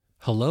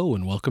Hello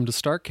and welcome to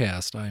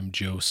Starkcast. I'm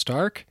Joe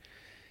Stark,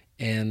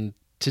 and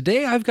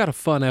today I've got a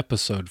fun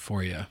episode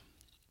for you.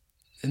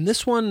 And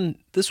this one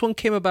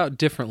came about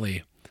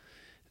differently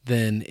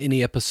than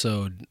any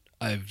episode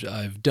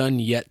I've done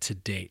yet to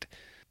date.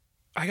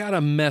 I got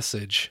a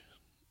message,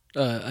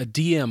 a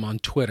DM on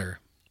Twitter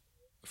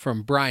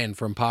from Brian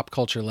from Pop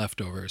Culture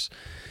Leftovers,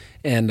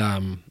 and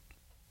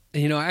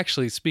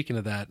actually, speaking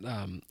of that,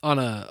 on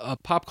a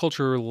Pop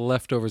Culture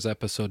Leftovers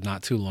episode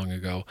not too long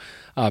ago,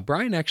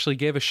 Brian actually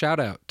gave a shout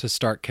out to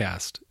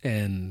Starkcast,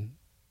 and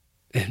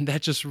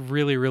that just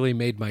really, really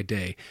made my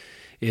day.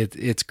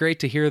 It's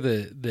great to hear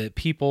that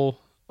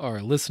people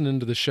are listening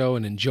to the show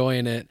and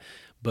enjoying it,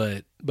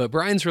 but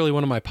Brian's really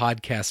one of my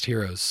podcast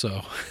heroes.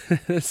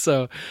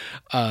 So,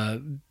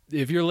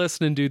 if you're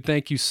listening, dude,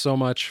 thank you so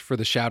much for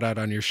the shout out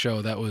on your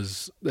show. That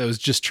was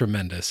just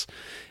tremendous,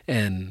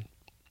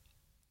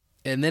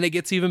 And then it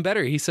gets even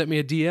better. He sent me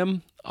a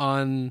DM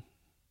on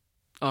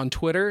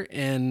Twitter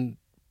and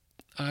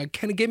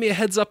kind of gave me a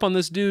heads up on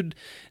this dude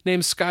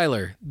named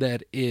Skylar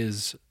that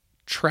is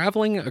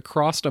traveling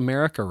across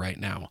America right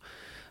now.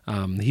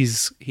 He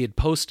had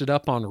posted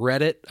up on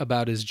Reddit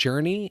about his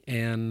journey,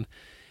 and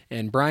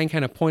Brian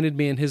kind of pointed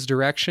me in his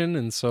direction,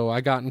 and so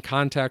I got in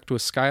contact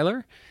with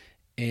Skylar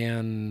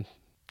and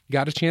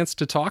got a chance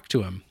to talk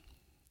to him.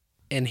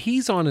 And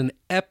he's on an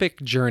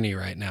epic journey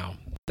right now.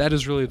 That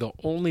is really the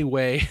only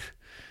way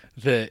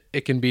that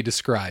it can be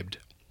described.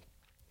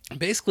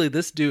 Basically,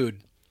 this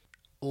dude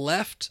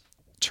left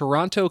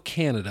Toronto,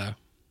 Canada,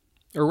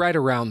 or right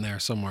around there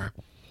somewhere,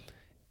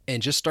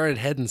 and just started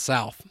heading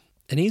south.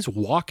 And he's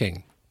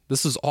walking.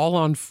 This is all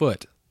on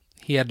foot.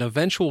 He had an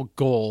eventual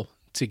goal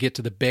to get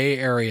to the Bay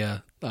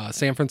Area,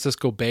 San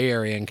Francisco Bay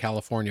Area in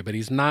California, but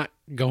he's not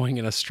going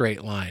in a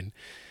straight line.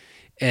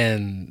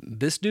 And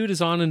this dude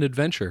is on an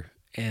adventure.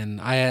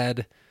 And I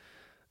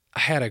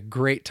had a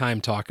great time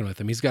talking with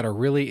him. He's got a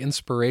really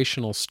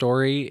inspirational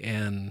story,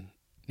 and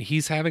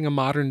he's having a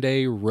modern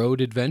day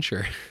road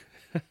adventure.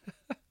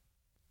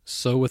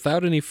 So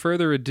without any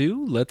further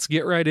ado, let's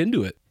get right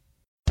into it.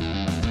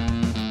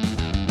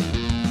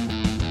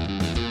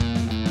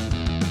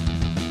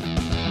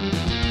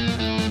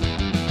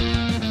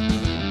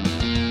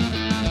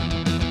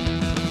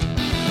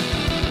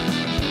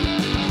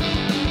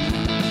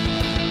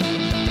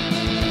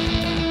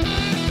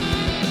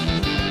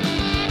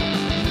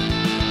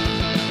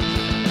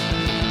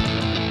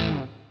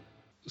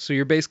 So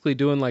you're basically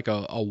doing like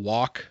a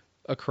walk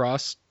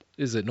across,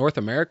 is it North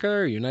America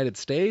or United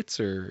States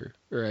or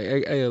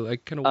I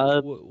kind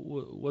of,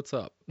 what's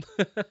up?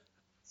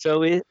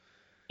 So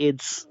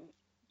it's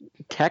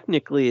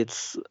technically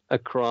it's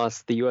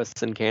across the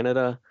U.S. and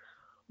Canada,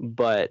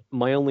 but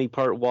my only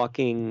part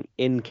walking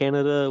in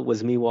Canada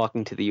was me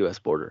walking to the U.S.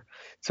 border.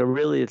 So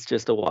really, it's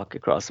just a walk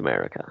across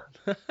America.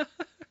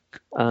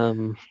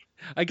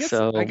 I guess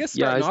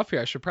starting off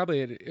here, we should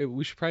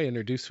probably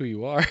introduce who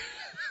you are.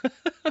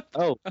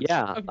 Oh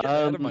yeah, I'm getting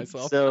ahead of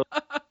myself. So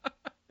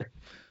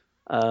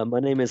my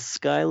name is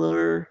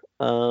Skylar.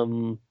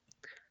 I'm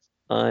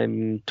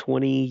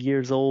 20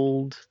 years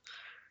old,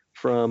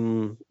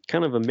 from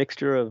kind of a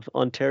mixture of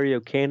Ontario,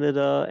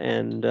 Canada,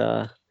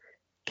 and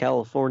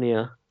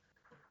California.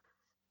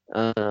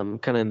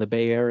 Kind of in the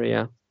Bay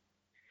Area.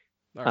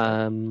 All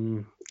right.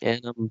 And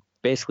I'm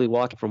basically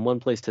walking from one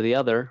place to the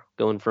other,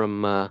 going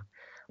from a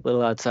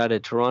little outside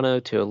of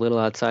Toronto to a little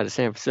outside of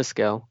San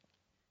Francisco.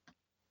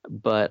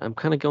 But I'm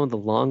kind of going the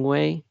long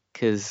way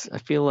because I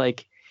feel like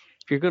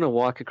if you're going to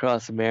walk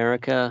across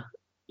America,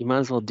 you might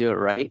as well do it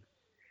right.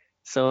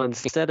 So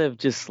instead of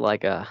just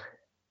like a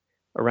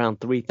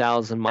around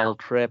 3,000 mile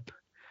trip,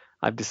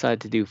 I've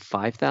decided to do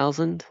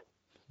 5,000.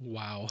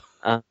 Wow.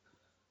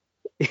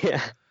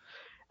 Yeah.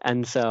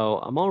 And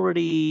so I'm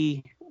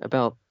already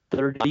about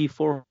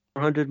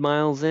 3,400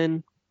 miles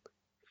in.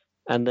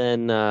 And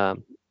then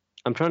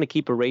I'm trying to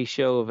keep a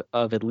ratio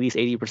of at least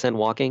 80%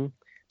 walking.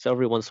 So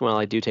every once in a while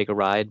I do take a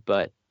ride,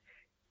 but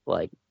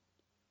like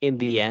in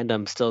the end,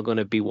 I'm still going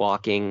to be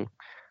walking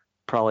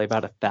probably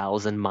about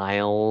 1,000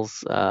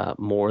 miles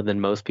more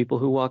than most people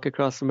who walk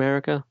across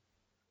America.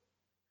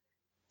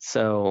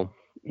 So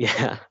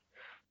yeah.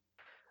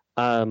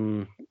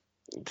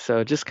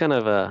 So just kind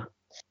of a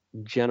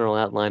general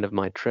outline of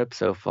my trip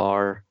so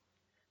far.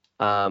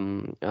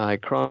 I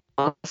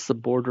crossed the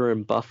border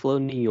in Buffalo,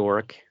 New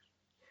York.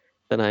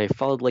 Then I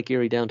followed Lake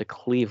Erie down to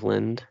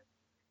Cleveland.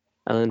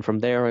 And then from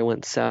there, I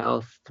went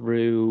south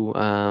through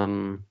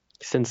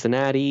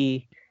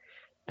Cincinnati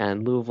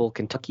and Louisville,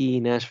 Kentucky,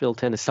 Nashville,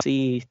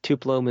 Tennessee,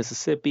 Tupelo,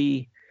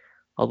 Mississippi,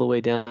 all the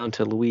way down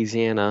to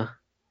Louisiana.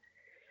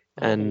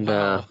 And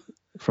wow.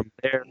 From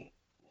there,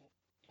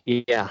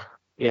 yeah.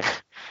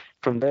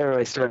 From there,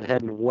 I started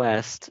heading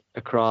west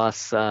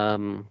across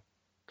through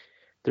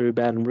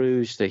Baton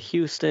Rouge to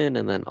Houston,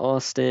 and then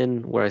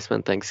Austin, where I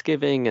spent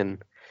Thanksgiving,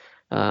 and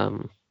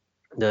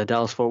the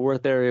Dallas-Fort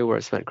Worth area where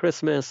I spent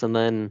Christmas, and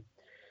then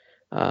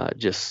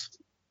just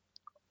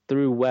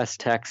through West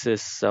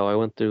Texas. So I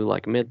went through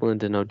like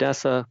Midland and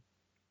Odessa.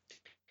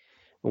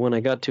 When I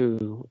got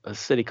to a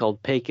city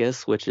called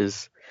Pecos, which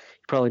is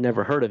probably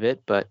never heard of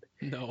it, but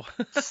No.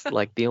 it's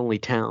like the only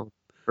town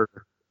for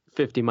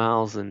 50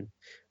 miles in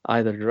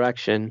either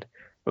direction.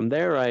 From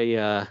there,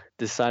 I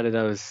decided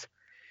I was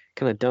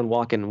kind of done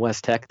walking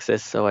West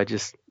Texas, so I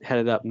just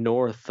headed up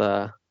north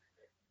to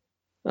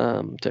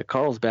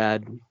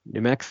Carlsbad,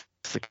 New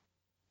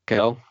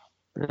Mexico,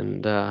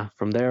 and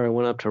from there I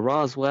went up to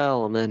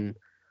Roswell, and then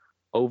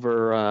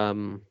over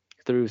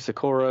through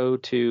Socorro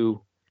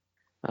to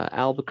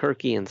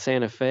Albuquerque and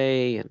Santa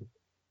Fe, and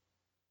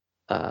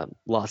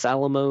Los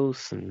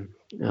Alamos, and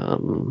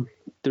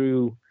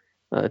through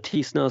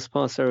Tisnos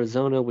Pass,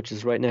 Arizona, which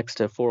is right next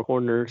to Four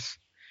Corners,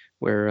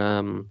 where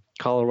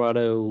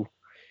Colorado,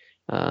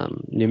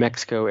 New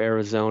Mexico,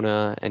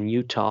 Arizona, and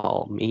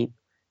Utah meet.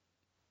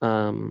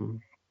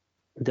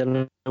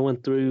 Then I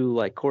went through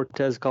like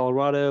Cortez,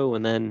 Colorado,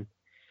 and then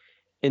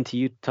into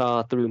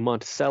Utah through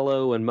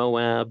Monticello and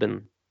Moab,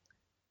 and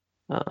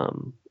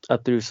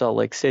up through Salt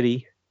Lake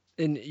City.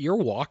 And you're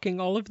walking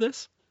all of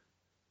this?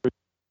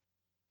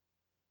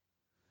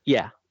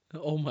 Yeah.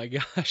 Oh my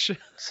gosh.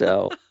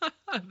 So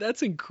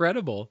That's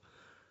incredible.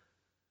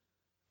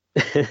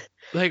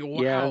 Like,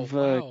 yeah, wow, I've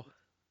wow.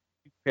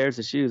 pairs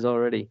of shoes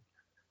already.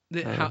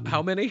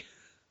 How many?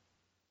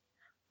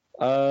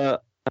 Uh,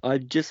 I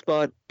just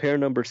bought pair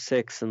number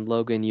 6 in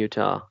Logan,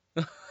 Utah.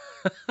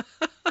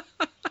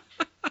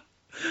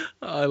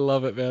 I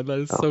love it, man. That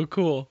is Oh, so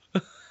cool.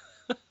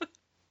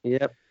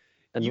 yep.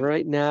 And You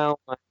right now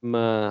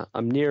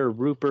I'm near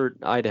Rupert,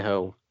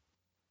 Idaho,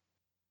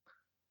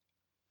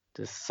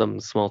 just some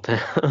small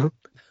town.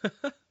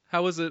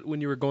 How was it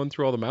when you were going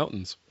through all the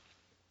mountains?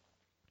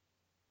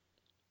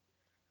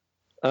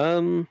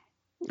 um,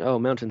 oh,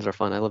 mountains are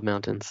fun. I love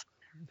mountains.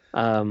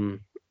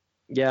 Um,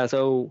 yeah,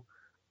 so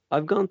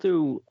I've gone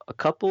through a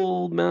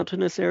couple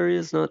mountainous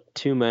areas, not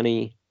too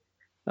many.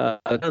 Kind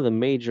of the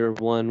major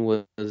one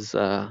was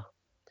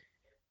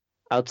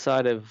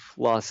outside of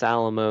Los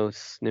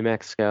Alamos, New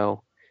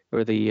Mexico,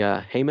 or the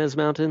Jemez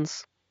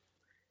Mountains,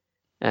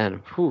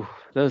 and whew,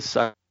 those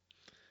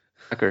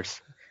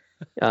suckers.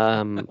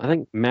 I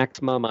think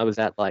maximum I was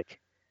at like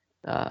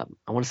I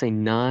want to say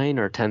 9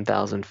 or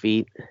 10,000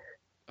 feet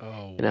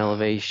Oh, in wow.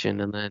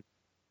 elevation, and then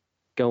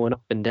going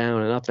up and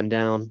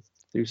down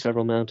through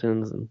several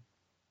mountains. And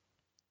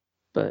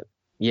but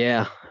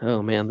yeah,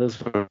 oh man,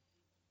 those were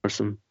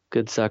some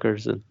good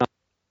suckers. And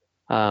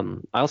I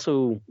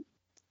also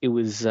it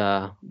was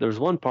there was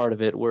one part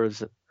of it where it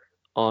was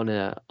on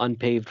a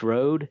unpaved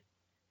road,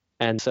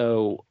 and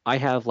so I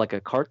have like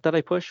a cart that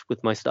I push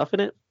with my stuff in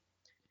it,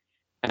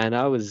 and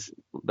that was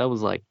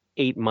like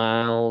 8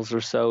 miles or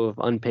so of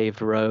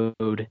unpaved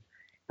road,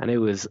 and it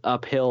was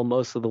uphill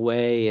most of the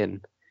way,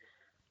 and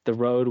the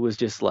road was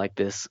just like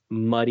this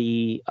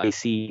muddy,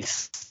 icy,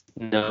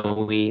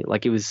 snowy,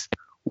 like it was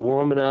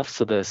warm enough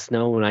so the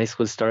snow and ice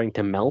was starting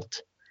to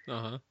melt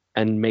Uh-huh.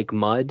 and make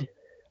mud,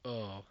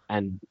 Oh,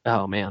 and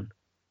oh man,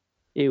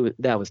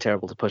 that was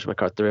terrible to push my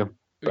cart through.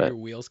 your But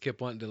wheels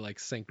kept wanting to like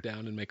sink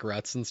down and make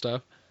ruts and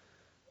stuff.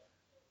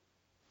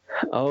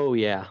 oh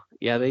yeah,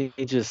 yeah, they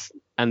just,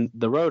 and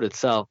the road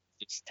itself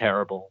is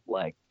terrible.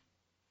 Like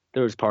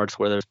there was parts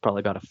where there's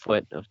probably about a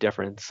foot of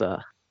difference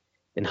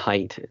in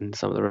height in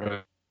some of the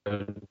road.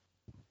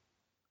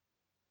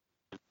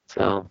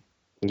 So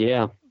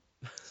yeah,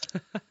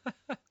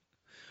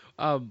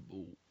 Um,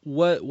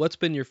 what's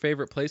been your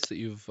favorite place that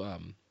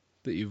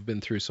you've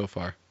been through so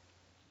far?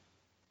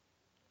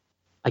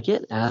 I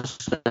get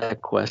asked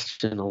that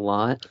question a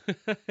lot, It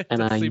and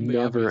does I seem the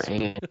never obvious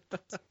one.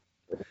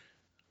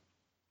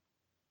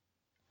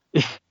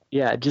 am.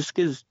 Yeah, just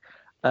because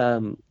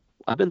um,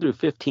 I've been through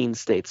 15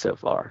 states so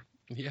far.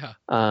 Yeah.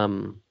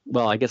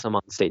 Well, I guess I'm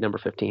on state number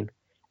 15,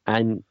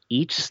 and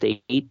each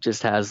state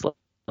just has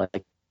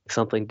like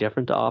something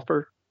different to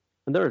offer.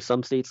 And there are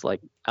some states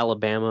like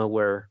Alabama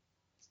where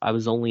I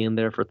was only in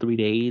there for 3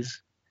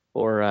 days,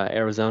 or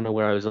Arizona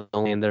where I was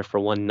only in there for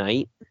one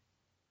night.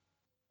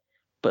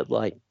 But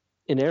like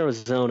in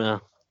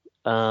Arizona,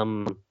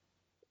 um,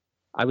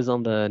 I was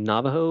on the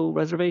Navajo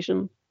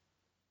reservation,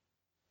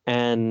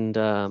 and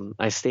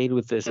I stayed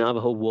with this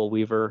Navajo wool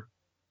weaver,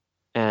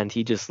 and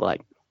he just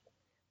like,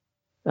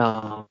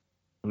 oh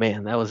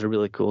man, that was a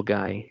really cool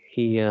guy.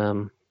 He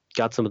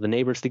got some of the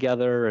neighbors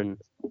together, and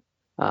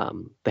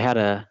they had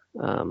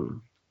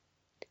an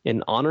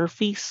honor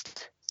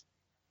feast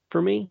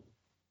for me,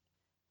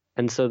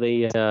 and so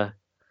they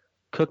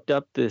cooked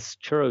up this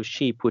churro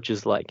sheep, which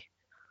is like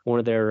one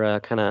of their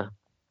kind of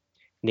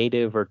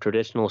native or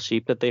traditional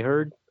sheep that they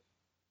herd.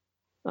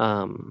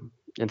 And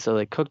so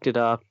they cooked it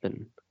up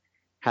and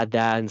had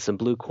that and some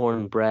blue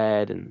corn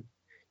bread and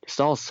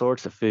just all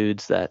sorts of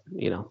foods that,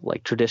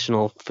 like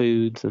traditional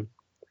foods.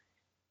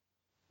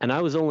 And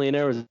I was only in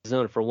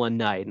Arizona for one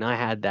night, and I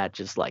had that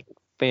just like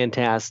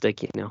fantastic,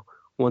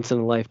 once in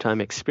a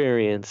lifetime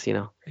experience,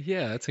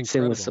 Yeah, that's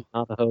sitting with some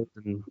incredible. Navajos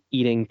and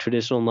eating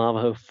traditional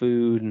Navajo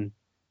food.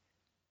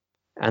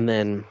 And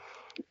then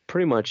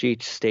pretty much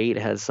each state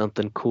has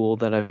something cool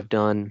that I've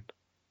done.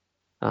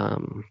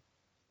 Um,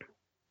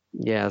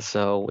 yeah,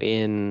 so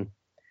in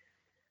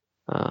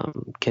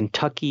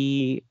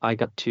Kentucky, I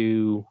got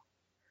to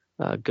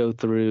go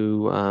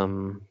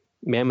through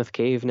Mammoth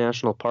Cave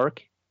National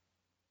Park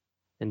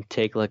and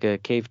take like a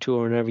cave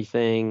tour and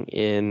everything.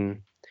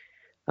 In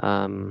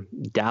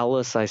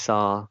Dallas,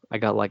 I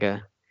got like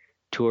a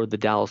tour of the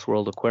Dallas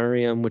World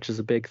Aquarium, which is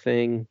a big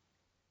thing.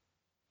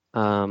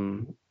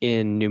 In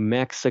New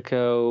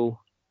Mexico,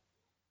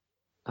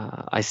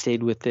 I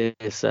stayed with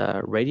this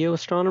radio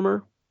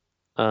astronomer.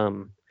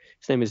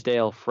 His name is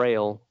Dale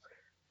Frail.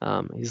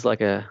 He's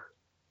like a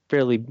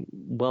fairly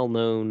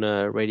well-known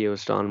radio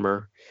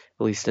astronomer,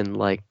 at least in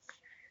like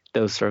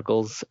those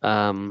circles.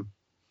 And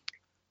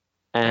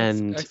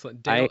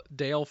Excellent. I,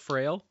 Dale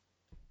Frail.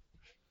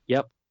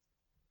 yep,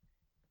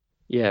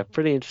 yeah,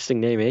 pretty interesting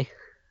name, eh?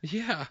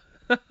 Yeah.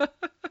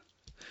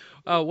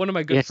 One of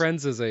my good Yes.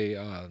 friends is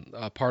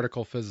a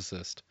particle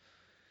physicist,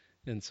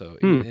 and so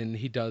Hmm.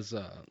 he does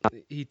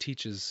he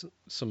teaches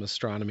some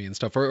astronomy and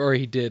stuff, or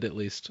he did at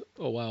least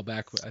a while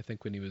back. I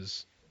think when he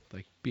was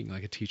like being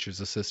like a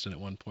teacher's assistant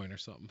at one point or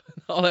something.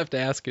 I'll have to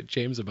ask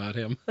James about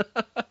him.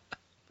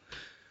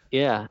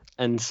 Yeah,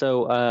 and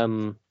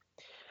so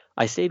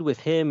I stayed with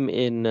him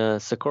in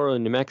Socorro,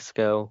 New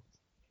Mexico,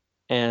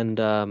 and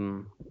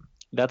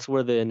that's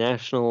where the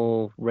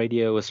National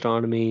Radio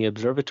Astronomy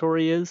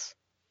Observatory is.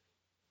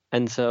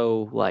 And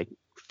so, like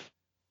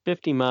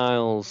 50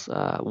 miles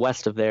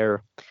west of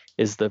there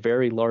is the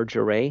Very Large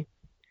Array,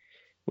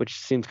 which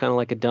seems kind of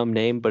like a dumb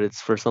name, but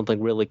it's for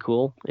something really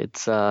cool.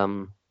 It's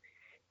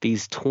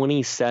these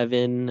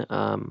 27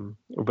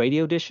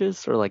 radio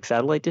dishes or like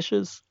satellite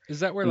dishes, Is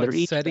that where and like they're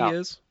each SETI about,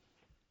 is?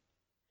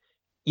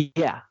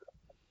 yeah,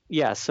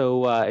 yeah.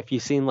 So if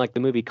you've seen like the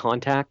movie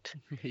Contact,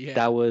 Yeah.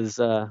 that was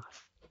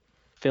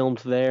filmed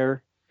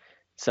there.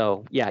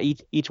 So yeah,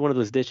 each one of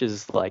those dishes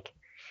is like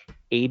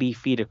 80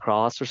 feet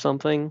across or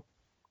something.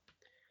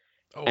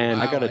 Oh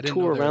And I wow, got a I didn't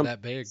know tour they were around.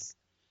 that big.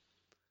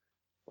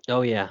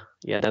 Oh yeah,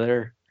 yeah,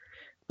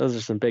 those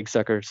are some big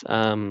suckers.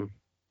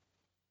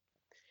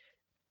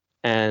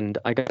 And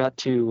I got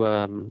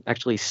to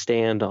actually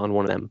stand on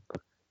one of them,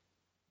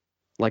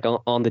 like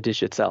on the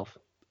dish itself.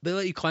 They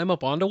let you climb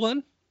up onto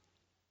one?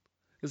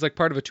 Is like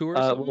part of a tour or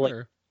Well, something, like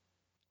or?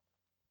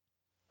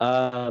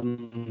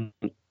 um,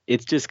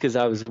 it's just because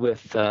I was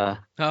with Oh,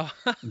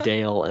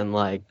 Dale and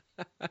like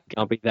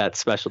I'll be that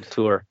special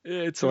tour.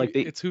 So like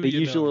they it's who they you know,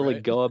 usually like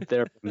right? go up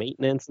there for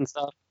maintenance and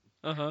stuff.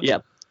 Uh-huh. Yeah,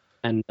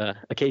 and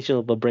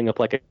occasionally they'll bring up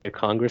like a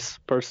Congress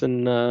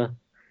person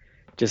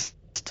just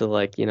to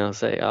like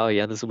say, oh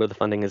yeah, this is where the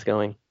funding is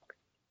going.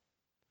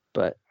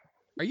 But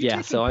Are you yeah,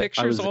 taking so I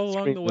pictures was all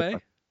along the extremely way?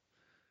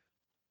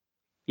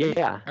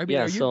 yeah, I mean,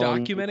 yeah. are you So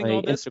on documenting my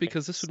all this? Instagram,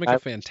 Because this would make a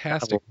Skylar Travel.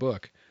 fantastic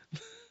book.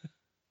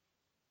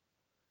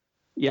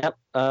 Yep.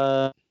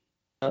 On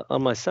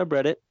my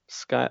subreddit,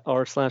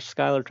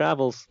 r/Skylar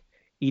Travels,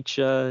 each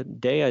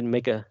day I'd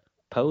make a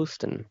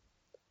post and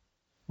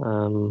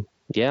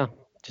yeah,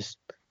 just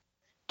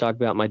talk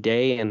about my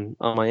day. And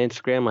on my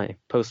Instagram, I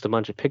post a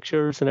bunch of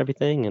pictures and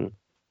everything. And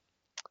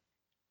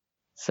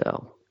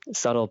so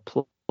subtle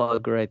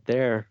plug right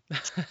there.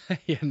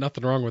 Yeah,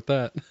 nothing wrong with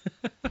that.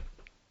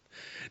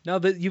 Now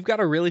that you've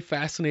got a really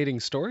fascinating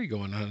story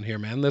going on here,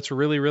 man. That's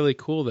really, really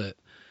cool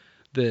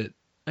that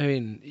I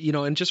mean,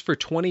 and just for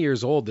 20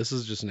 years old, this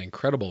is just an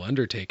incredible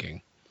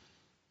undertaking.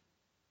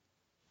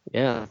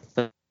 Yeah,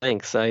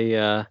 thanks.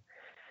 There's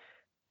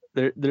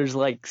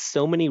like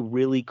so many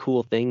really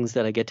cool things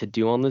that I get to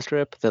do on this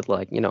trip that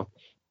like, if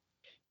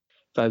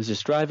I was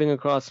just driving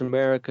across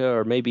America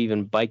or maybe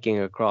even biking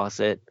across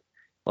it,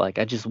 like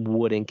I just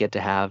wouldn't get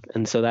to have.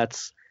 And so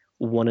that's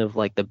one of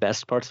like the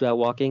best parts about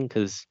walking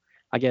because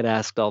I get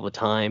asked all the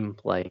time,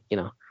 like,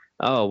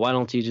 oh, why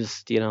don't you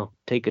just,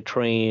 take a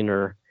train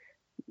or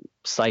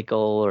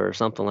cycle or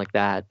something like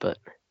that? But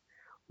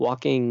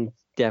walking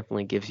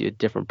definitely gives you a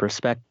different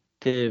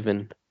perspective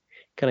and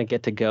kind of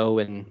get to go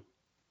in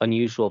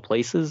unusual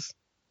places.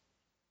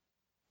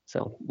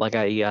 So like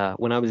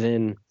when I was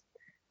in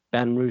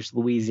Baton Rouge,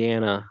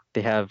 Louisiana,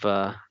 they have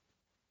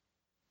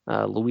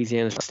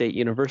Louisiana State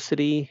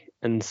University,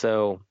 and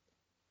so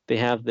they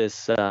have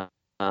this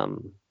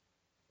um,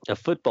 a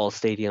football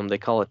stadium. They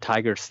call it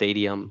Tiger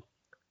Stadium.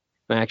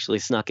 I actually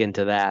snuck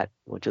into that,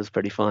 which was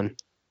pretty fun.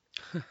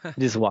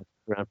 Just walked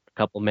around for a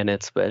couple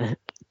minutes, but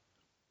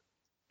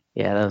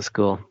yeah, that was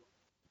cool.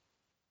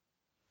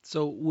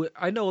 So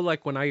I know,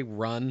 like when I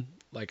run,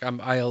 like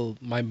I'll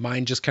my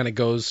mind just kind of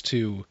goes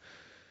to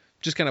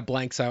just kind of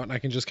blanks out, and I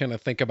can just kind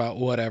of think about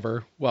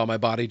whatever, while my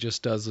body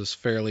just does this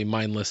fairly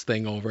mindless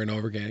thing over and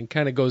over again. It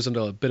kind of goes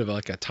into a bit of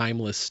like a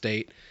timeless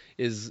state.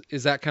 Is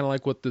that kind of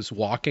like what this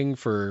walking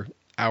for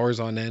hours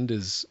on end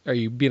is? Are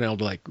you being able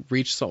to like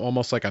reach some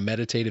almost like a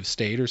meditative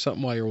state or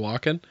something while you're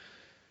walking?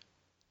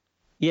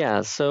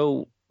 Yeah,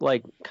 so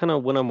like kind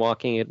of when I'm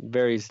walking, it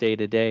varies day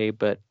to day,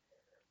 but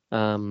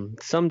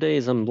some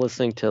days I'm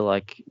listening to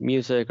like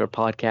music or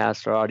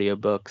podcasts or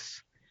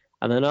audiobooks,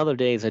 and then other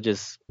days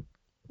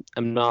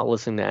I'm not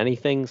listening to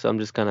anything, so I'm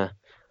just kind of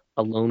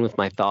alone with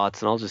my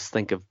thoughts, and I'll just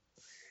think of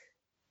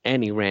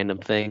any random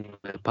thing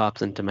that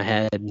pops into my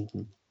head.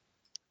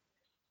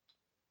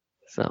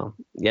 So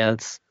yeah,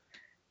 it's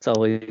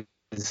always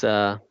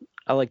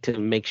I like to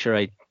make sure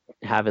I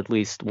have at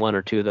least one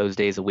or two of those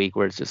days a week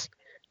where it's just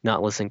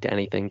not listening to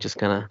anything, just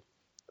kind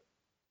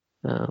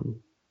of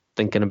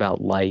thinking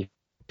about life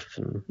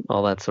and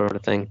all that sort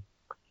of thing.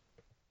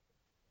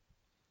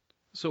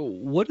 So,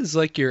 what is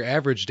like your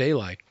average day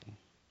like?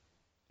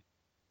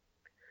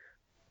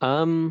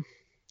 Um,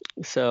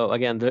 so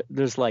again,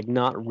 there's like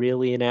not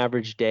really an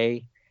average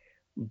day,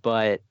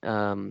 but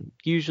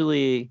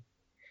usually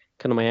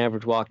kind of my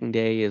average walking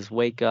day is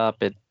wake up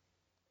at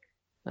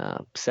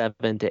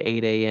 7 to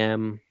 8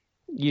 a.m.,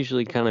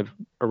 usually kind of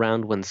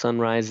around when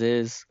sunrise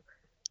is.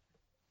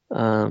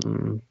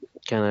 Um,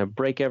 Kind of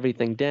break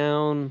everything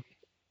down,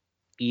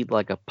 eat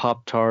like a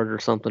Pop Tart or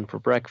something for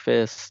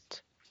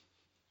breakfast,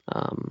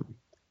 um,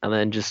 and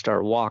then just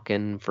start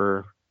walking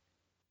for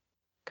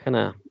kind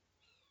of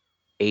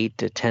 8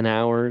 to 10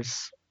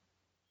 hours.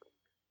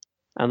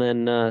 And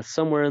then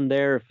somewhere in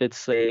there, if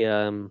it's a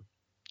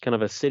kind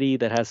of a city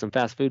that has some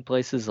fast food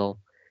places, I'll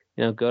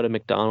go to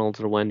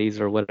McDonald's or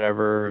Wendy's or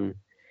whatever and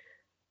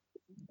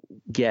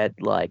get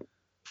like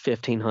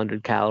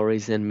 1,500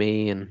 calories in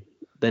me, and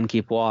then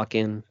keep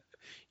walking.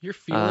 You're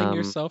feeling Um,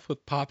 yourself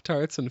with Pop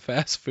Tarts and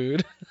fast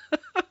food?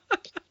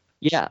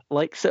 yeah,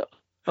 like so.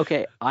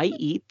 Okay, I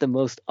eat the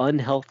most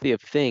unhealthy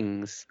of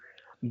things,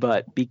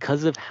 but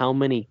because of how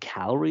many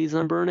calories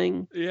I'm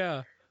burning,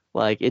 Yeah.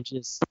 like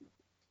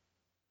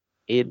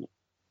it,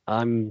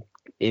 I'm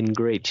in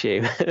great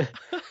shape.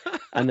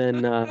 And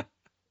then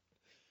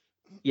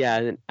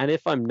yeah, and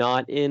if I'm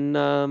not in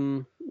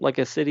like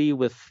a city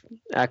with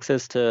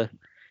access to,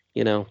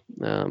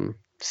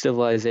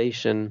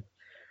 civilization,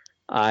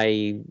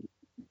 I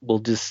will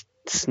just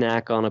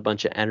snack on a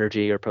bunch of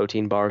energy or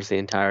protein bars the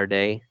entire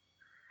day.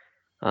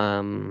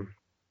 Um,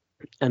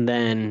 and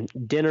then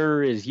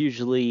dinner is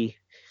usually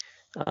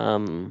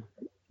um,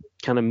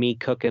 kind of me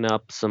cooking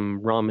up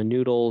some ramen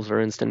noodles or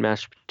instant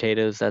mashed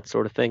potatoes, that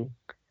sort of thing.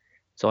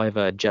 So I have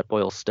a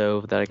Jetboil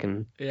stove that I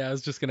can Yeah, I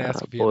was just gonna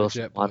ask if you have a boil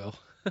some jet water. boil.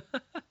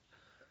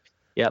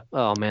 Yep.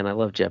 Oh man, I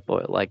love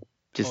Jetboil. Like Oh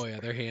just yeah,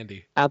 they're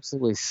handy.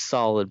 absolutely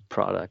solid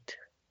product.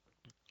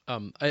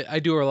 I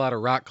do a lot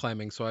of rock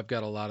climbing, so I've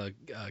got a lot of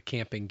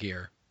camping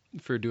gear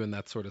for doing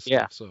that sort of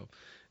Yeah. stuff. So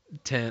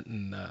tent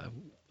and a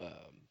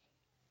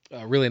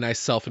really nice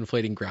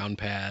self-inflating ground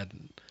pad,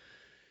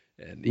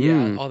 and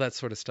yeah, Mm. all that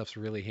sort of stuff's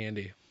really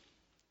handy.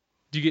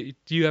 Do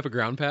you have a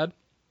ground pad?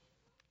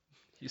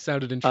 You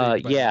sounded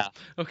intrigued by that. Yeah.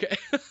 Okay,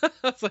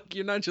 it's like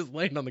you're not just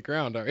laying on the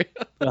ground, are you?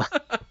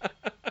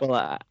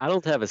 Well, I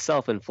don't have a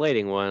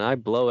self-inflating one. I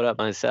blow it up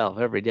myself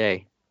every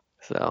day.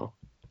 So.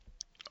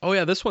 Oh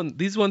yeah,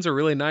 these ones are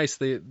really nice.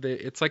 They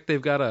it's like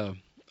they've got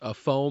a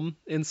foam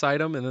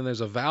inside them, and then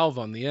there's a valve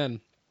on the end.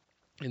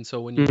 And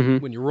so Hmm.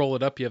 when you roll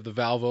it up, you have the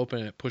valve open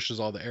and it pushes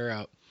all the air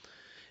out.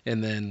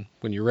 And then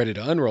when you're ready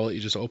to unroll it,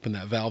 you just open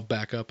that valve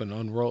back up and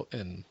unroll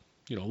and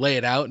lay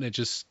it out, and it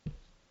just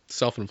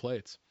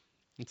self-inflates.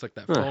 It's like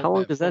How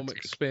long that does that foam take?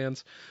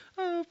 expands.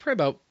 Probably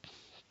about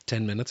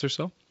 10 minutes or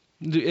so.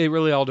 It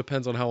really all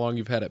depends on how long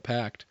you've had it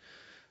packed.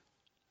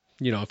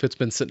 If it's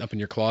been sitting up in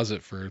your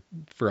closet for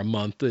a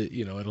month,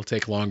 it'll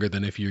take longer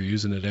than if you're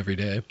using it every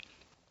day.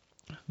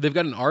 They've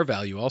got an R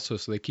value also,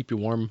 so they keep you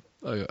warm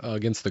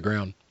against the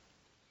ground.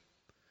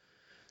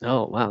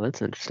 Oh, wow,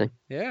 that's interesting.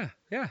 Yeah,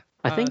 yeah.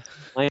 I think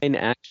mine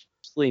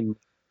actually might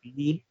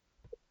be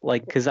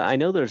like, because I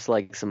know there's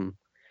like some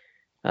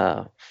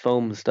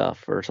foam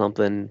stuff or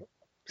something.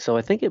 So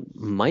I think it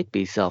might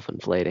be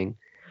self-inflating,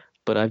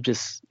 but I've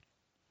just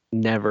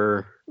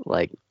never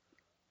like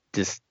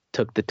just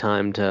took the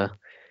time to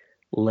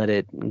let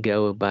it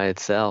go by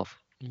itself.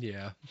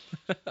 Yeah.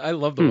 I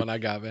love the Hmm, one I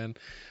got, man.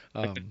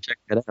 I could Um, check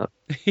that out.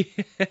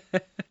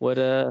 What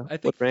I what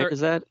think brand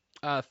is that?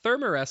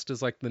 Thermarest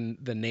is like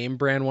the name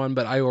brand one,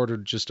 but I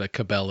ordered just a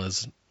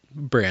Cabela's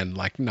brand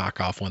like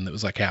knockoff one that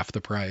was like half the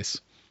price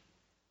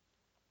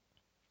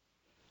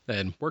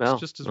and works Oh,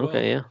 just as well.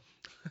 okay, yeah.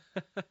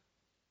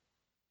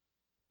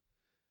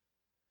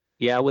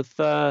 Yeah, with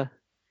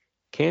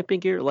camping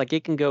gear, like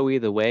it can go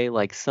either way.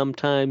 Like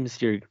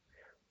sometimes you're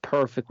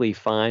perfectly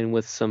fine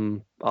with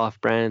some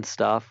off-brand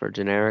stuff or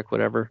generic,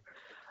 whatever.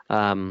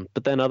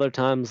 But then other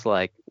times,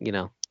 like,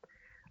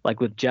 like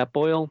with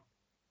Jetboil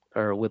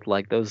or with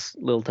like those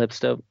little type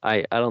stuff,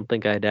 I don't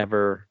think I'd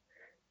ever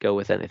go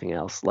with anything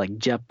else. Like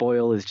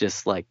Jetboil is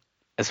just like,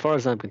 as far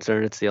as I'm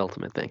concerned, it's the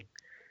ultimate thing.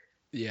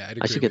 Yeah, I'd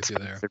I agree should get with you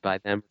there. sponsored by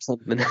them or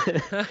something.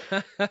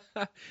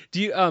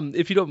 Do you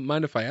if you don't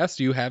mind if I ask,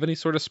 do you have any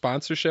sort of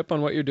sponsorship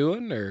on what you're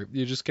doing, or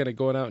you're just kind of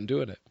going out and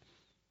doing it?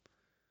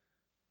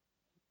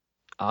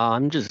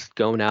 I'm just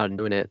going out and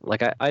doing it.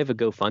 Like I have a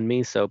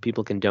GoFundMe so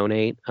people can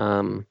donate,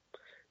 kind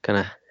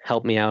of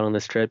help me out on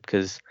this trip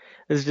because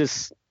this is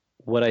just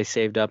what I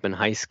saved up in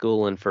high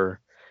school and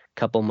for a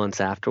couple months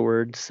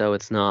afterwards. So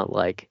it's not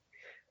like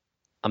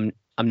I'm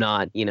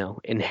not,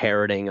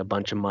 inheriting a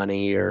bunch of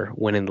money or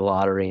winning the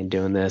lottery and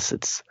doing this.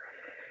 It's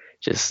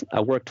just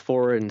I worked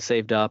for it and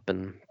saved up,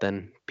 and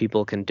then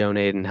people can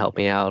donate and help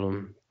me out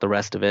on the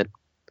rest of it.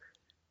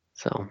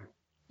 So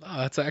Oh,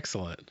 that's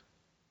excellent.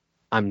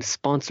 I'm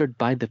sponsored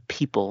by the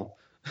people.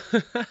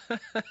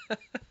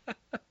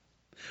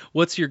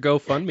 What's your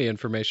GoFundMe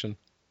information?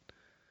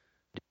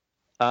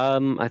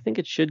 I think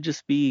it should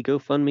just be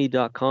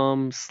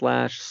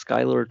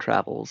gofundme.com/Skylar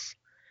Travels.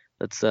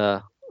 That's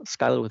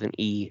Skylar with an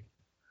E.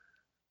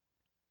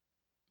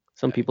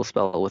 Some people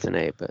spell it with an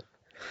A, but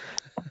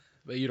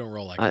But you don't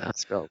roll like I that.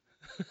 spell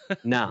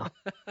no.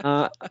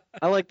 Uh,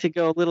 I like to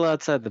go a little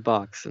outside the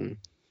box, and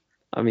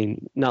I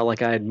mean, not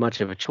like I had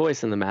much of a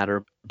choice in the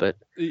matter, but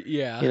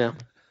Yeah. you know.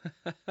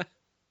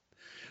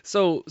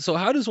 So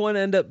how does one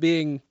end up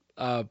being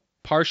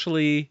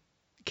partially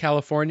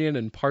Californian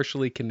and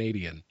partially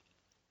Canadian?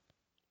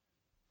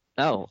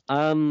 Oh,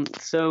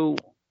 so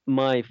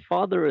my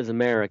father is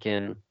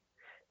American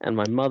and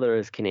my mother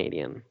is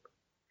Canadian,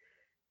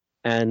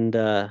 and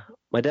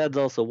my dad's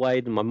also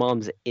white and my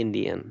mom's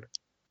Indian.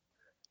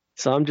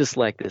 So I'm just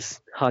like this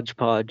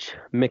hodgepodge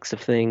mix of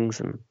things,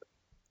 and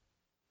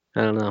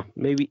I don't know.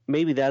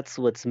 Maybe that's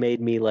what's made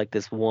me like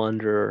this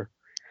wanderer.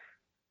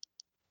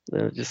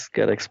 Just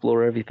gotta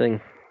explore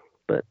everything,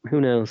 but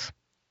who knows?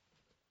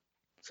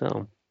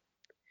 So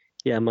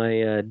yeah,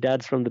 my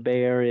dad's from the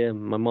Bay Area.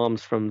 My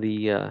mom's from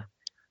the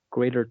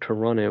Greater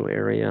Toronto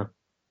area,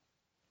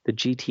 the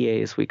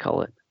GTA as we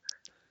call it.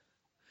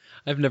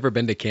 I've never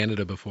been to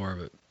Canada before,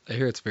 but I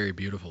hear it's very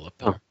beautiful up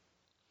Oh, there.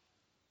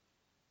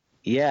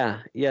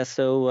 yeah, yeah.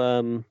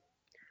 So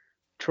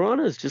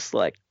Toronto is just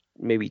like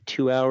maybe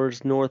 2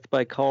 hours north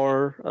by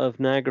car of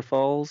Niagara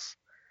Falls.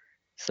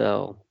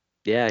 So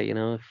yeah,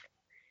 if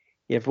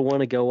you ever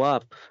want to go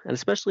up, and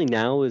especially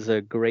now is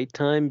a great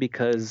time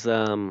because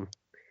the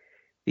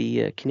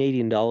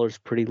Canadian dollar is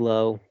pretty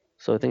low.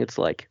 So I think it's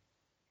like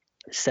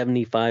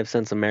 75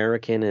 cents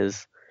American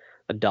is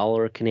a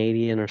dollar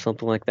Canadian or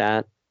something like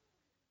that.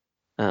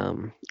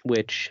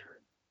 Which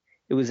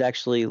it was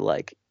actually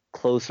like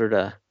closer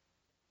to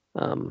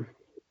um,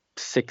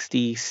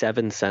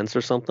 67 cents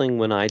or something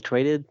when I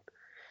traded.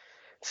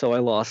 So I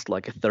lost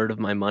like a third of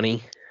my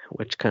money,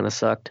 which kind of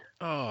sucked.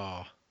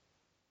 Oh,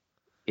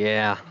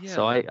 Yeah. yeah,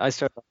 So I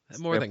started that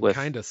this more trip than with,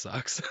 kind of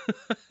sucks.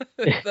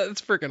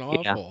 That's freaking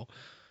yeah, awful.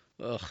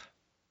 Ugh.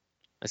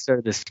 I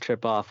started this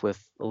trip off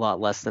with a lot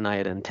less than I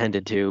had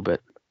intended to, but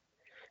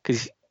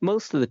because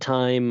most of the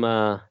time,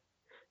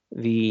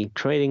 the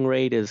trading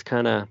rate is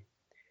kind of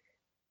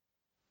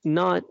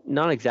not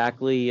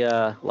exactly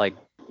like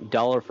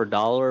dollar for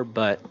dollar,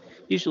 but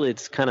usually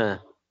it's kind of,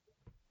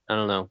 I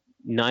don't know,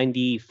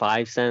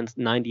 95 cents,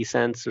 90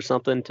 cents or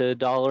something to a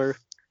dollar.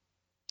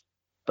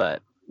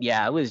 But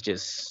yeah, it was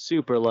just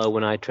super low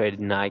when I traded,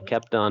 and I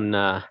kept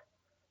on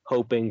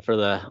hoping for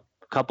the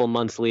couple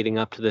months leading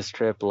up to this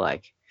trip,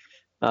 like,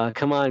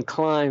 come on,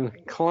 climb,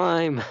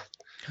 climb.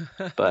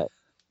 But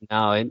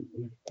no,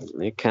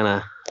 it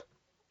kind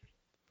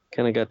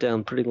of got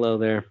down pretty low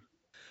there.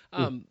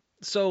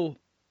 So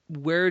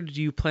where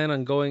do you plan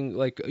on going?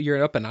 Like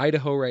you're up in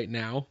Idaho right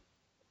now,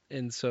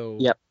 and so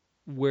Yep.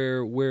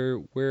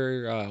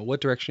 what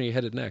direction are you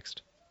headed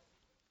next?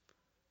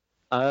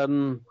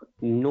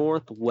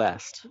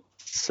 Northwest.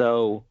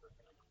 So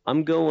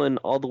I'm going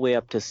all the way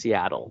up to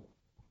Seattle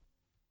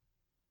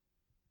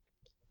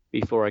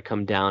before I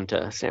come down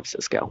to San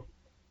Francisco.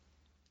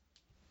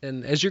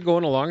 And as you're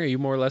going along, are you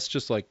more or less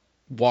just like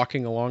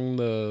walking along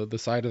the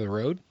side of the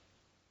road?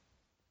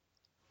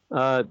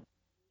 Uh,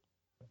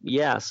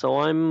 yeah. So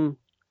I'm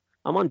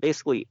on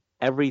basically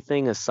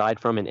everything aside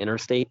from an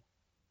interstate.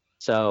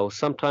 So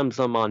sometimes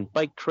I'm on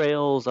bike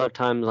trails, other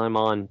times I'm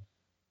on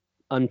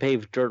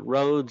unpaved dirt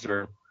roads,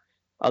 or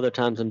other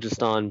times I'm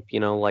just on,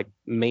 like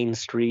Main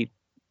Street,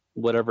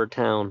 whatever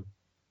town.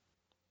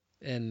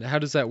 And how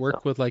does that So,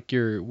 work with like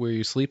your where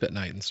you sleep at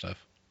night and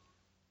stuff?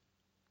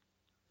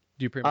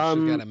 Do you pretty much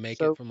just gotta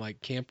make it so from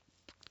like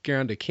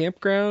campground to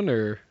campground,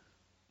 or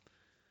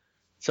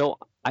so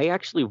I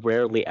actually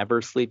rarely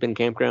ever sleep in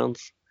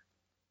campgrounds.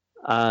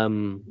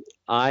 Um,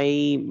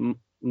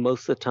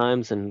 most of the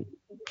times in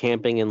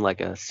camping in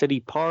like a city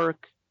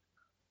park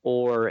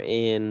or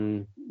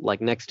in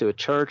like next to a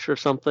church or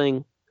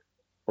something,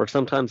 or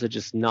sometimes I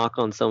just knock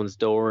on someone's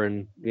door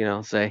and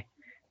say,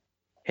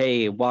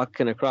 "Hey,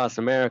 walking across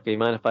America, you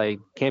mind if I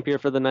camp here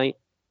for the night?"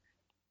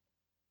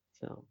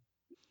 So,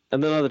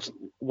 and then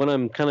when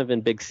I'm kind of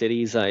in big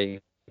cities, I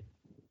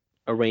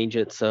arrange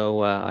it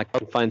so I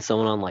can find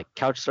someone on like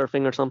couch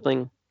surfing or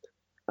something,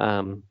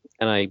 and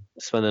I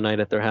spend the night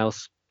at their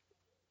house.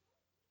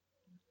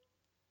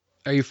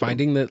 are you So,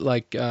 finding that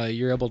like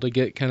you're able to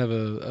get kind of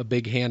a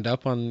big hand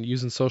up on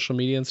using social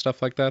media and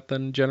stuff like that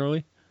then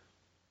generally?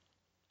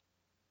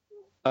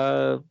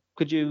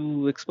 could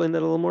you explain that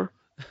a little more?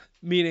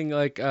 Meaning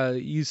like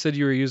you said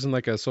you were using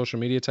like a social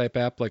media type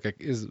app, like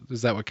is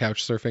that what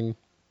couch surfing is?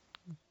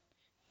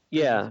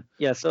 Yeah,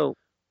 yeah. So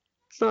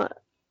it's not.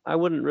 I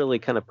wouldn't really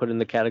kind of put in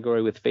the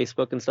category with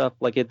Facebook and stuff.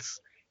 Like it's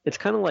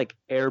kind of like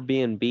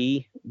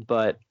Airbnb,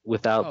 but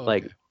without Oh,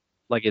 like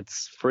okay.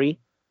 it's free.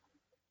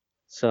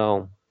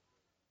 So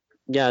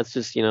yeah, it's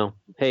just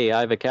hey,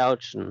 I have a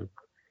couch, and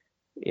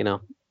you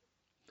know,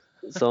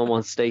 someone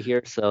wants to stay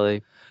here, so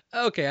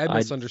Okay, I I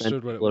just send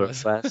misunderstood what it people a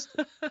was. request.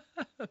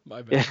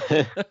 My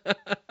bad.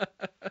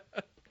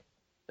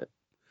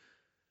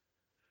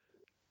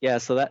 Yeah,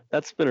 so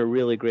that's been a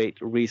really great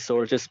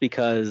resource just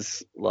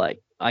because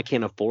like I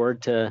can't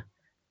afford to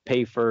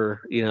pay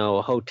for,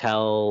 a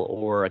hotel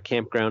or a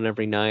campground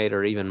every night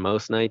or even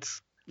most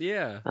nights.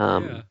 Yeah, yeah.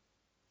 Um,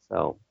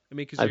 so I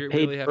mean, because I've you're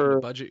paid really having to for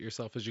budget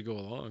yourself as you go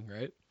along,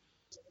 right?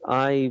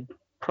 I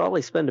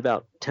probably spend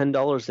about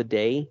 $10 a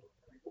day,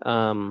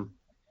 um,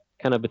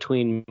 kind of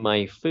between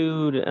my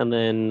food and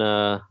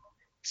then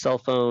cell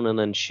phone and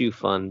then shoe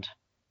fund.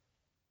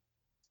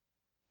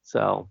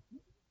 So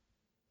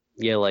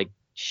yeah, like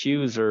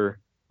shoes are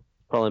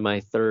probably my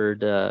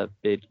third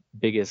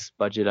biggest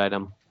budget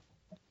item.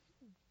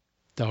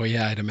 Oh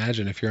yeah, I'd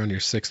imagine if you're on your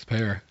sixth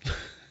pair.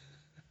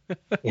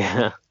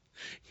 Yeah.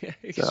 Yeah,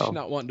 because you're So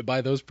not wanting to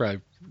buy those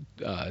probably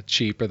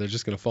cheap, or they're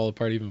just going to fall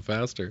apart even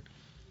faster.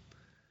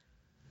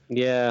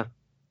 yeah,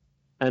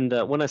 and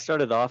when I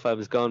started off, I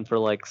was going for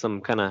like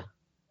some kind of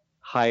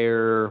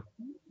higher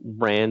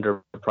brand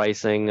or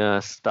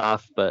pricing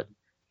stuff, but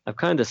I've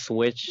kind of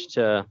switched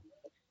to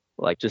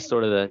like just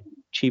sort of the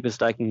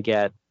cheapest I can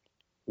get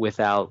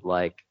without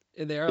like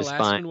And they are just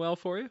buying. lasting well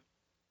for you.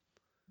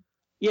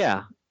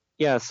 Yeah,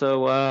 yeah.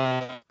 So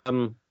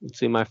let's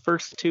see. My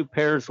first two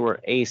pairs were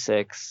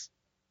Asics.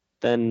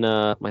 Then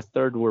my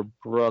third were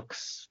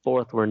Brooks.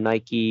 Fourth were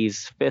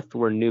Nikes. Fifth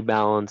were New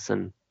Balance,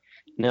 and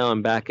now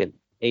I'm back at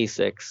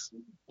Asics.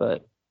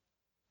 But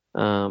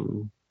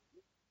um,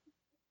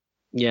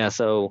 yeah.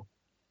 So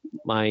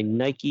my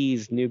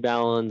Nikes, New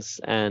Balance,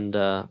 and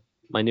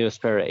my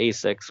newest pair of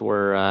Asics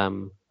were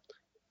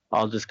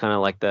all just kind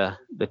of like the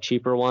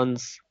cheaper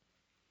ones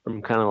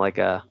from kind of like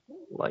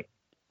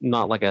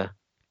not like a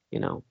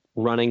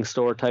running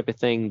store type of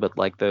thing, but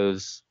like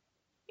those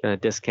kind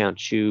of discount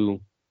shoe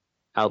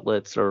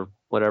outlets or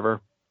whatever.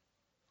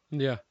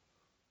 Yeah.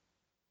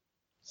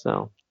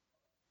 So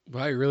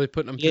Wow, you're really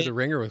putting them through yeah. the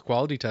ringer with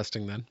quality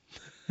testing then.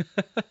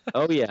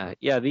 Oh yeah,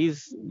 yeah.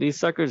 These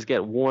suckers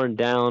get worn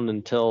down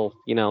until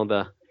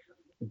the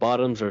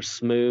bottoms are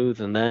smooth,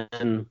 and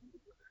then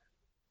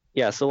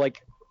yeah. So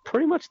like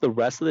pretty much the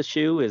rest of the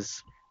shoe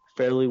is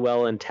fairly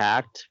well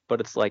intact, but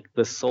it's like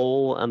the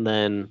sole and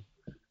then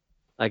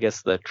I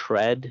guess the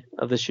tread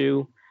of the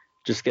shoe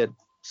just get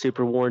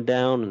super worn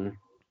down, and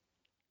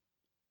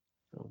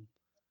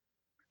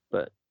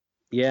but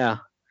yeah.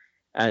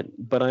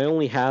 But I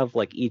only have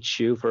like each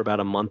shoe for about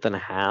a month and a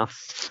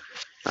half,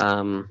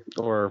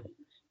 or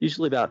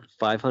usually about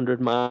 500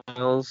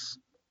 miles.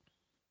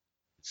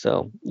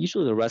 So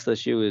usually the rest of the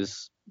shoe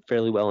is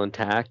fairly well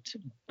intact.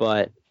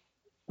 But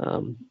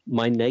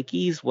my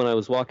Nikes, when I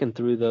was walking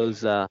through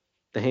those the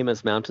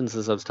Jemez Mountains,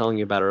 as I was telling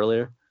you about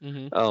earlier,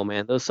 Hmm. oh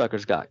man, those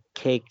suckers got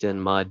caked in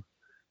mud.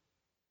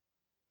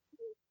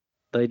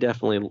 They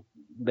definitely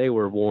they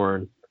were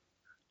worn.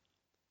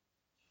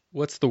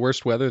 What's the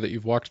worst weather that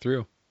you've walked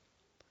through?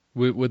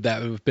 Would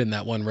that have been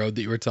that one road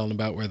that you were telling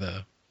about where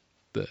the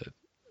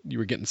you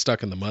were getting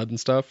stuck in the mud and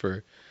stuff,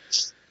 or?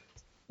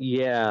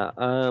 Yeah.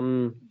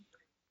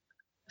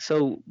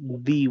 So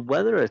the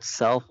weather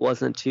itself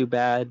wasn't too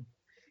bad.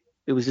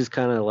 It was just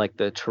kind of like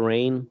the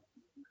terrain.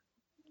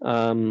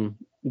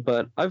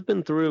 But I've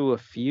been through a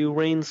few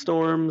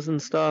rainstorms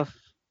and stuff,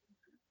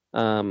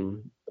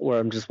 where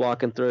I'm just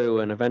walking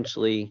through, and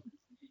eventually,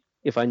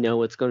 if I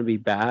know it's going to be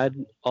bad,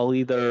 I'll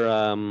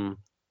either,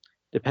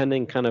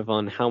 depending kind of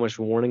on how much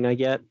warning I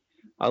get,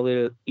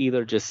 I'll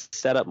either just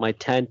set up my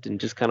tent and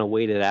just kind of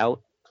wait it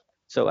out.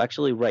 So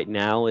actually, right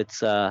now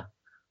it's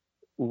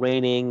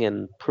raining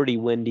and pretty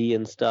windy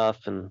and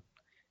stuff, and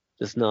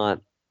just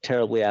not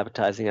terribly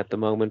appetizing at the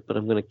moment. But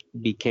I'm going to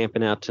be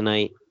camping out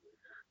tonight.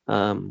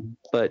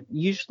 But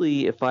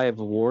usually, if I have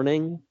a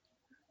warning,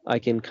 I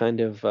can kind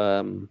of,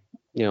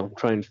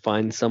 try and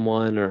find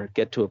someone or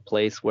get to a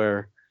place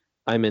where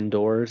I'm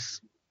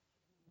indoors.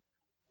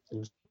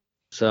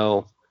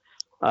 So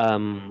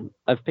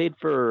I've paid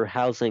for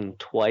housing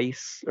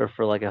twice or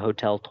for like a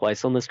hotel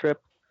twice on this trip.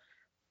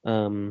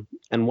 And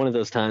one of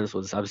those times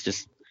was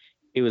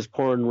it was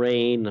pouring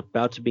rain,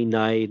 about to be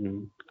night,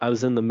 and I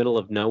was in the middle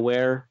of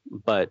nowhere,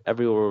 but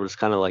everywhere was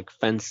kind of like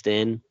fenced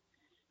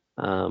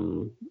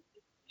um,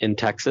 in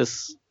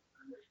Texas.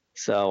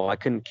 So I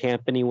couldn't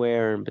camp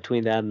anywhere. And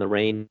between that and the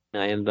rain,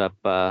 I ended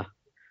up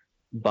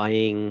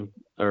buying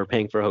or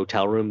paying for a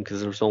hotel room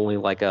because there was only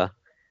like that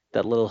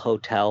little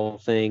hotel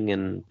thing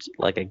and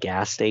like a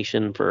gas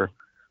station for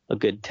a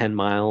good 10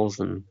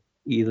 miles in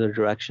either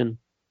direction.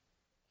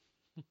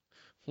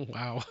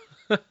 Wow.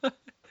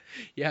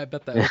 Yeah, I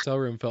bet that hotel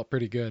room felt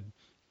pretty good.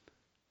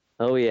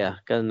 Oh yeah,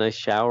 got a nice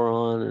shower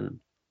on, and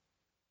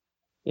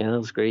yeah, that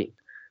was great.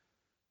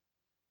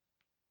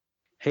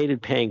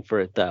 Hated paying for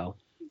it though.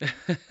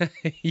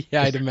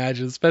 Yeah, I'd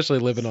imagine, especially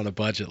living on a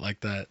budget like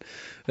that.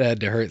 That had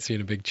to hurt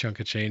seeing a big chunk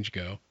of change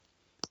go.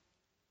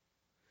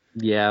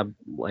 Yeah,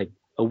 like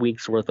a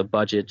week's worth of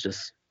budget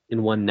just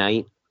in one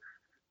night.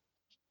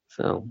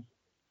 So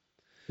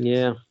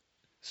yeah.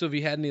 So have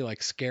you had any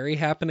like scary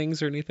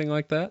happenings or anything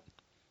like that?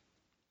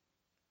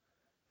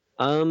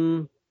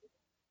 Um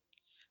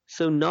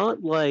so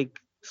not like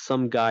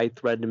some guy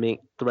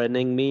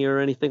threatening me or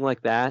anything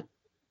like that.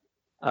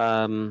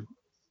 Um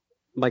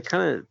my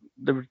kind of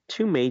there were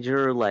two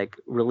major, like,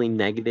 really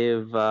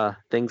negative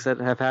things that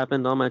have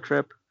happened on my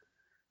trip.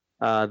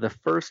 The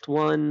first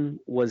one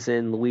was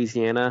in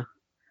Louisiana.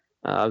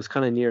 I was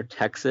kind of near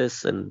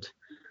Texas, and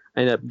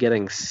I ended up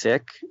getting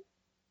sick.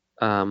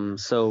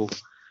 So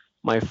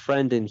my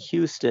friend in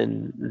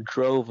Houston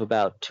drove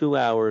about 2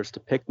 hours to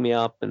pick me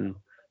up and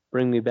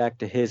bring me back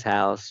to his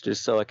house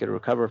just so I could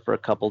recover for a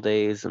couple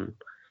days and,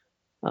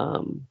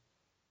 um,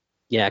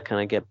 yeah,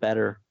 kind of get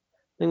better.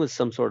 I think it was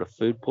some sort of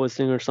food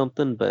poisoning or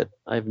something, but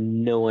I have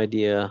no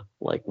idea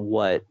like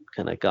what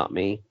kind of got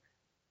me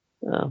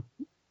uh,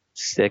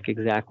 sick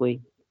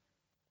exactly.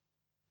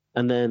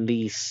 And then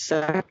the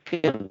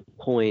second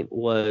point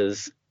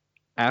was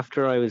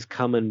after I was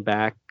coming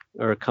back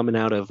or coming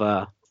out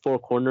of Four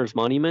Corners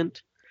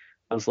Monument,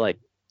 I was like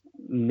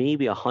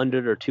maybe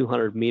 100 or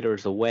 200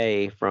 meters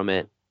away from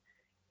it,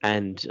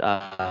 and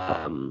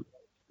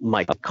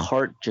my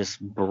cart just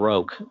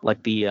broke.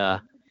 Like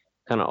the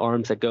kind of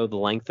arms that go the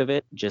length of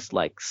it just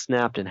like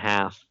snapped in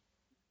half.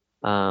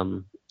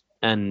 Um,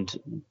 and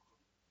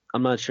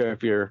I'm not sure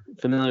if you're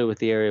familiar with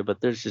the area, but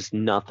there's just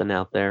nothing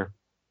out there.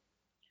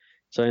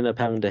 So I ended up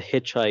having to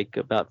hitchhike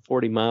about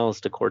 40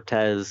 miles to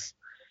Cortez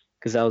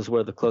because that was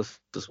where the closest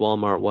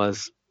Walmart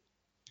was,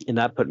 and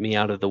that put me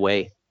out of the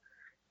way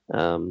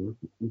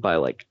by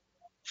like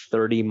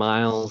 30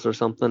 miles or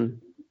something.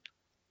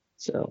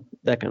 So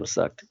that kind of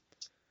sucked.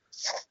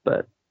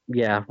 But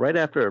yeah, right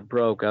after it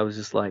broke, I was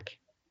just like,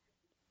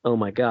 oh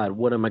my God,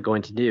 what am I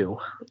going to do?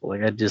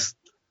 Like, I just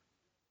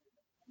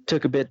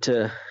took a bit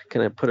to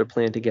kind of put a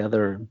plan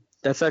together.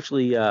 That's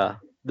actually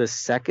the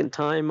second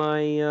time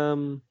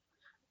I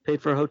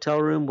paid for a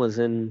hotel room was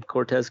in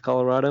Cortez,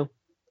 Colorado,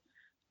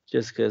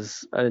 just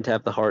because I didn't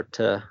have the heart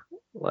to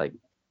like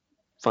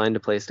find a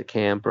place to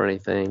camp or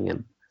anything,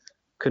 and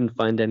couldn't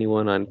find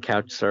anyone on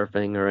couch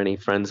surfing or any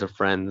friends of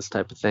friends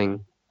type of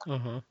thing.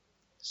 Uh-huh.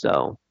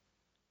 So,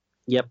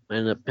 yep, I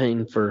ended up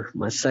paying for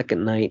my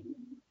second night.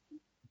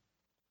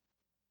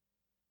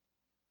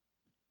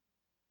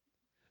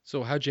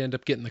 So how'd you end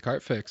up getting the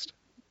cart fixed?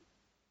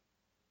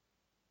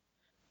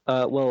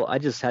 Well, I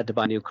just had to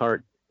buy a new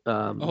cart.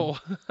 Oh.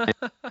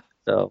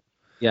 So,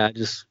 yeah, I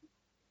just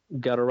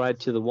got a ride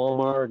to the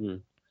Walmart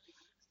and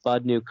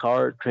bought a new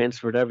cart,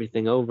 transferred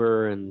everything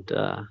over, and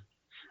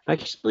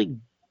actually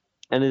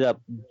ended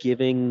up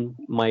giving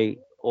my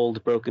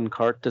old broken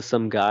cart to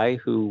some guy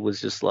who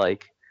was just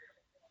like,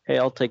 "Hey,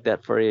 I'll take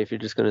that for you if you're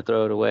just going to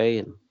throw it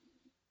away."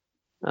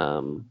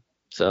 And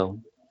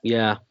so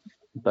yeah,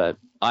 but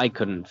I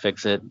couldn't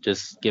fix it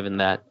just given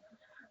that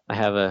I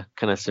have a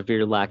kind of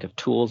severe lack of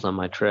tools on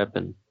my trip,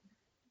 and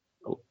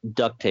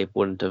duct tape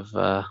wouldn't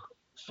have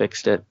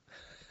fixed it.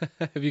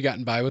 Have you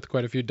gotten by with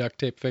quite a few duct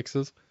tape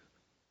fixes?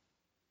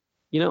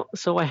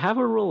 So I have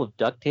a roll of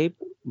duct tape,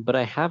 but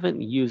I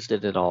haven't used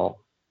it at all.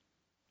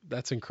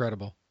 That's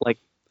incredible. Like,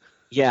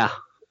 yeah,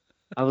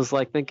 I was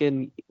like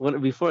thinking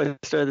before I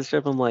started this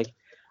trip, I'm like,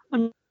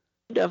 I'm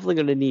definitely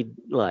gonna need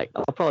like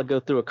I'll probably go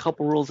through a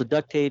couple rolls of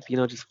duct tape,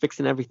 just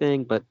fixing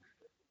everything. But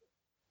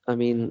I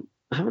mean,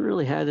 I haven't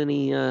really had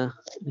any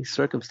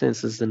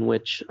circumstances in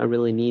which I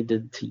really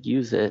needed to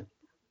use it.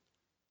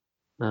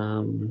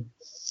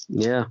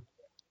 Yeah,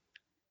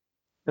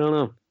 I don't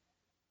know,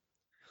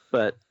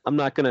 but I'm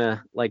not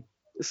gonna like.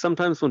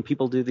 Sometimes when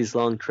people do these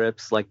long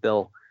trips, like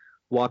they'll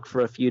walk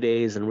for a few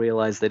days and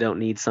realize they don't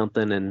need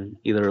something and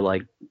either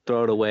like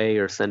throw it away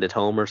or send it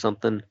home or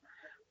something.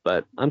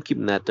 But I'm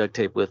keeping that duct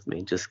tape with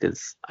me just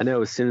because I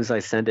know as soon as I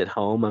send it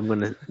home, I'm going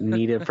to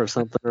need it for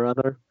something or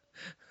other.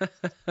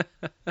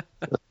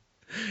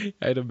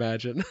 I'd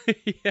imagine.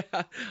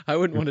 Yeah, I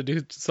wouldn't want to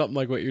do something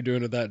like what you're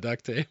doing with that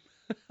duct tape.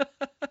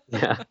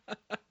 Yeah.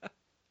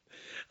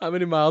 How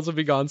many miles have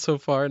you gone so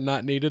far and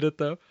not needed it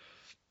though?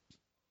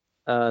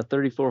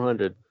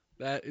 3,400.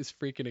 That is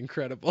freaking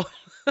incredible.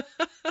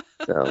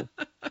 So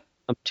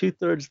I'm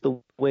 2/3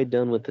 the way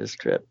done with this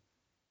trip,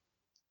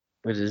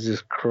 which is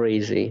just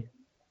crazy.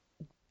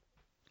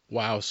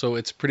 Wow, so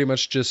it's pretty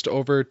much just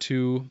over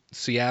to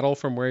Seattle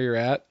from where you're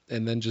at,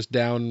 and then just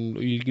down.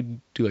 You could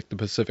do like the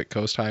Pacific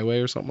Coast Highway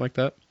or something like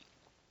that.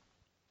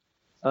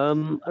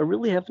 I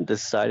really haven't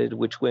decided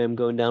which way I'm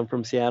going down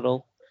from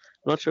Seattle.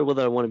 I'm not sure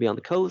whether I want to be on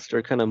the coast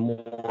or kind of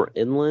more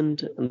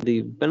inland. And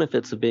the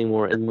benefits of being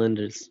more inland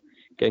is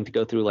getting to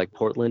go through like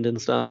Portland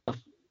and stuff.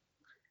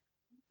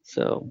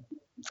 So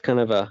it's kind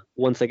of a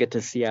once I get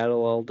to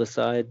Seattle, I'll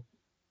decide.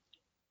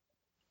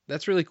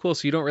 That's really cool.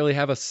 So you don't really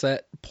have a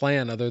set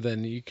plan other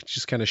than you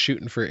just kind of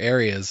shooting for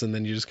areas, and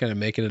then you're just kind of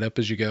making it up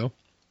as you go.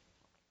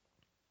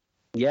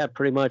 Yeah,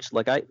 pretty much.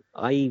 Like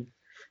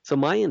so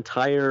my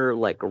entire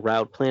like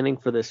route planning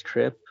for this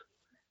trip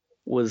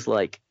was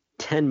like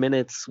 10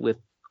 minutes with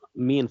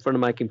me in front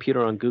of my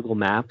computer on Google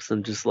Maps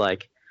and just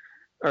like,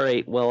 all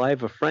right, well, I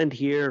have a friend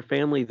here,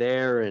 family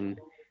there, and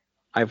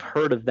I've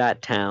heard of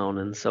that town,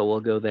 and so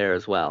we'll go there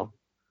as well.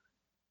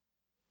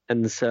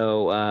 And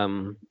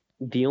so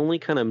the only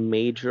kind of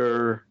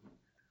major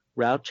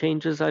route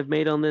changes I've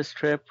made on this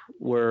trip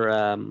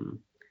were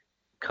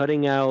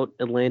cutting out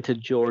Atlanta,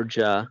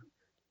 Georgia.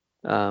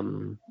 I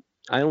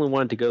only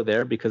wanted to go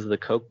there because of the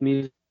Coke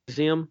Museum,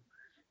 Museum,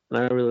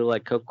 and I really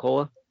like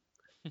Coca-Cola.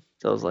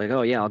 So I was like,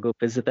 oh yeah, I'll go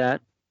visit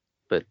that.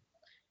 But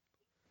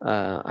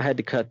I had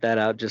to cut that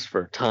out just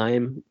for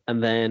time.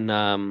 And then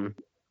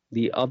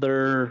the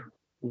other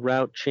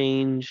route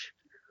change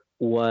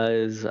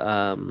was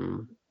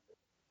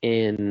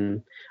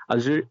in. I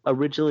was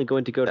originally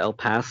going to go to El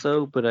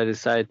Paso, but I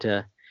decided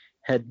to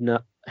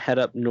head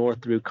up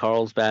north through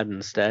Carlsbad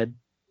instead.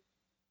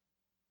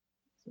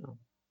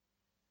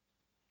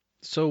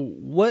 So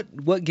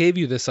what gave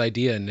you this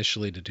idea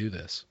initially to do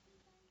this?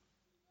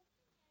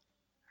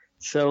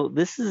 So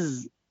this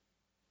is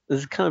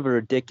kind of a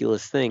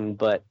ridiculous thing,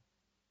 but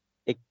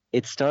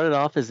it started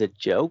off as a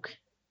joke.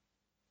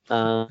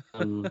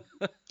 Um,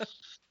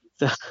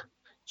 so,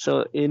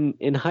 so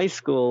in high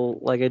school,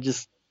 like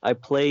I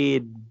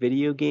played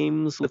video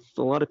games with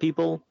a lot of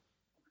people,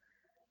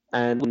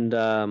 and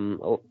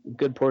a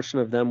good portion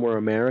of them were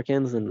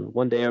Americans. And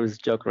one day I was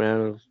joking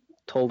around, and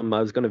told them I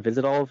was going to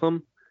visit all of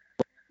them,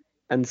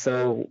 and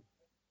so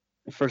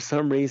for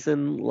some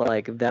reason,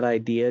 like that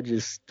idea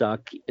just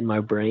stuck in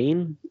my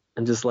brain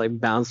and just like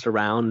bounced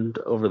around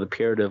over the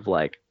period of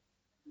like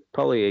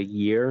probably a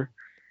year,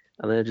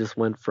 and then it just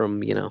went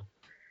from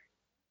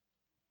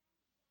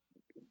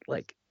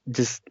like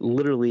just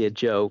literally a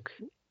joke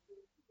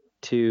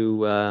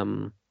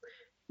to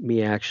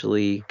me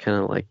actually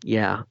kind of like,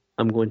 yeah,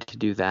 I'm going to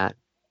do that.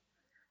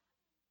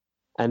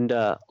 And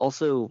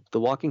also the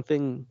walking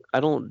thing,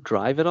 I don't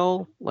drive at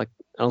all. Like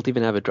I don't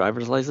even have a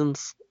driver's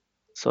license,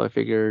 so I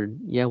figured,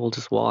 yeah, we'll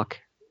just walk.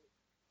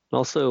 And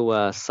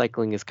also,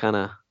 cycling is kind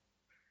of,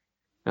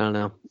 I don't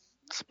know,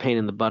 it's a pain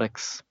in the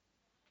buttocks,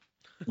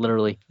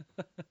 literally.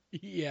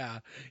 Yeah,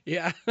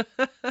 yeah.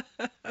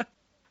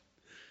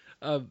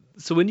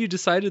 So when you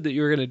decided that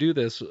you were going to do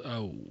this,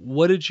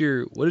 what did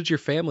your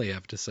family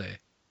have to say?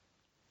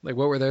 Like,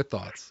 what were their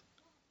thoughts?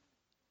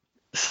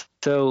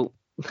 So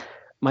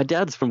my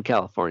dad's from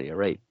California,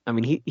 right? I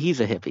mean, he's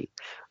a hippie,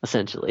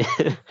 essentially.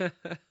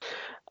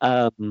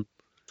 um,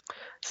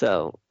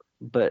 so,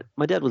 but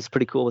my dad was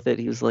pretty cool with it.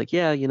 He was like,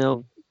 yeah,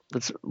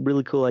 that's a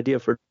really cool idea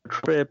for a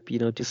trip,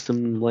 do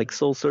some like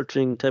soul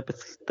searching type of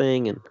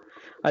thing. And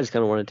I just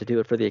kind of wanted to do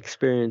it for the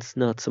experience,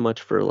 not so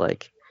much for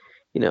like,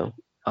 oh,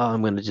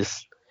 I'm going to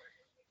just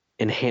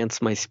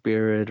enhance my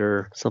spirit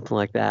or something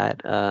like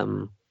that.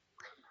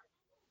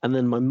 And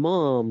then my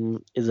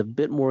mom is a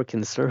bit more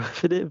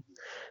conservative,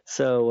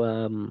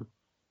 so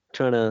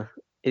trying to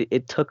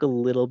it took a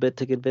little bit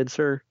to convince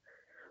her,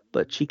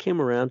 but she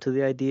came around to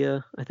the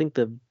idea. I think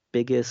the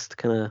biggest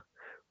kind of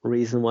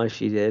reason why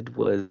she did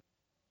was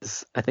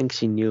I think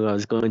she knew I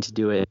was going to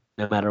do it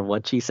no matter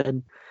what she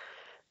said.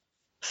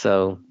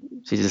 So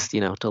she just,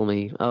 told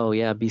me, "Oh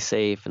yeah, be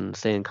safe and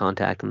stay in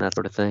contact and that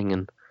sort of thing."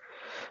 And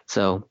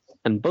so,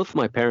 and both of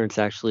my parents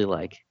actually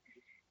like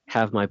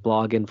have my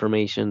blog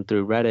information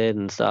through Reddit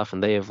and stuff,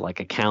 and they have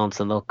like accounts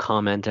and they'll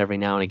comment every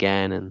now and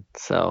again. And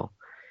so,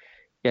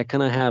 yeah,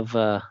 kind of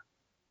have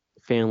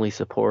family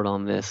support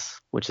on this,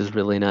 which is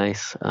really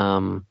nice.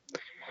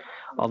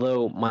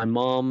 Although my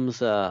mom's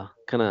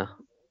kind of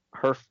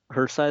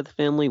her side of the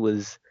family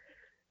was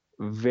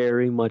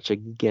very much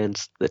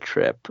against the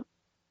trip.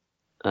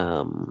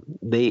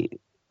 They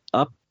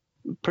up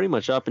pretty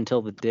much up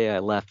until the day I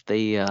left,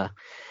 they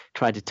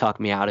tried to talk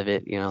me out of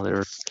it. They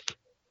were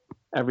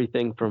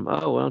everything from,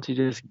 oh, why don't you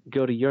just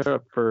go to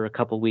Europe for a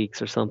couple weeks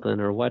or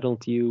something, or why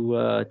don't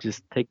you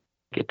just take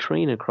a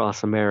train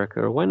across America,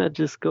 or why not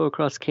just go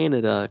across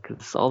Canada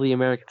because all the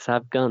Americans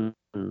have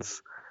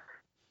guns.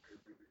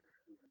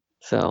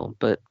 So,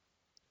 but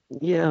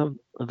yeah,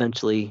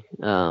 eventually,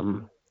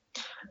 I'm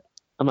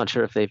not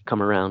sure if they've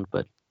come around,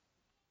 but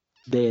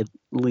they at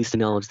least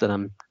acknowledge that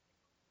I'm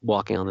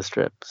walking on this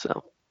trip.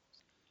 So,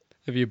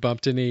 Have you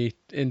bumped into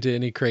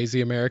any crazy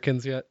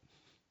Americans yet?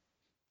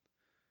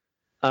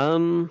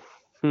 um,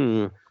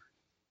 hmm.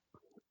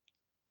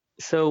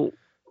 So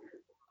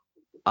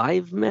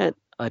I've met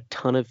a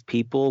ton of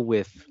people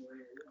with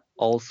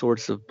all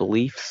sorts of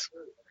beliefs.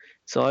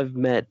 So I've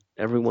met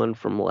everyone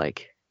from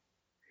like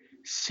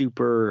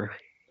super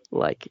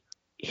like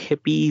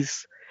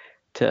hippies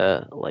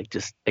to like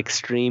just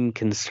extreme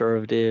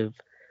conservative,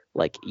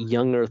 like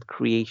young earth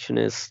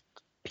creationist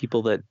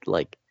people that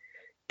like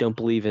don't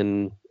believe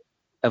in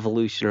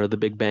evolution or the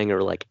Big Bang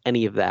or like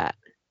any of that.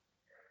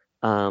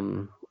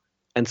 Um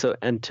and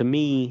to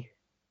me,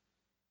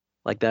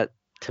 like that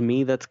to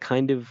me that's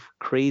kind of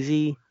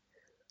crazy.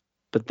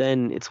 But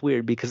then it's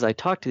weird because I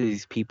talk to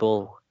these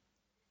people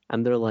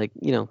and they're like,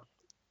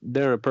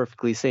 they're in a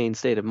perfectly sane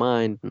state of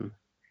mind and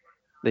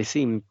they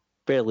seem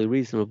fairly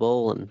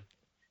reasonable and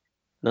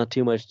not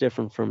too much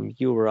different from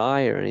you or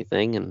I or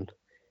anything. And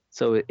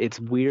so it's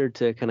weird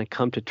to kind of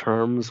come to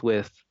terms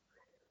with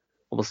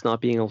almost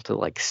not being able to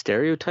like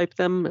stereotype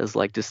them as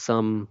like just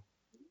some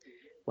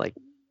like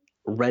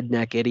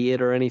redneck idiot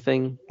or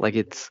anything. Like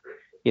it's,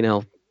 you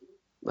know,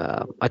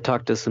 I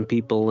talked to some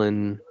people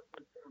in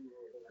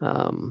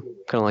kind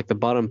of like the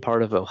bottom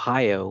part of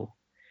Ohio,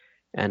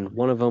 and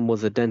one of them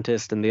was a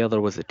dentist and the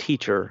other was a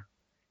teacher,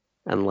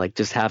 and like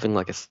just having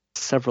like a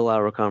several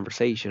hour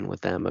conversation with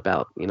them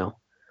about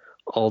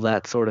all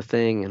that sort of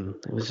thing, and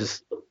it was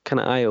just kind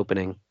of eye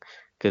opening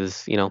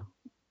because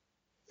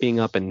being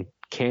up in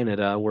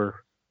Canada, we're a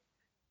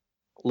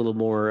little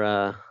more,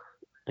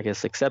 I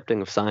guess,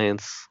 accepting of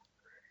science.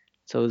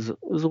 So it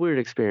was a weird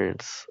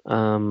experience.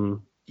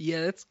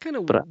 Yeah, it's kind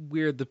of But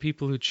weird the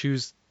people who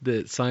choose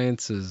that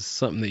science is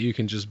something that you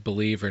can just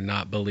believe or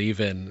not believe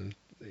in.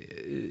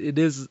 It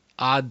is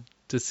odd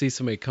to see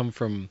somebody come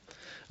from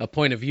a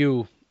point of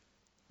view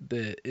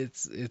that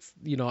it's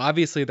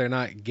obviously they're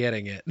not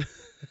getting it.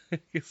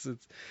 'Cause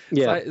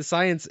yeah,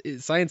 science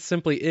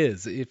simply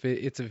is if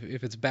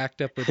it's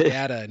backed up with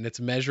data and it's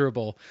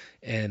measurable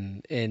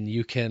and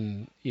you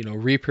can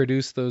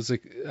reproduce those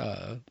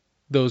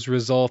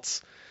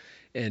results,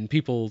 and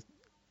people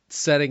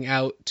setting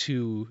out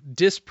to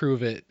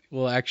disprove it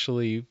will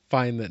actually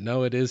find that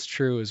no, it is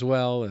true as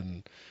well.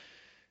 And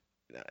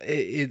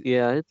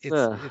yeah,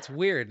 it's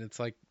weird. It's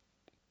like,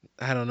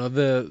 I don't know,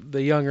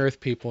 the young earth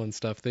people and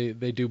stuff, they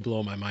do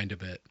blow my mind a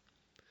bit.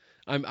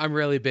 I'm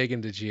really big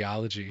into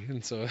geology,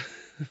 and so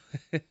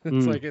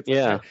it's like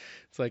yeah,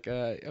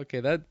 okay,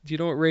 that, do you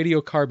know what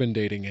radiocarbon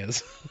dating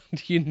is?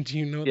 Do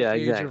you know the yeah,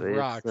 age of exactly.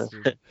 rocks?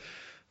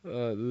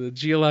 The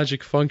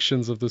geologic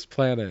functions of this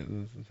planet.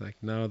 And it's like,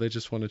 no, they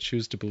just want to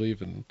choose to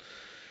believe in,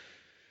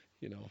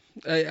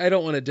 I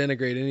don't want to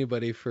denigrate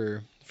anybody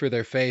for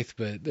their faith,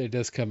 but there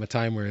does come a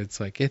time where it's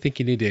like, I think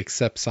you need to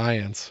accept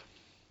science.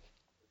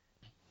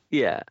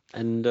 Yeah,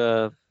 and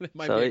It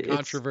might so be a it's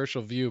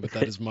controversial view, but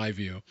that is my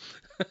view.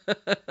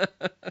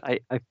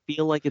 I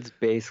feel like it's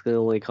basically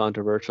only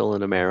controversial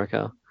in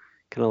America.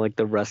 Kind of like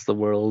the rest of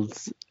the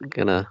world's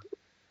gonna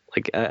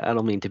like I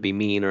don't mean to be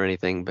mean or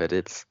anything, but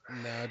it's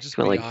No, just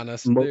kind of be like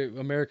honest. mo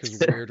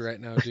America's weird right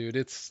now,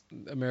 dude.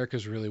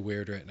 America's really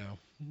weird right now.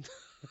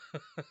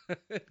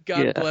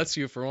 God yeah, bless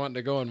you for wanting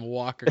to go and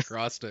walk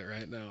across it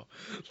right now.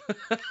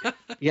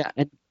 yeah,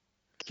 and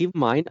keep in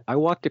mind I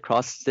walked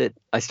across it.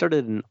 I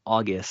started in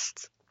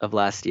August of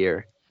last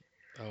year,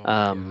 Oh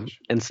my gosh.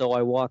 and so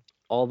I walked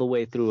all the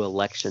way through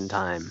election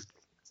time.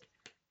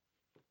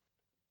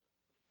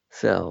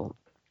 So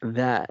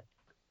that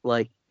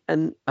like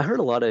and I heard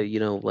a lot of,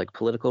 like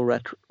political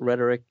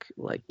rhetoric,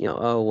 like,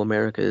 oh,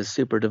 America is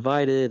super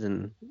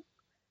divided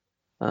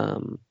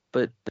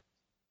but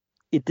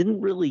it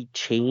didn't really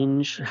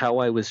change how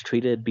I was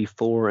treated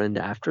before and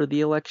after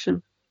the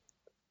election.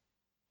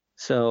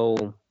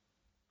 So,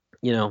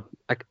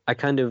 I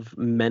kind of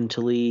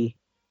mentally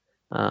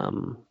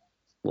um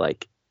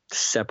like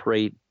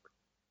separate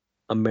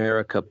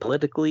America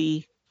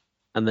politically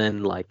and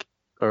then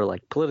or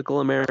like political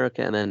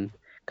America and then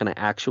kind of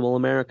actual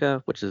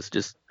America, which is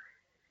just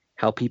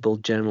how people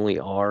generally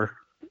are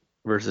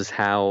versus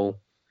how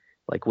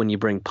like when you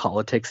bring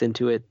politics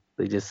into it,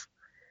 it's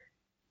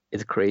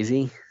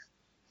crazy.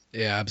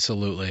 Yeah,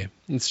 absolutely.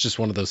 It's just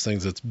one of those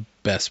things that's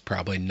best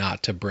probably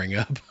not to bring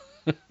up.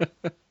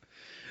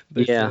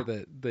 They say Yeah,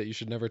 that you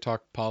should never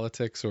talk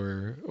politics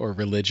or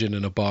religion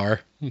in a bar.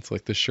 It's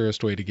like the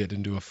surest way to get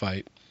into a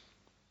fight.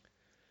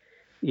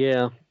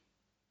 yeah.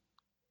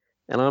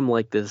 And I'm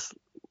like this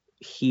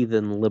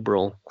heathen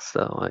liberal,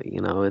 so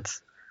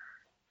it's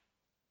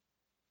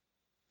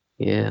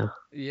yeah.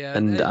 Yeah,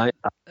 and And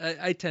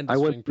I tend to I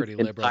went swing through pretty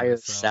the liberal entire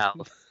myself.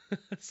 South.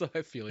 So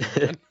I feel you,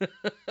 man.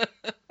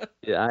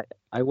 Yeah,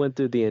 I went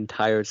through the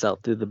entire South,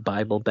 through the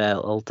Bible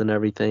Belt and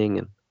everything,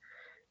 and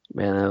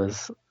man,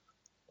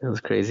 that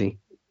was crazy.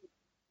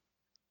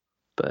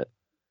 But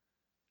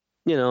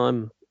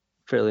I'm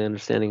fairly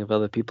understanding of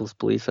other people's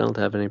beliefs. I don't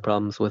have any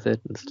problems with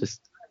it. It's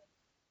just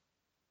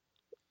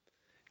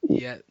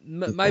Yeah,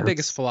 my yeah,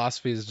 biggest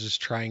philosophy is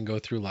just try and go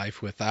through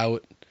life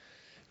without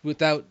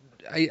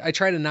I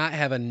try to not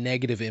have a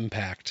negative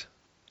impact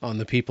on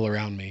the people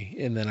around me,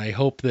 and then I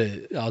hope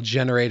that I'll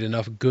generate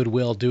enough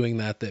goodwill doing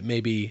that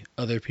maybe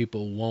other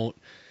people won't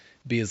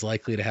be as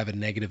likely to have a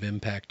negative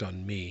impact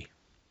on me.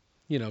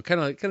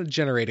 Kind of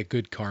generate a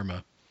good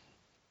karma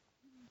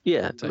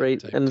yeah,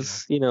 right. type And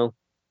deal.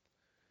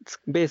 it's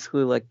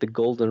basically like the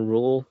golden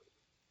rule,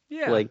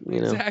 Yeah, like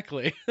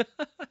exactly.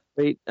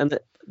 right? And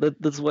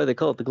that's why they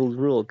call it the golden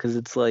rule because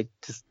it's like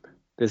just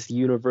this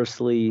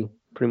universally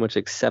pretty much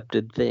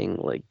accepted thing.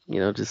 Like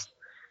just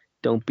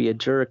don't be a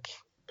jerk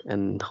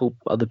and hope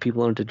other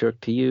people aren't a jerk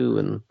to you,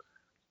 and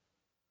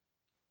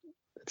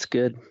it's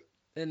good.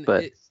 And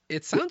But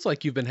it sounds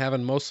like you've been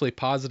having mostly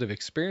positive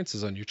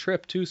experiences on your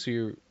trip too.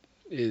 So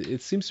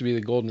it seems to be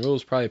the golden rule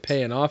is probably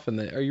paying off. And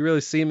are you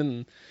really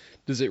seeming?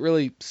 Does it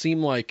really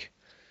seem like,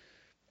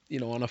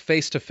 on a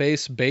face to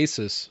face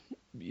basis,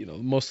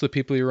 most of the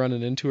people you're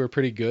running into are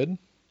pretty good?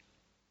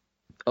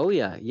 oh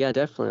yeah, yeah,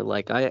 definitely.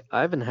 Like I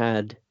haven't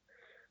had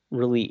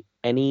really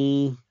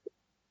any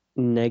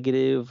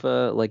negative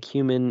like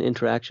human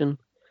interaction.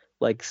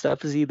 Like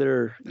stuff is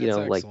either, That's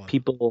like excellent.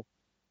 people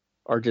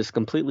are just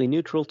completely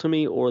neutral to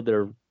me or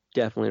they're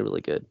definitely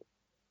really good.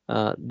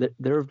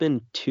 There have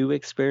been two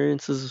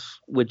experiences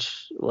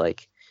which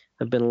like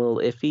have been a little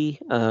iffy.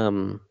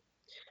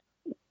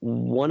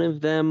 One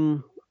of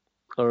them,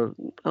 or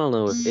I don't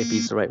know if iffy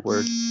is the right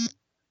word,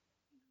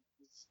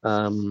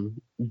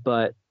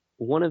 but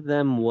one of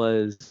them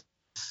was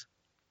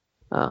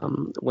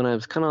When I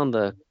was kind of on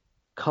the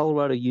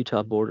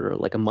Colorado-Utah border,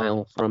 like a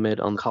mile from it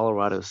on the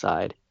Colorado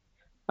side,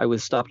 I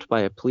was stopped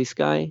by a police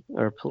guy,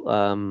 I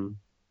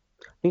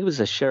think it was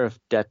a sheriff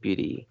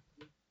deputy.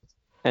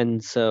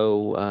 And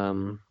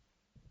so,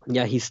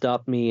 yeah, he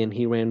stopped me and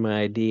he ran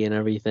my ID and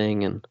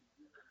everything, and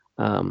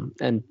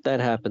that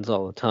happens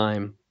all the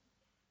time.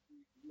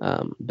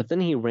 But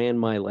then he ran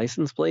my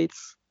license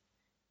plates,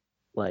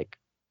 like,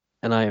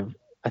 and I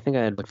think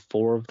I had like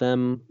four of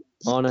them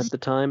on at the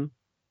time,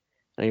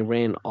 and he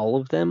ran all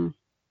of them,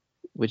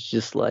 which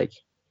just like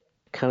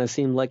kind of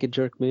seemed like a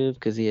jerk move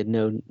because he had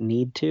no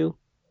need to.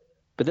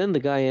 But then the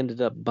guy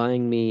ended up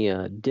buying me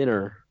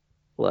dinner,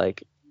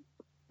 like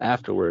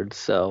afterwards.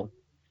 So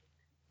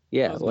That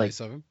yeah, was like nice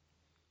of him.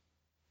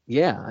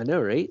 yeah, I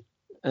know, right?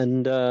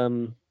 And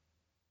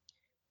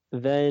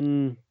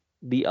then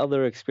the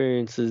other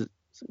experience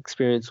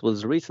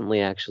was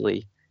recently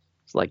actually.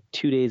 It's like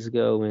 2 days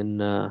ago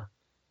in uh,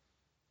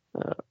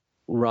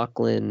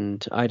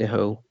 Rockland,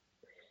 Idaho.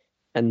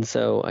 And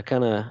so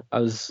I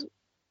was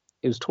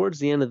it was towards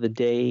the end of the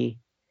day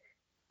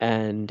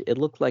and it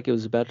looked like it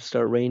was about to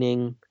start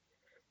raining.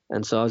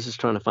 And so I was just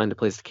trying to find a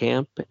place to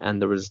camp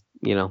and there was,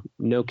 no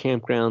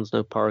campgrounds,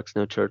 no parks,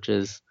 no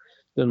churches,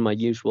 doing my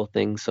usual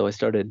things. So I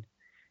started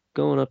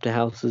going up to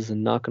houses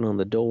and knocking on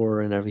the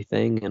door and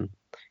everything and,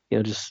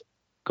 just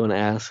going to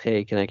ask,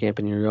 hey, can I camp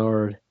in your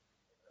yard?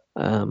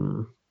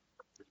 Um,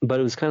 but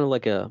it was kind of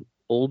like a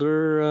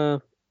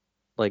older,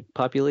 like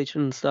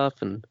population and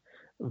stuff and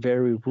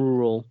very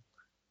rural.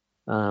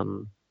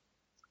 Um,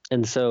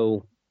 and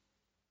so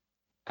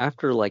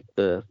after like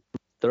the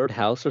third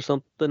house or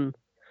something,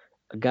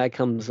 a guy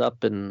comes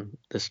up in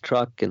this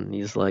truck and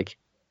he's like,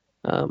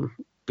 um,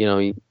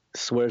 he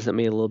swears at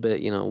me a little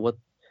bit,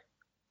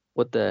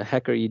 what the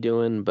heck are you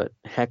doing? But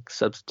heck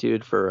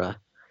substituted for a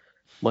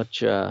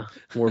much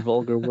more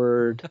vulgar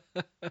word.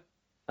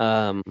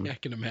 Yeah, I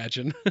can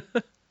imagine.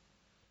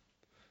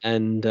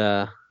 And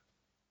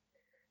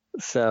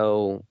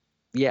so,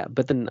 yeah,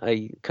 but then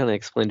I kind of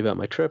explained about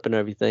my trip and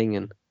everything,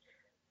 and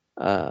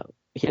uh,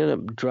 he ended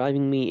up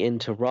driving me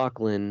into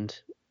Rockland,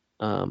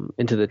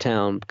 into the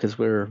town because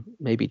we're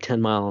maybe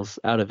 10 miles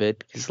out of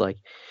it. He's like,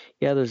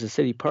 yeah, there's a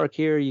city park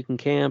here, you can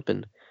camp,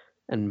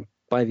 and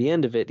by the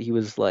end of it, he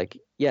was like,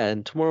 yeah,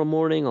 and tomorrow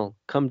morning I'll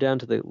come down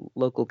to the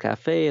local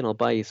cafe and I'll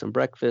buy you some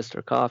breakfast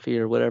or coffee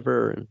or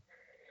whatever. And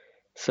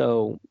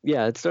so,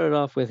 yeah, it started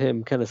off with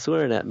him kind of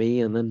swearing at me,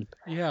 and then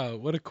Yeah,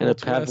 what a cool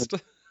ended up having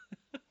twist.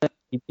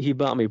 he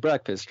bought me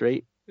breakfast,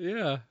 right?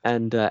 Yeah.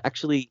 And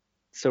actually,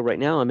 so right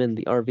now I'm in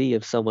the RV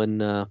of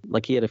someone,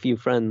 like he had a few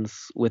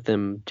friends with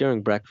him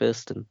during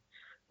breakfast, and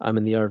I'm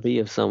in the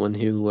RV of someone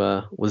who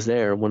was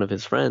there, one of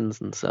his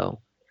friends. And so,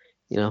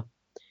 you know,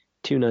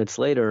 2 nights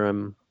later,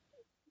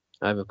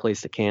 I have a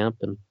place to camp.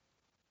 And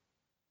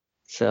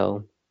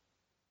so,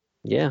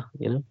 yeah,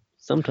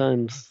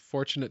 sometimes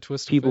Fortunate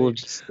twist of people fate.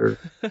 just are,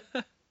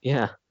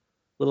 yeah, a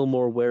little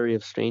more wary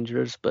of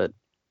strangers, but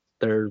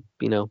they're,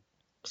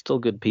 still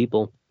good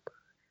people.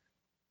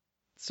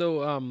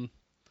 So,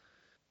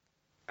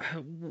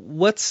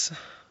 what's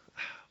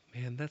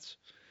man, that's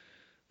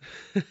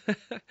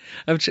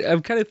I'm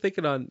kind of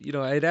thinking on,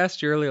 I had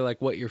asked you earlier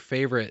like what your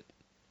favorite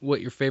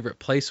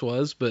place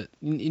was, but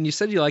and you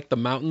said you like the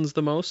mountains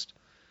the most.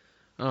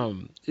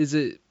 Is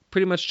it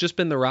pretty much just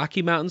been the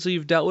Rocky Mountains that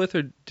you've dealt with,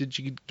 or did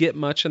you get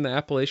much in the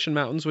Appalachian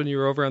Mountains when you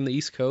were over on the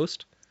East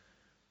Coast?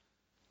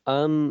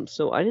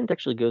 So I didn't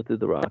actually go through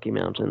the Rocky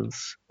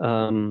Mountains. The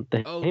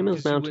Oh, Jemez because you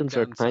went Mountains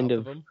are down kind south of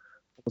of them.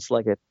 almost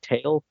like a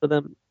tail for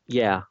them.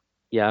 Yeah,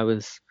 yeah, I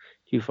was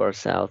too far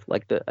south. I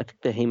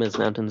think the Jemez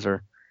Mountains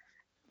are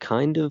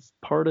kind of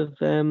part of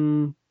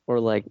them, or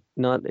like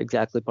not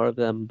exactly part of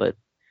them, but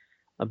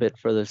a bit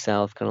further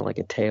south, kind of like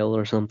a tail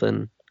or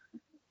something.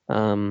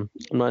 I'm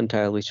not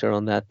entirely sure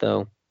on that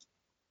though.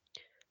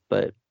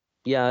 But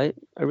yeah,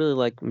 I really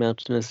like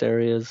mountainous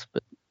areas,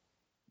 but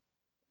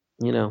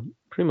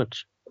pretty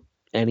much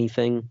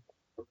anything.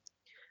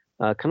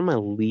 Kind of my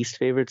least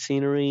favorite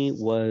scenery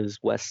was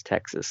West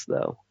Texas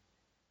though.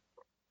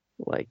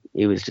 Like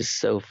it was just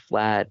so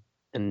flat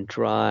and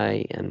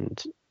dry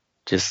and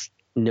just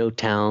no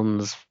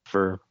towns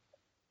for,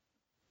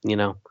 you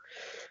know,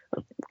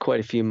 quite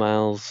a few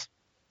miles.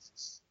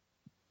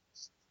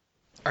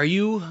 Are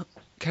you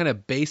kind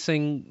of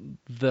basing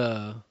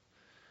the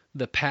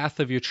path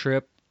of your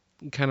trip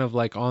kind of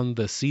like on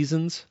the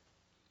seasons?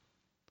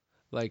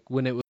 Like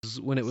when it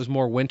was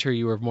more winter,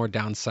 you were more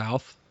down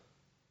south.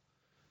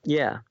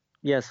 Yeah.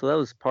 Yeah, so that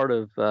was part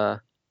of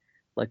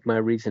like my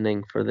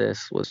reasoning for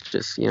this was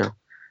just,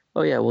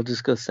 oh yeah, we'll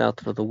just go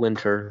south for the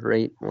winter,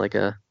 right? Like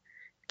a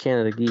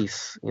Canada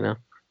geese.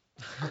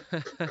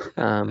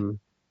 Um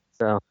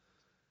so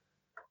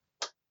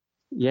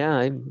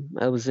yeah,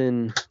 I was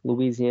in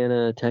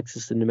Louisiana,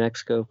 Texas, and New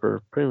Mexico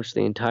for pretty much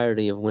the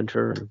entirety of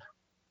winter.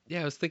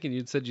 Yeah, I was thinking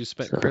you'd said you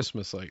spent So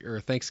Christmas like or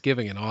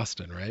Thanksgiving in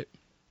Austin, right?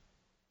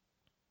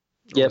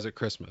 Or yep. was it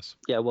Christmas?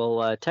 Yeah,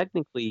 well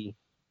technically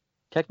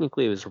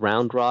it was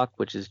Round Rock,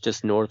 which is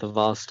just north of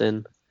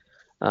Austin.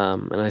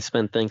 And I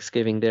spent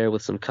Thanksgiving there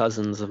with some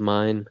cousins of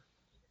mine.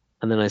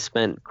 and then I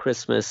spent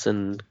Christmas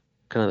in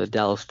kind of the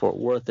Dallas Fort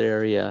Worth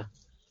area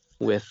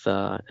with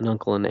an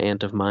uncle and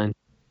aunt of mine.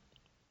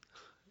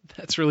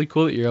 That's really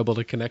cool that you're able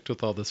to connect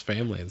with all this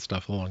family and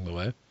stuff along the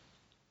way.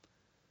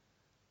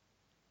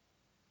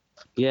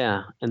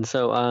 Yeah, and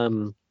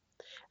so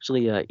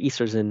actually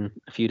Easter's in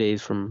a few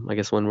days from I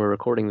guess when we're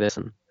recording this,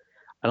 and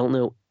I don't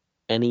know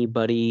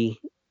anybody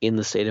in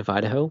the state of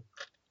Idaho,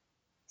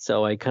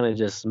 so I kind of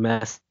just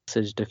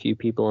messaged a few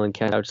people on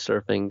couch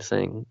surfing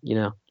saying,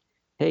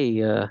 hey,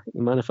 you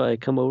mind if I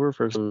come over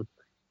for some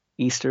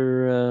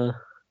Easter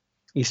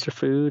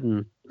food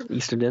and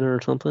Easter dinner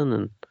or something?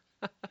 And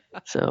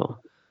so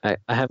I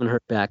haven't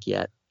heard back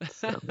yet,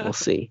 so we'll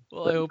see.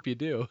 Well, I But hope you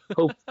do.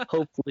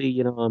 hopefully,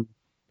 I'm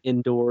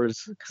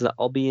indoors because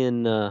I'll be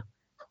in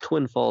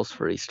Twin Falls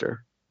for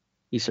Easter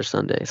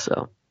Sunday.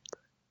 So,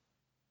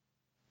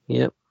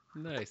 yep.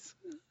 Nice.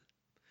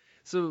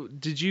 So,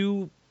 did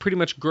you pretty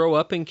much grow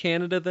up in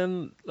Canada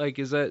then? Like,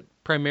 is that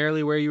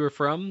primarily where you were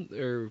from,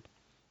 or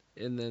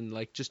and then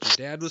like just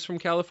your dad was from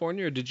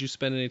California, or did you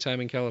spend any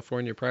time in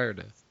California prior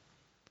to?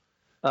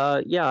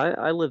 Yeah,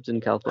 I lived in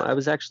California. I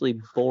was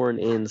actually born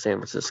in San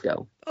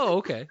Francisco, Oh,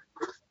 okay.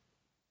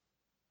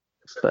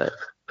 but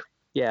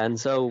yeah, and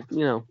so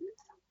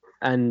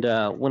and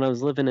when I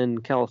was living in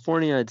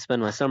California, I'd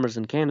spend my summers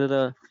in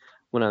Canada.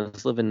 When I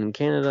was living in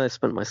Canada, I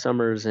spent my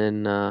summers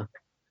in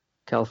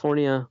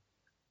California.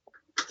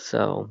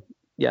 So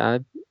yeah,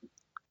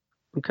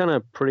 I'm kind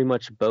of pretty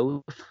much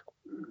both.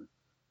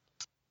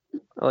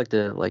 I like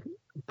to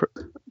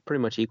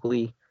pretty much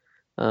equally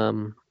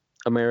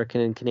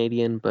American and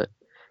Canadian, but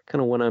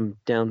kind of when I'm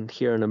down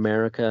here in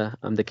America,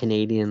 I'm the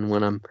Canadian.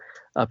 When I'm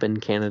up in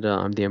Canada,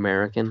 I'm the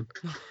American.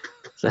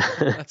 So,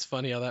 That's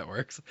funny how that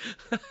works.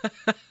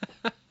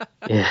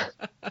 yeah.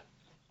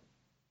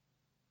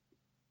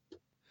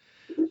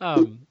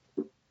 Um,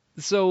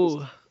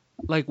 so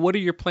like, what are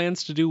your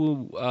plans to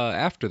do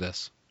after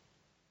this?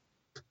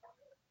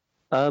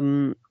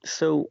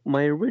 So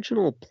my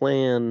original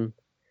plan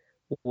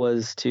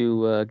was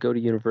to go to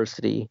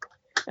university,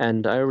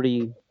 and I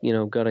already,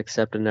 got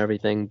accepted and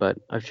everything, but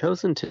I've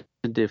chosen to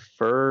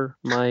defer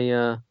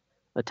my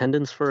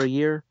attendance for a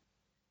year.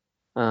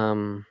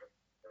 Um,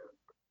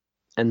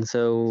 and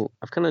so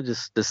I've kind of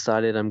just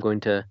decided I'm going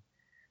to,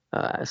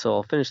 so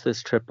I'll finish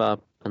this trip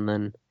up, and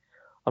then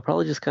I'll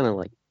probably just kind of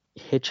like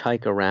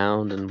hitchhike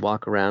around and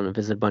walk around and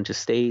visit a bunch of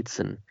states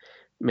and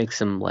make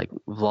some like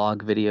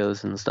vlog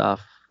videos and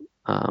stuff.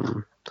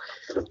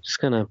 Just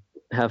kind of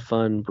have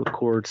fun,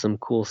 record some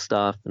cool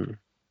stuff, and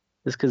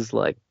just because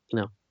like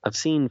I've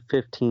seen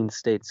 15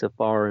 states so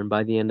far, and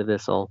by the end of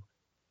this,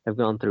 I've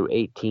gone through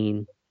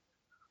 18.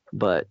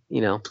 But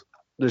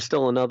there's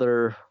still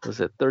another, was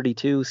it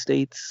 32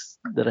 states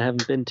that I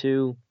haven't been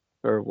to,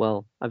 or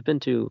well, I've been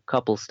to a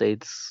couple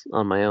states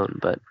on my own,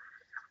 but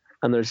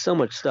and there's so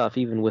much stuff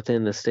even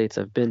within the states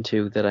I've been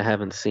to that I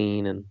haven't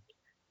seen, and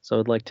so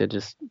I'd like to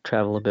just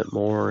travel a bit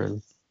more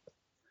and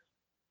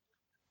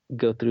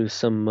go through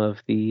some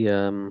of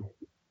the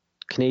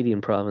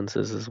Canadian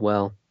provinces as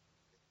well.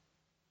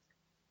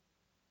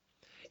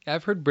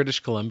 I've heard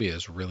British Columbia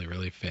is really,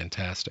 really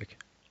fantastic.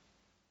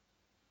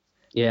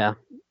 Yeah,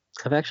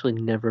 I've actually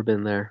never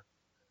been there.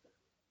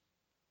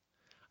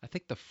 I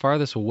think the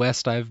farthest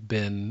west I've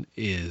been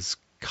is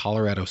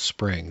Colorado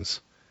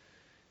Springs.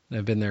 And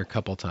I've been there a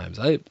couple times.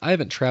 I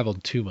haven't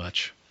traveled too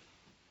much.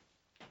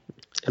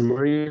 And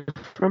where are you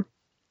from?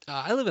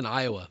 I live in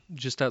Iowa,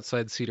 just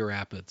outside Cedar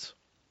Rapids.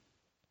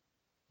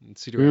 And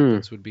Cedar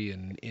Rapids would be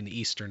in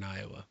eastern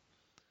Iowa.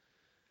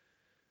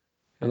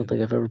 I don't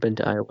think I've ever been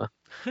to Iowa.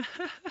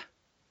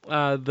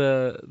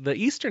 The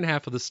eastern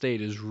half of the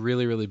state is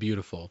really, really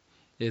beautiful.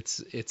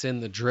 It's in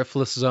the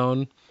driftless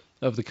zone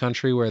of the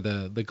country where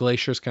the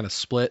glaciers kind of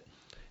split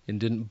and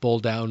didn't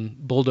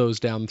bulldoze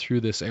down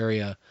through this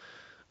area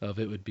of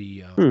it would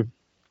be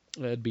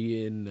it'd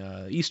be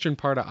in eastern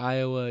part of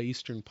Iowa,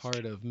 eastern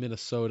part of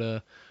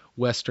Minnesota,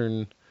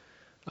 western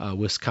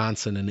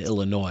Wisconsin and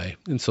Illinois.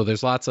 And so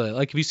there's lots of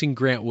like, have you seen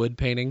Grant Wood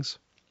paintings?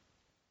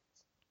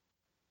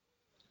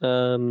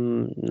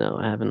 No,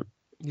 I haven't.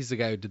 He's the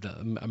guy who did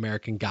the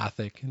American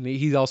Gothic, and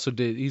he's also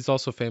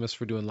famous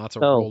for doing lots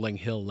of rolling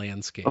hill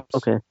landscapes.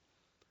 Okay.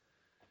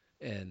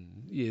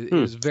 And it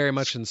was very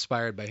much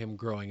inspired by him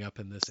growing up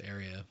in this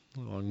area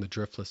along the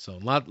driftless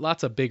zone.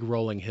 Lots of big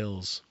rolling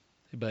hills,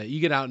 but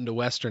you get out into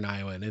western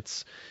Iowa, and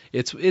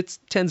it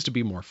tends to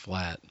be more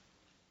flat.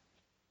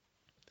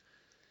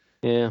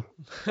 Yeah,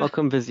 I'll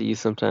come visit you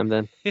sometime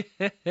then.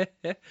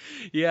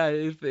 Yeah,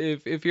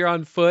 if you're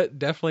on foot,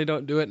 definitely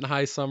don't do it in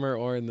high summer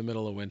or in the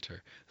middle of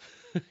winter.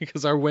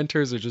 Because our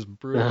winters are just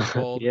brutal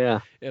cold, yeah,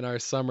 and our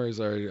summers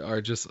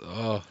are just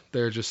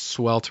they're just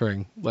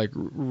sweltering, like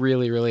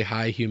really, really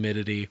high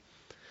humidity.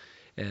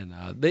 And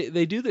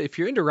they do that. If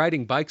you're into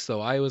riding bikes, though,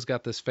 Iowa's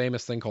got this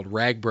famous thing called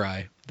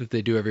RAGBRAI that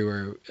they do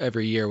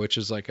every year, which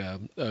is like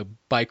a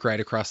bike ride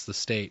across the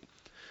state.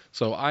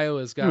 So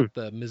Iowa's got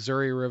the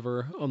Missouri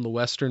River on the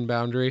western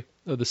boundary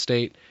of the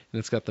state, and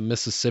it's got the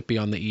Mississippi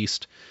on the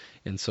east.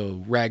 And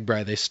so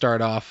RAGBRAI, they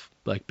start off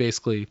like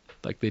basically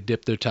like they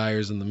dip their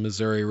tires in the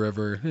Missouri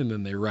River and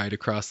then they ride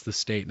across the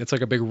state. And it's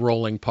like a big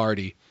rolling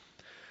party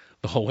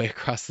the whole way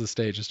across the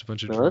state, just a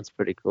bunch of No, that's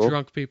pretty cool.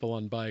 drunk people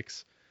on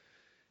bikes.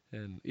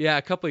 And yeah,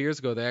 a couple of years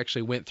ago they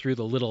actually went through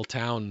the little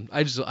town.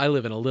 I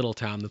live in a little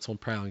town that's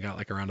probably got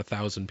like around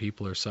 1,000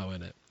 people or so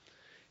in it.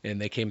 And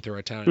they came through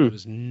our town and Hmm. it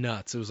was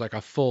nuts. It was like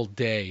a full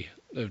day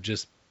of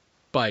just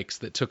bikes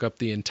that took up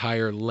the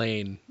entire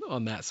lane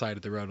on that side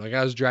of the road. Like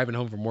I was driving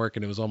home from work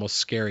and it was almost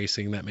scary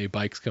seeing that many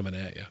bikes coming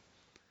at you.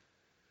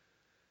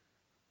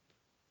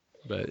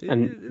 But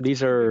And it's a these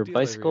pretty big are deal every year.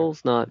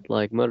 bicycles, not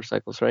like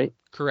motorcycles, right?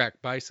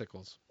 Correct,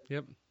 bicycles.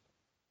 Yep.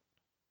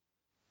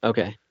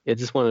 Okay. I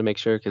just wanted to make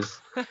sure because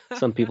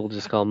some people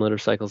just call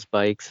motorcycles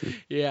bikes. And,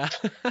 Yeah.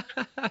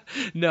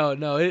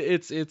 No,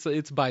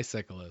 it's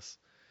bicyclists.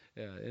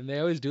 Yeah, and they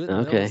always do it in the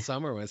middle of okay.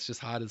 summer when it's just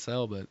hot as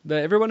hell. But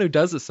everyone who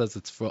does it says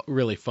it's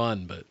really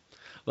fun. But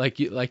like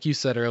you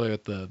said earlier,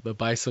 with the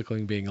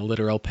bicycling being a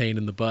literal pain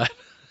in the butt,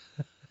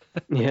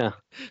 Yeah.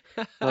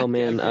 I Oh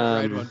man. can't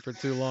ride one for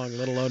too long,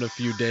 let alone a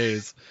few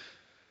days.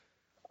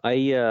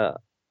 I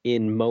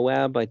in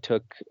Moab I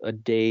took a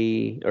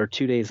day or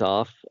 2 days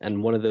off,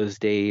 and one of those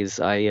days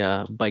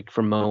I biked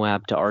from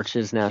Moab to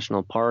Arches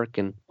National Park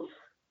and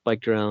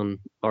biked around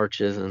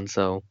Arches, and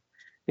so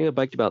I think I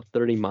biked about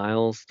 30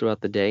 miles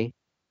throughout the day.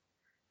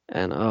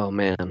 And oh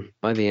man,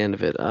 by the end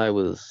of it, I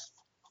was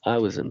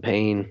in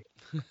pain.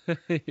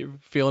 You're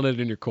feeling it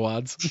in your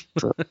quads.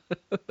 So,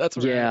 That's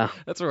where yeah.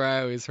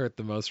 I always hurt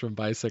the most from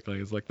bicycling.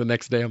 Is like the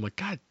next day I'm like,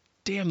 God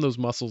damn, those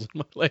muscles in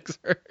my legs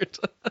hurt.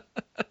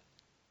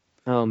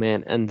 Oh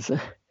man, and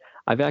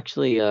I've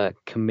actually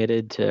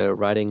committed to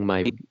riding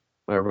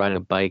a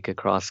bike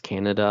across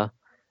Canada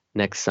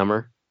next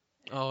summer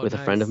Oh, with a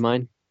friend of nice.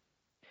 mine.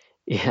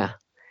 Yeah.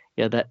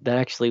 Yeah, that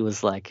actually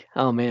was like,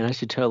 oh man, I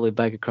should totally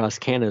bike across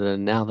Canada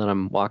now that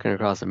I'm walking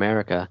across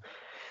America.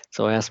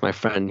 So I asked my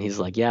friend, he's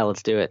like, yeah,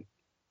 let's do it.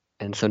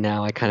 And so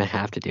now I kind of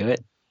have to do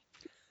it.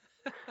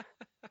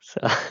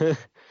 So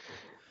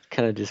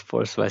kind of just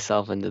forced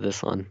myself into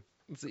this one.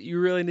 So you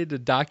really need to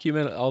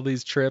document all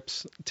these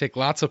trips, take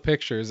lots of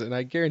pictures, and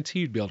I guarantee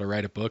you'd be able to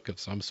write a book of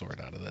some sort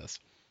out of this.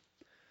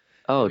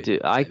 I Oh, mean,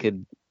 dude, I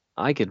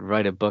could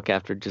write a book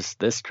after just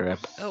this trip.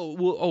 oh,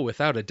 well, oh,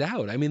 without a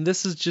doubt. I mean,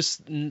 this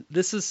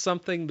is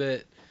something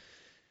that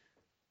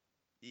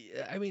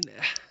I mean,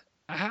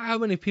 how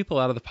many people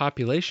out of the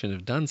population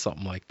have done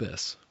something like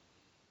this?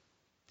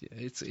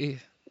 It's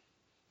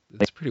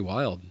pretty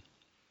wild.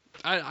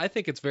 I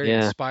think it's very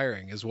Yeah.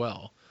 inspiring as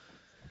well,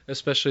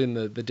 especially in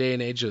the day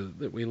and age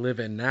that we live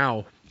in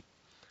now.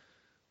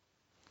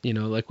 You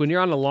know, like when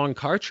you're on a long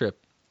car trip,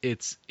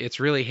 it's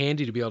really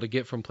handy to be able to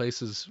get from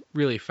places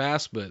really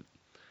fast. But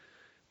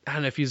I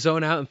don't know, if you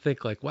zone out and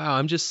think like, wow,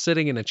 I'm just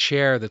sitting in a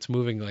chair that's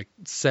moving like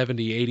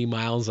 70, 80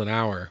 miles an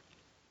hour,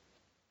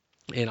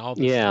 and all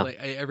this Yeah. like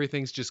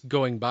everything's just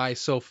going by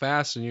so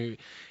fast, and you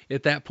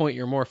at that point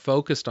you're more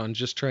focused on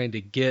just trying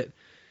to get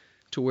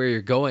to where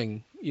you're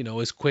going, you know,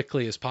 as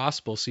quickly as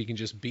possible, so you can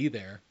just be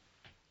there,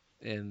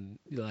 and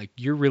like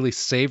you're really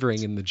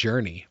savoring in the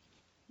journey.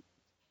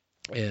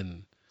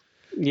 And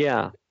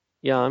Yeah.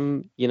 Yeah,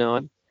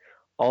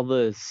 all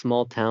the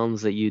small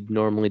towns that you'd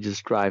normally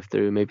just drive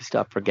through, maybe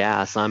stop for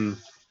gas. I'm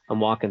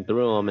walking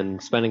through them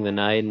and spending the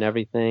night and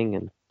everything,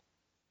 and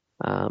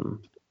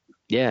um,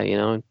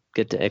 yeah,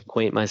 get to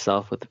acquaint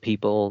myself with the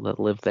people that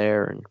live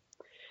there,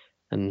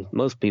 and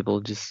most people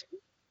just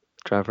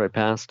drive right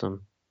past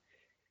them.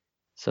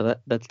 So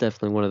that's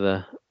definitely one of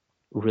the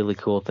really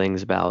cool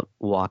things about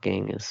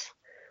walking is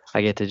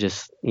I get to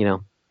just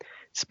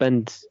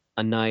spend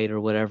a night or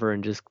whatever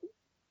and just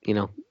you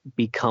know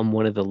become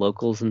one of the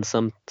locals and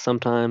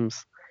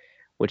sometimes,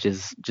 which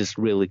is just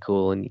really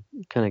cool, and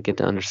you kind of get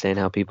to understand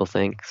how people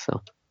think.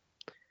 So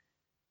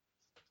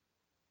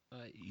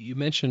you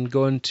mentioned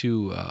going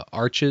to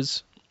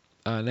Arches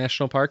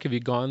National Park. Have you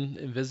gone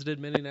and visited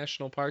many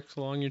national parks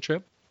along your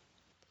trip?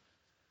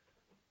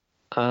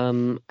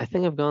 I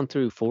think I've gone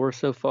through four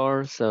so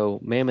far. So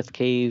Mammoth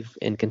Cave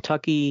in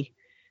Kentucky,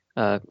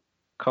 uh,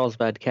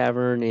 Carlsbad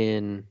Cavern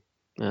in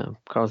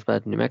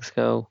Carlsbad, New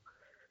Mexico,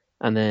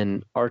 and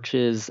then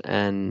Arches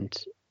and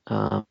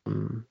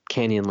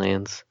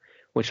Canyonlands,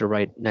 which are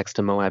right next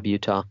to Moab,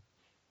 Utah.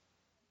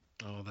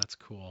 Oh, that's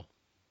cool.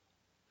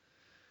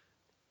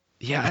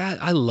 Yeah,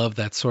 I love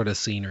that sort of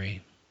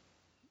scenery.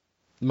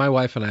 My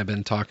wife and I have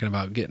been talking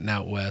about getting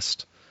out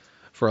west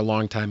for a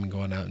long time and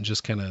going out and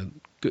just kind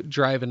of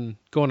driving,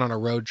 going on a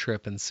road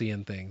trip and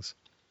seeing things.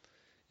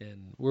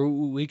 And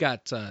we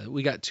got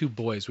two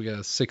boys. We got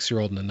a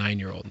 6-year-old and a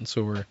 9-year-old, and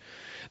so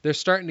they're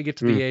starting to get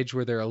to the Mm. age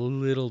where they're a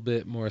little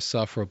bit more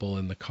sufferable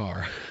in the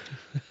car.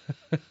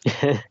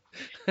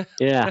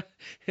 Yeah,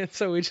 And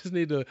so we just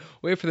need to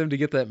wait for them to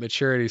get that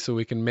maturity so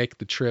we can make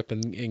the trip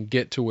and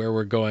get to where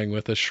we're going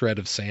with a shred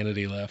of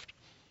sanity left.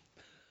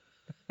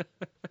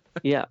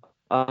 yeah.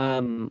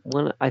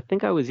 When I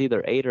think I was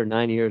either 8 or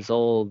 9 years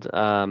old,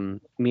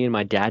 me and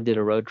my dad did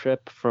a road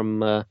trip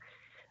from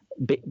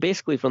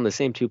basically from the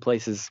same two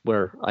places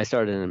where I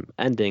started and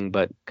ending,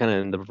 but kind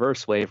of in the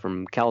reverse way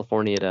from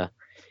California to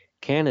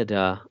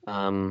Canada,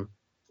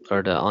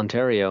 or to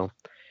Ontario,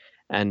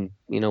 and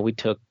we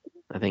took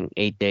I think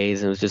 8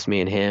 days, and it was just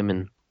me and him,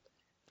 and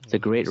it's Oh, a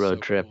that great is road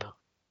so trip. cool.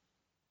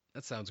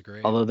 That sounds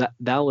great. Although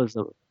that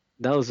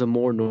was a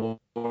more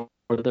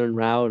northern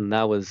route, and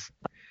that was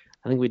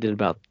I think we did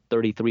about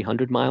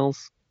 3,300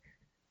 miles.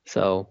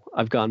 So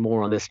I've gone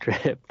more on this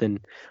trip than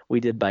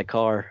we did by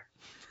car.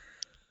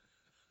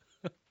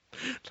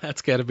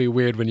 That's got to be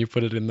weird when you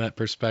put it in that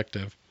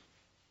perspective.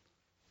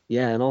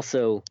 Yeah, and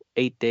also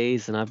 8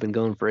 days, and I've been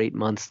going for 8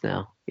 months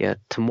now. Yeah,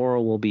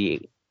 tomorrow will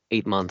be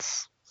 8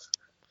 months.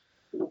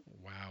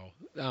 Wow.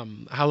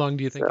 How long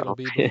do you think it'll So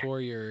be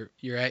before you're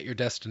at your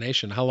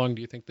destination? How long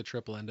do you think the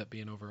trip will end up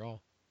being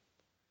overall?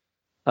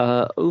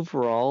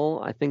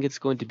 overall, I think it's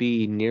going to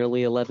be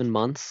nearly 11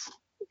 months.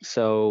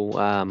 So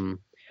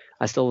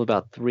I still have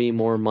about 3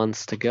 more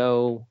months to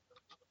go.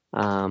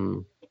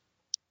 Um,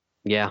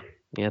 yeah,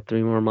 yeah,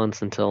 3 more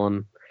months until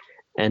I'm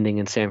ending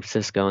in San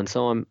Francisco, and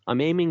so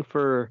I'm aiming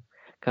for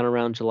kind of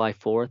around July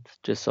 4th,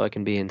 just so I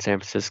can be in San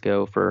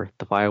Francisco for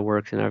the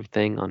fireworks and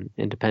everything on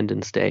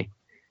Independence Day.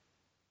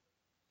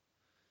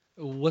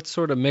 What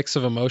sort of mix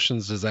of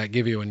emotions does that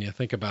give you when you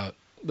think about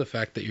the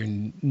fact that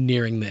you're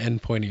nearing the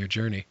end point of your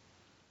journey?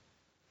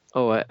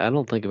 Oh, I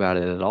don't think about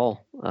it at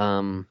all.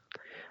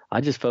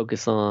 I just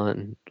focus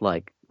on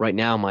like right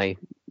now my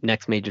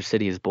next major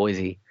city is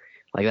Boise.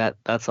 Like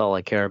that's all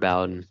I care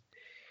about, and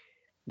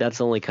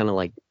that's only kind of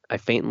like I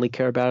faintly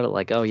care about it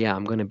like, oh yeah,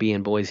 I'm going to be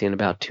in Boise in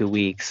about 2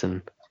 weeks,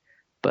 and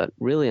but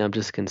really I'm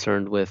just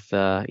concerned with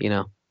all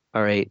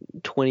right,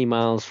 20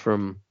 miles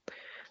from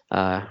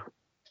uh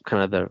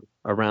kind of the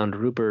around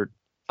Rupert,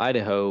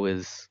 Idaho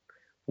is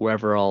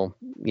wherever I'll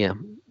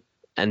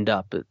end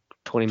up at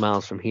 20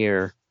 miles from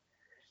here,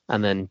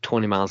 and then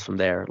 20 miles from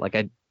there. Like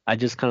I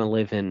just kind of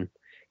live in,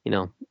 you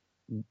know,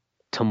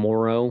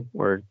 tomorrow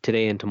or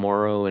today and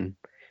tomorrow and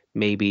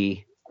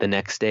maybe the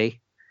next day.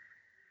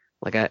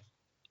 Like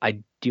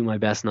I do my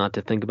best not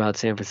to think about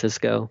San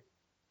Francisco.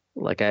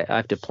 Like I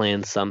have to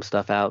plan some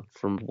stuff out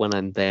from when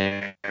I'm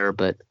there,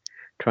 but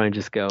try and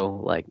just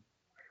go like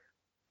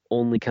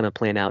only kind of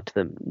plan out to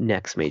the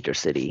next major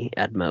city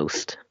at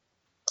most.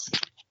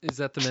 Is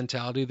that the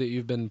mentality that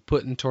you've been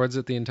putting towards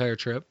it the entire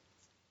trip?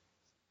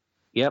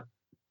 Yep.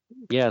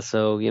 Yeah,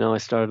 so I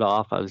started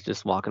off, I was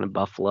just walking to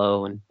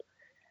Buffalo, and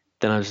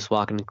then I was just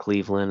walking to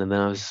Cleveland, and then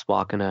I was just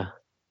walking to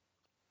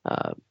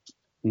uh,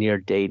 near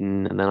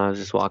Dayton, and then I was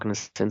just walking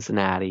to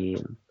Cincinnati,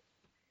 and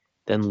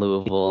then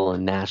Louisville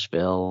and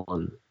Nashville,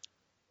 and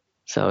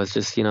so it's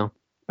just all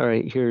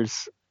right,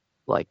 here's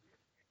like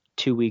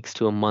 2 weeks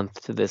to a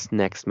month to this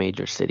next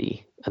major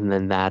city, and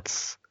then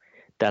that's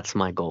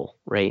my goal,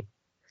 right?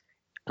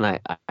 And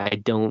I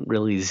don't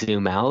really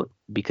zoom out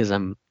because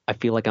I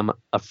feel like I'm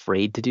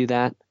afraid to do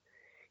that.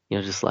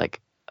 Just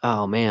like,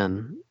 oh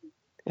man,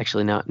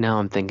 actually now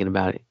I'm thinking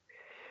about it.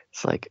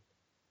 It's like,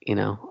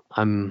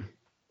 I'm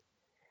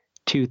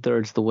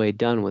 2/3 the way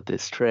done with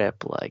this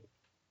trip. Like,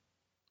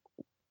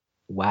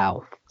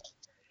 wow.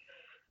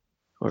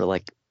 Or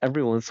like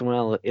every once in a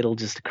while, it'll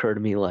just occur to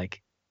me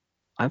like,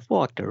 I've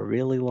walked a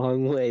really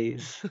long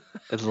ways.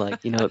 It's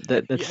like,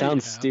 that Yeah, you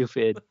sounds have.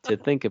 stupid to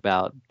think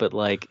about, but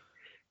like,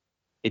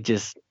 it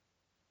just,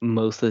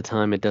 most of the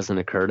time, it doesn't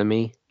occur to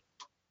me.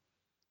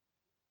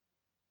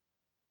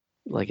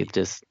 Like, Y- it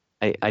just,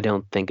 I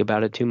don't think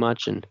about it too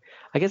much. And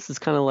I guess it's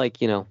kind of like,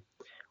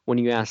 when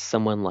you ask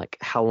someone like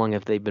how long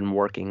have they been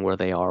working where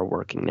they are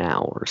working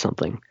now or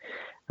something,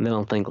 and they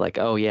don't think like,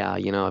 oh yeah,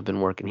 I've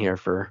been working here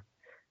for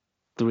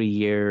 3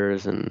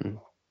 years and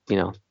you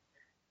know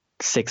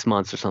 6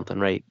 months or something,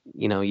 right?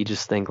 You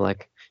just think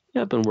like,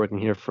 yeah, I've been working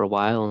here for a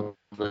while,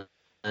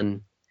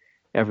 and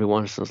every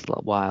once in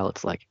a while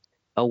it's like,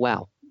 oh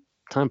wow,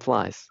 time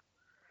flies.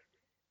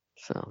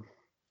 So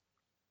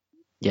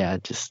yeah,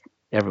 just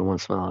every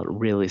once in a while it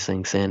really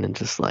sinks in, and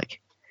just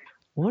like,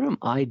 what am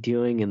I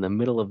doing in the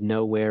middle of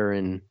nowhere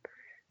in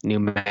New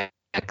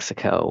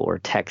Mexico or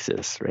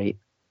Texas, right?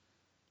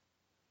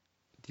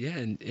 Yeah,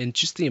 and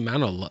just the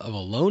amount of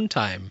alone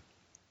time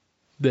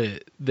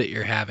that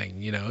you're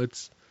having,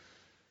 it's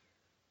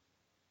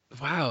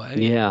wow. I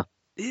mean, Yeah.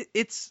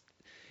 it's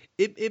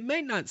it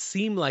might not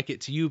seem like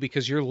it to you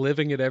because you're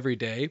living it every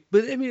day,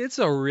 but I mean, it's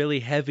a really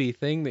heavy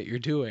thing that you're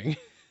doing.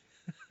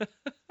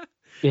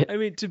 Yeah. I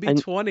mean, to be And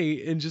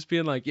 20 and just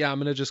being like, yeah, I'm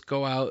gonna just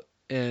go out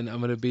and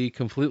I'm gonna be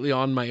completely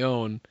on my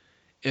own,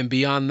 and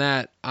beyond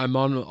that, I'm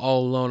on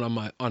all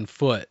alone on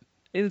foot.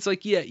 And it's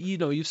like, yeah,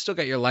 you've still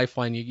got your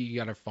lifeline, you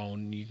got a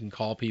phone, you can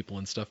call people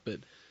and stuff, but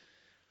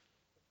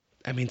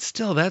I mean,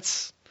 still,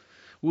 that's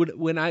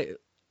when I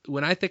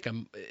think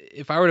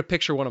if I were to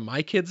picture one of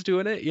my kids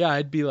doing it, yeah,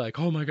 I'd be like,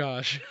 oh my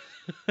gosh.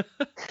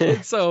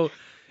 And so,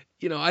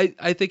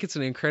 I think it's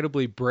an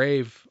incredibly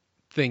brave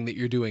thing that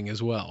you're doing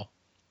as well.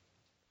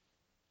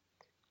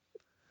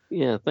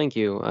 yeah, thank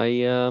you.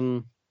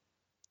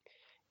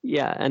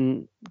 Yeah,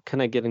 and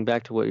kind of getting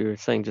back to what you were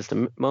saying just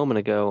a moment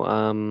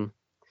ago,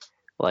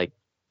 like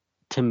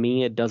to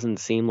me it doesn't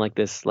seem like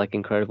this like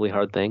incredibly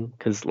hard thing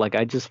because like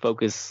I just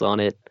focus on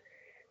it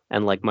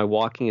And like my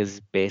walking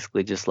is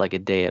basically just like a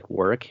day at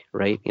work,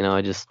 right?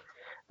 I just,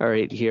 all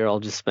right, here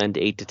I'll just spend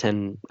 8 to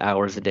 10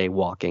 hours a day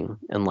walking.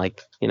 And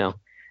like,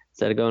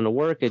 instead of going to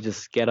work, I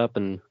just get up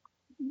and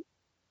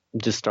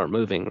just start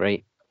moving,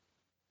 right?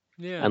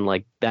 Yeah. And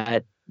like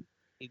that,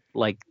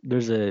 like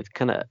there's a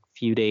kind of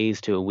few days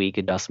to a week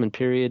adjustment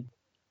period.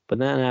 But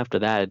then after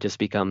that, it just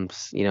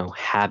becomes,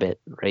 habit,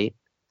 right?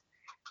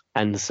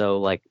 And so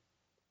like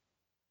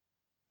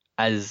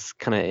as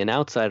kind of an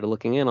outsider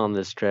looking in on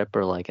this trip,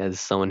 or like as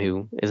someone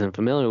who isn't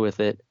familiar with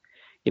it,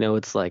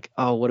 it's like,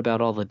 oh, what about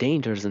all the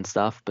dangers and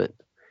stuff? And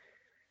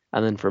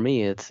then for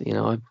me, it's,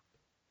 I've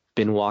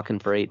been walking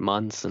for 8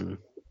 months and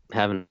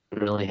haven't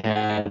really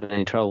had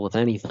any trouble with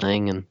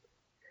anything. And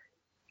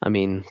I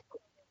mean,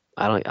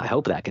 I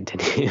hope that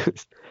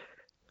continues.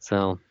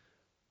 So,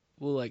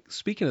 Well, like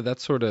speaking of that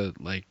sort of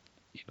like,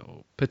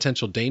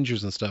 potential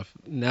dangers and stuff,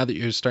 now that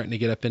you're starting to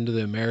get up into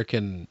the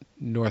American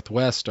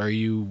Northwest, are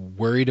you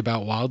worried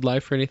about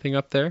wildlife or anything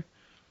up there?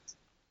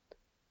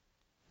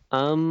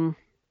 um,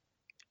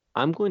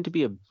 I'm going to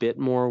be a bit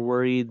more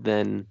worried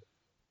than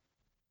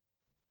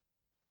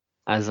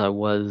as I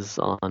was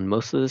on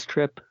most of this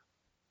trip.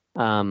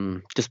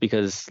 Just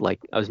because like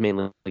I was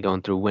mainly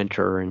going through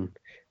winter and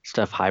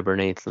stuff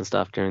hibernates and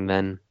stuff during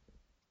then.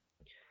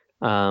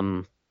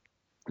 Um,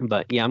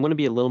 but yeah, I'm going to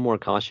be a little more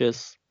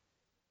cautious.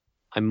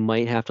 I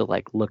might have to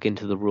like look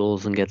into the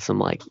rules and get some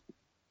like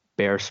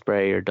bear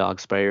spray or dog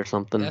spray or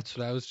something. That's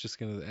what I was just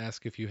going to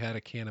ask, if you had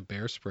a can of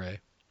bear spray.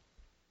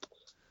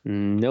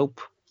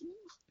 Nope.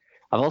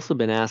 I've also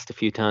been asked a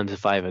few times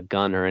if I have a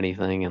gun or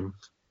anything, and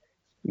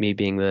me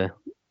being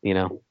you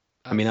know,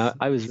 I mean,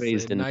 I was It's a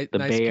raised in the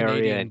nice Bay Area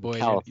Canadian in boy.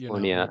 You're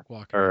not California,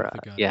 walking around or with a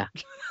gun. yeah,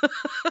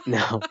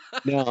 no,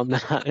 no, I'm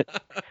not,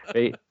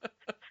 right?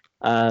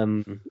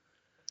 Um,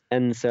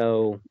 and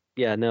so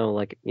yeah, no,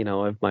 like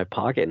I have my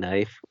pocket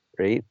knife,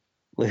 right?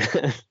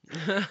 That's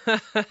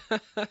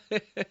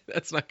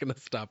not going to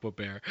stop a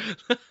bear.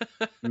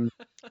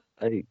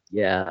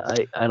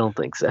 I don't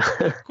think so.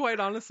 Quite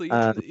honestly,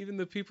 Um, even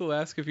the people who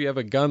ask if you have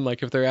a gun,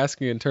 like if they're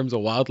asking in terms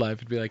of wildlife,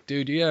 it'd be like,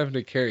 dude, you have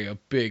to carry a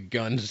big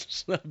gun,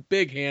 a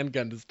big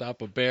handgun to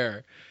stop a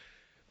bear.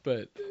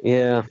 But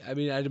yeah, I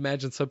mean, I'd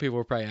imagine some people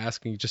are probably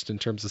asking just in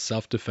terms of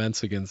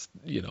self-defense against,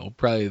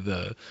 probably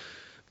the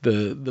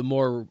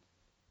more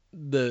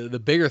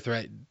the bigger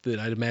threat that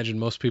I'd imagine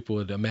most people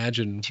would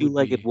imagine would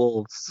two-legged be.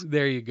 wolves.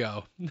 There you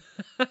go.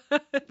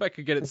 If I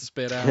could get it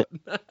spit out.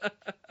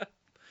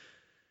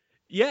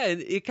 Yeah,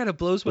 it kind of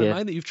blows my Yeah,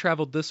 mind that you've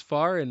traveled this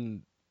far,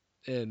 and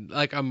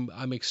like I'm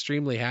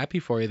extremely happy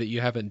for you that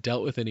you haven't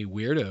dealt with any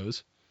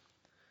weirdos.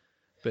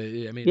 But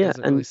I mean, it yeah,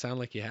 doesn't really and sound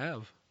like you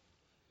have.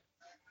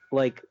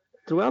 like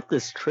throughout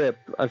this trip,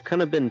 I've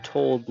kind of been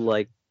told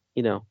like,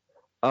 you know,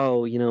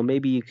 oh,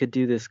 maybe you could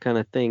do this kind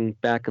of thing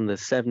back in the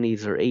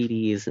 70s or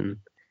 80s and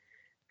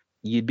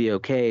you'd be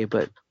okay,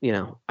 but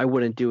I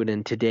wouldn't do it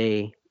in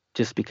today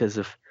just because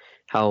of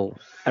how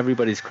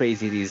everybody's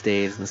crazy these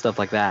days and stuff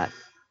like that.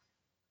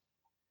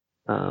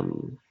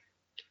 Um,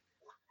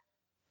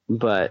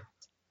 but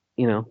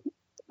you know,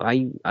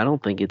 I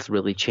don't think it's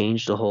really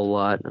changed a whole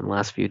lot in the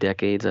last few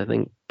decades. I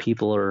think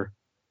people are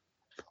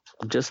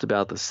just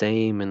about the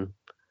same, and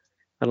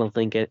I don't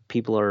think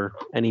people are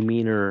any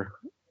meaner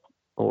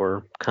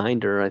or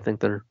kinder. I think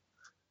they're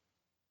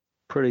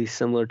pretty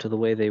similar to the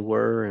way they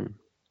were, and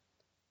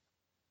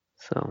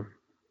so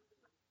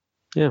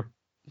yeah,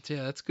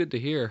 Yeah, that's good to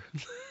hear.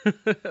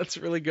 That's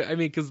really good. I mean,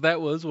 because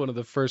that was one of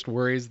the first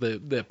worries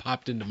that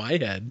popped into my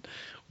head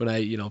when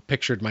I,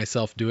 pictured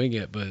myself doing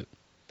it. But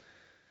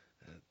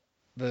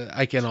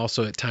I can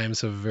also at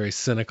times have a very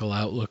cynical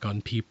outlook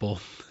on people.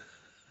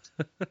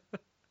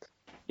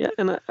 yeah,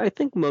 and I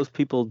think most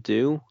people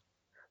do.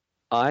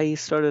 I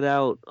started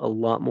out a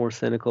lot more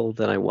cynical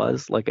than I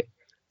was. Like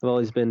I've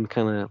always been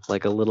kind of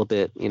like a little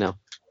bit,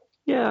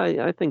 yeah,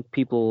 I think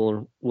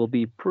people will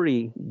be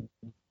pretty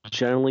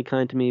generally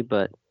kind to me,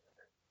 but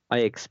I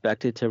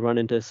expected to run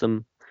into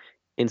some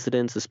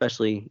incidents,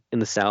 especially in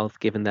the South,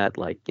 given that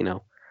like,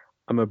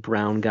 I'm a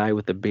brown guy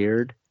with a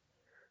beard.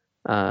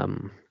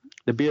 Um,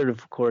 the beard,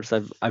 of course,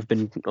 I've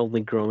been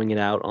only growing it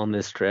out on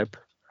this trip,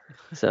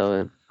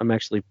 so I'm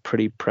actually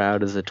pretty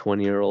proud as a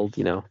 20-year-old,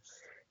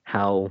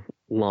 how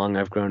long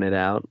I've grown it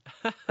out.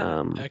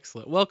 Um,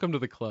 Excellent. Welcome to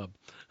the club.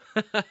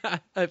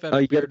 I've had oh,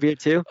 a you got a beard. beard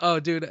too? Oh,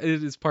 dude, it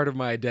is part of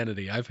my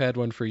identity. I've had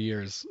one for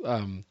years.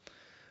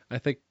 I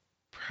think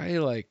probably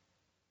like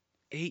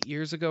 8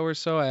 years ago or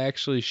so, I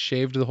actually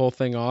shaved the whole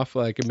thing off.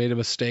 Like I made a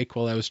mistake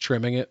while I was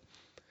trimming it,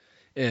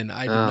 and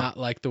I did Oh, not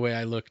like the way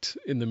I looked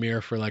in the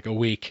mirror for like a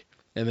week.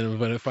 And then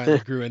when it finally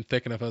grew in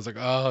thick enough, I was like,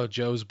 "Oh,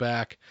 Joe's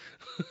back."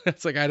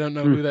 It's like I don't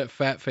know hmm. who that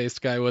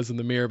fat-faced guy was in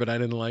the mirror, but I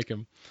didn't like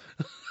him.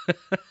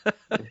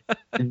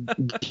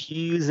 Do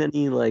you use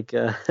any like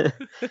do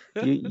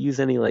you use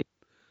any like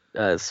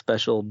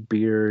special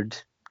beard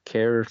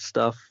care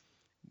stuff?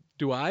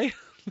 Do I?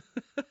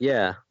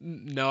 Yeah.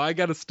 No, I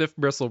got a stiff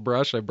bristle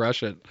brush. I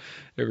brush it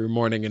every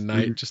morning and Mhm.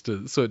 night just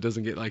so it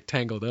doesn't get like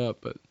tangled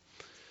up. But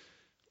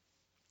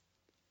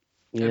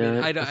I mean,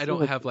 Yeah, I I feel don't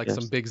like have like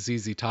some yes. big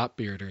ZZ Top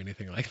beard or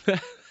anything like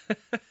that.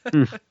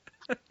 Hmm.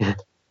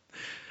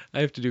 I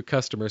have to do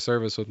customer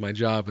service with my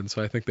job, and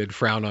so I think they'd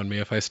frown on me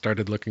if I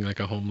started looking like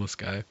a homeless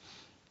guy.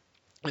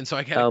 And so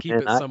I got to Oh keep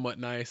man, it somewhat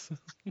nice.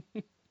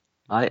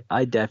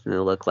 I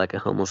definitely look like a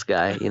homeless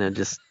guy.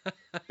 Just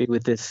be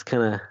with this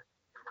kind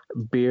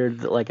of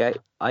beard. Like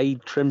I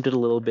trimmed it a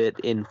little bit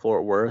in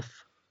Fort Worth,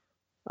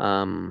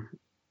 um,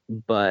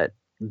 but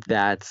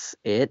that's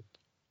it.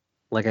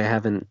 Like I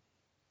haven't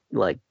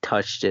like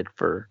touched it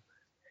for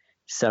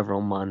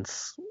several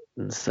months,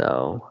 and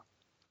so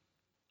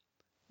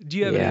Do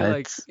you have any yeah,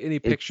 like any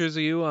it's pictures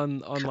of you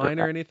on online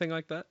or anything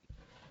like that?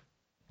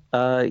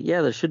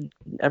 yeah. There should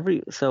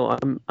every so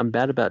I'm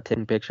bad about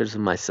taking pictures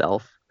of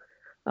myself.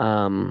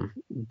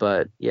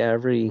 But yeah,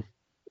 every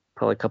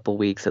probably couple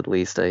weeks at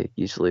least, I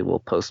usually will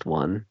post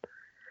one.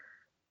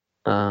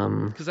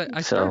 Because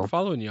I started So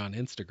following you on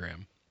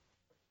Instagram,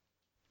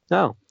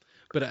 oh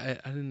but I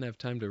didn't have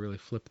time to really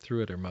flip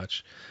through it or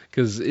much.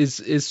 Because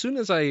as soon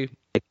as I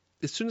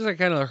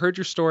kind of heard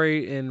your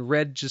story and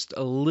read just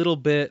a little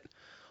bit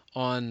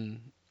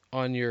on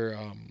your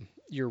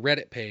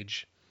Reddit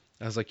page,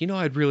 I was like,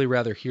 I'd really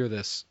rather hear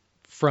this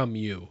from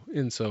you.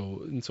 And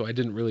so I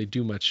didn't really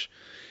do much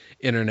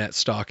internet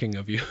stalking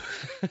of you.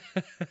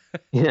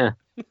 yeah,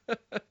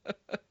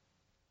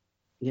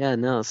 yeah,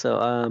 no. So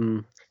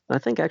I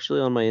think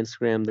actually on my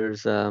Instagram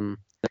there's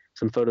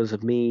some photos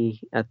of me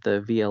at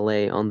the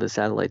VLA on the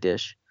satellite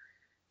dish.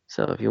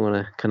 So if you want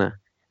to kind of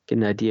get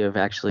an idea of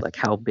actually like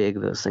how big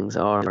those things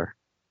are,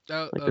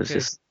 Oh, like there's okay.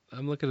 just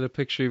I'm looking at a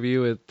picture of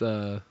you at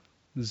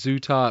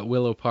Zootah at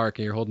Willow Park,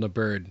 and you're holding a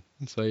bird.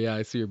 So yeah,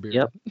 I see your beard.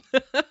 yep,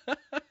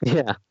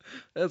 yeah.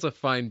 That's a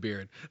fine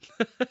beard.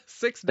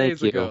 Six Thank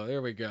days you. ago.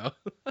 There we go.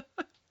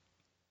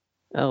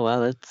 Oh wow,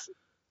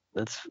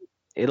 that's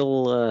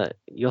it'll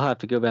you'll have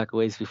to go back a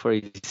ways before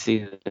you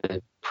see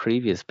the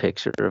previous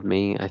picture of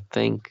me, I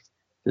think,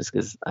 just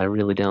because I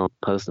really don't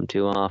post them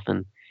too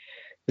often.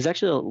 There's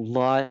actually a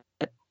lot.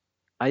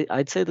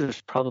 I'd say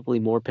there's probably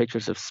more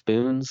pictures of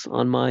spoons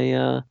on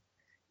my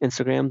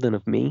Instagram than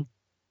of me.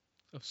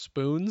 Of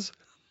spoons?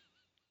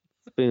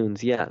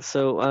 Spoons, yeah.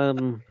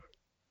 So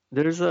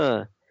there's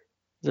a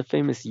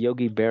famous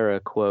Yogi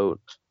Berra quote.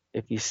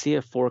 If you see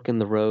a fork in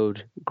the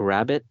road,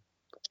 grab it.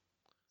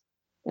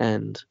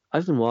 And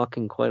I've been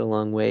walking quite a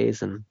long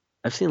ways, and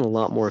I've seen a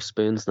lot more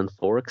spoons than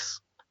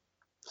forks.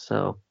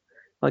 So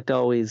I like to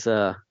always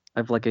I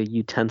have like a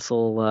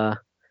utensil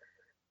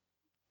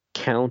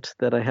count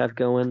that I have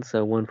going.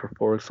 So one for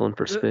forks, one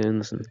for Uh,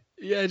 spoons, and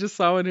Yeah, I just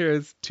saw one here.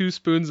 It's two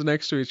spoons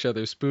next to each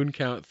other. Spoon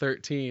count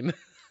 13.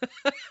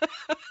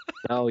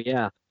 oh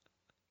yeah,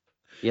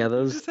 yeah, You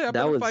those just happen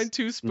that to was find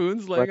two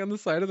spoons laying on the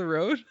side of the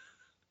road?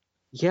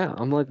 yeah.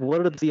 I'm like,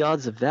 what are the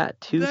odds of that?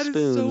 Two That is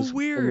so spoons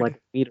in like weird.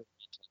 a meter.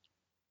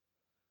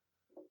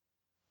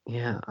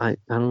 Yeah, I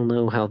don't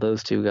know how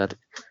those two got.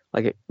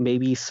 Like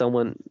maybe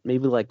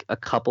like a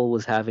couple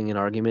was having an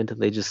argument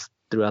and they just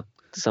threw out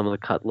some of the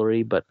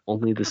cutlery, but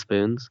only the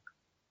spoons.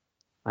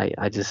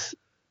 I just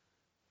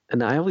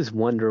and I always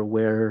wonder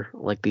where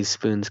like these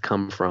spoons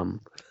come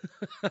from.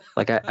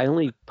 Like I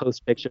only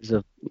post pictures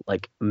of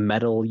like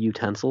metal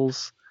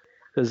utensils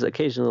because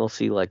occasionally I'll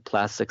see like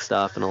plastic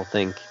stuff and I'll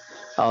think,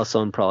 oh,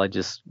 someone probably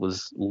just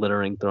was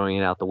littering, throwing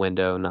it out the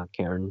window, not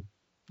caring.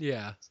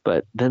 Yeah.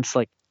 But then it's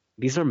like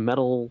these are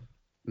metal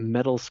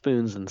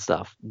spoons and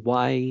stuff.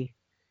 Why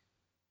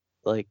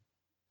like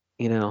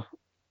you know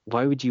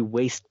why would you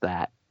waste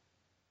that?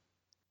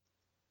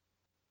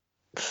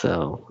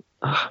 So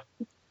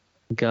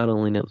God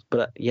only knows.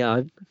 But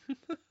yeah,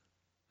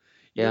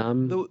 The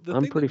I'm thing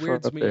that pretty far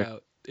weirds up me there.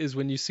 out is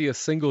when you see a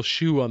single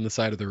shoe on the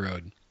side of the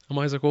road. I'm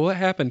always like, well, what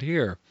happened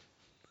here?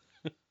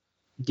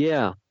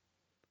 Yeah,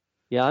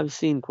 yeah, I've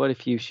seen quite a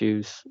few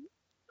shoes.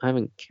 I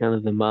haven't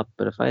counted them up,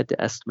 but if I had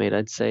to estimate,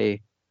 I'd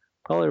say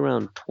probably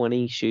around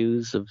 20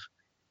 shoes of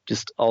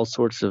just all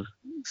sorts of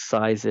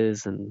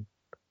sizes. And,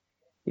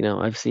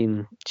 I've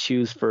seen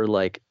shoes for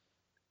like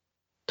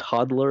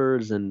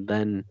toddlers and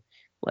then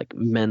like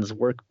men's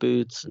work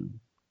boots and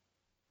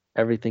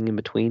everything in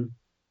between,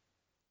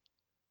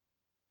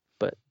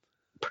 but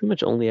pretty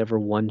much only ever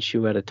one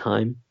shoe at a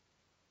time.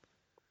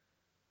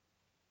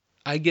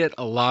 I get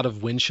a lot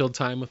of windshield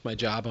time with my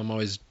job. I'm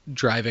always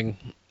driving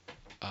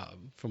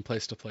from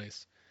place to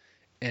place.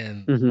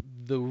 And Hmm.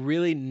 the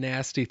really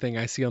nasty thing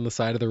I see on the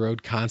side of the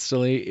road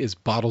constantly is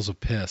bottles of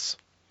piss.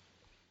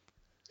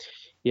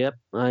 Yep,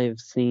 I've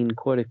seen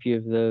quite a few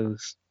of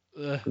those.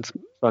 Ugh. It's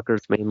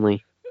fuckers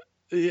mainly.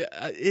 Yeah,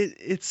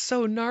 it's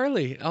so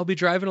gnarly. I'll be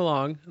driving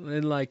along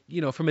and like,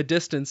 from a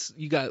distance,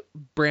 you got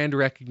brand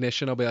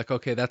recognition. I'll be like,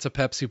 okay, that's a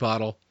Pepsi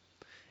bottle.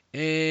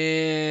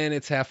 And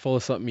it's half full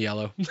of something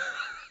yellow.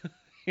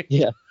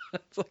 Yeah.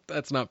 It's like,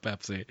 that's not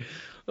Pepsi.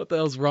 What the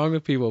hell's wrong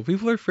with people?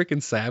 People are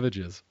freaking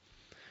savages.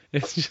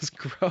 It's just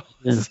Yeah.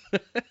 gross.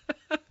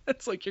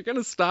 It's like you're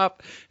gonna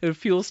stop at a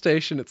fuel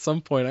station at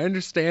some point. I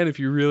understand if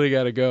you really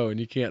gotta go and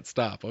you can't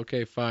stop.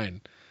 Okay,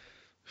 fine.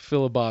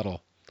 Fill a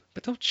bottle.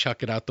 But don't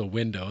chuck it out the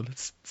window.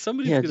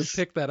 Somebody's Yeah, gonna just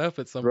pick that up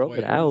at some throw it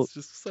point. And out. it's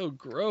just so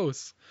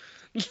gross.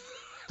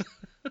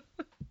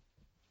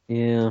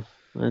 Yeah,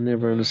 I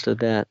never Uh, understood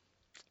that.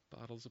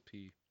 bottles of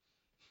pee.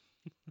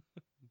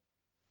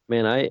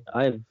 Man,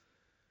 I've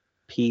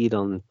peed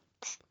on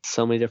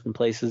so many different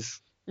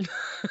places.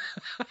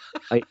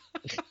 I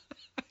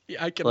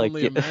Yeah, I can like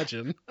only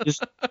imagine.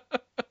 just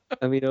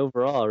I mean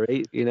overall,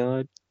 right?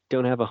 I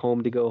don't have a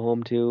home to go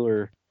home to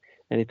or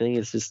anything.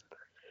 It's just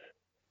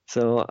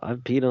so I've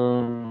peed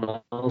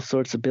on all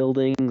sorts of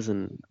buildings,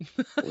 and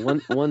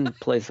one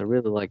place I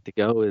really like to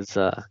go is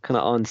kind of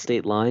on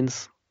state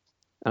lines.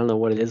 I don't know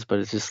what it is, but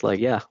it's just like,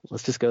 yeah,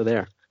 let's just go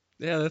there.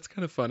 Yeah, that's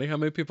kind of funny. How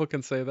many people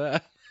can say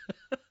that?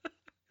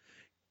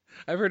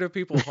 I've heard of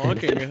people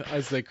honking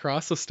as they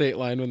cross the state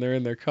line when they're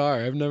in their car.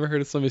 I've never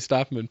heard of somebody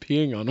stopping and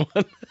peeing on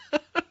one.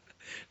 It'd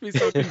be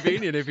so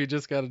convenient if you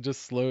just gotta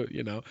just slow,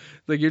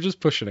 like you're just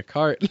pushing a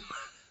cart.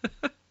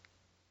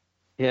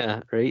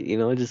 Yeah, right.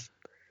 Just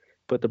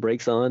put the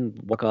brakes on,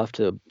 walk off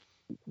to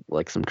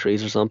like some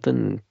trees or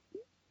something.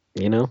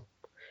 You know,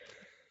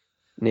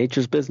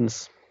 nature's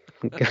business.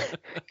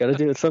 Got to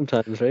do it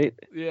sometimes, right?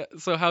 Yeah.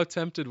 So how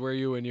tempted were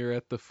you when you were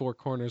at the Four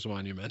Corners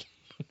Monument?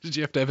 Did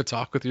you have to have a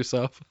talk with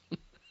yourself?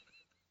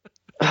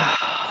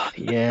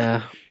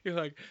 Yeah. You're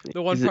like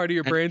the one Is it, part of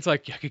your brain's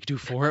like, yeah, you could do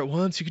four at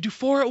once. You could do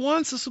four at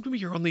once. This is gonna be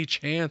your only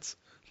chance.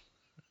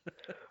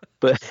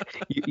 but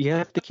you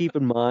have to keep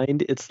in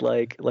mind it's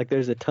like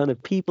there's a ton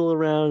of people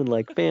around and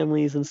like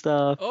families and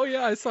stuff. Oh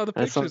yeah, I saw the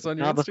And it's on pictures the on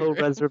your Navajo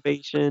Instagram.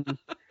 reservation.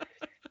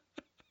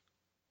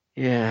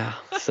 Yeah,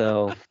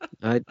 so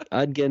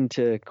I'd get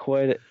into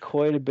quite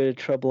a bit of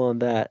trouble on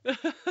that.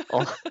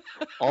 Al-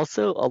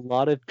 Also, a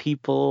lot of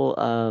people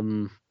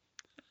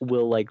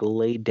will like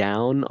lay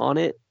down on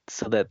it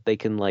so that they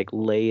can like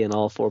lay in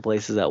all four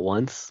places at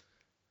once.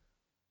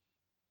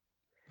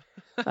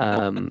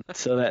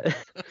 So that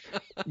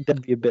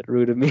that'd be a bit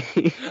rude of me.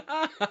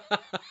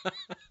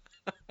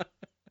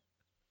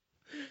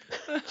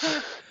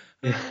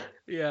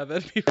 Yeah,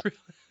 that'd be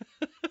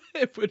really,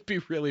 it would be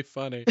really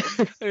funny.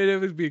 I mean,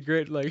 it would be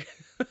great. Like,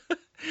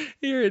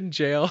 you're in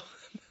jail.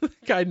 The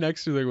guy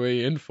next to you, like, what are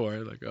you in for?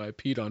 Like, oh, I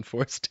peed on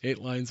four state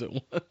lines at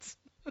once.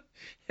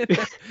 And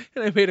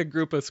I made a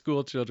group of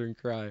school children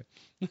cry.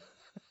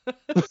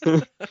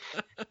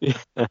 Yeah.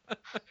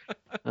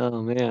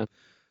 Oh man.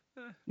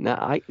 Now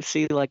I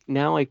see like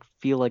now I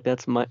feel like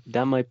that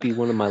might be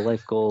one of my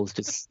life goals.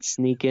 Just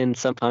sneak in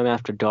sometime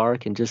after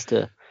dark and just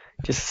to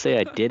say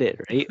I did it,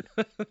 right?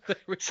 There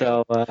we go.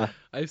 So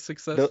I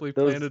successfully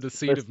those planted a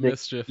seed of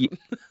listening,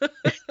 mischief.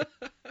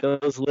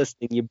 those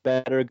listening, you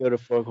better go to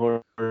Four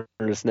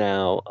Corners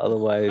now.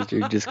 Otherwise,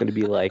 you're just going to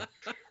be like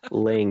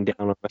laying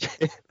down on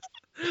my.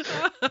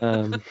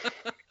 um,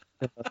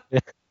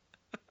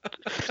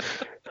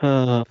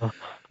 uh,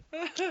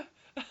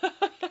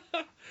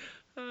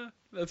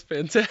 That's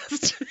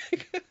fantastic.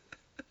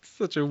 It's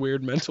such a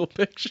weird mental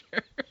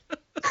picture.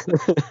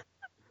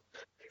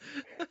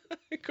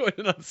 Going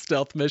on a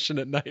stealth mission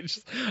at night.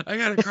 Just, I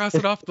gotta cross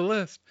it off the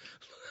list.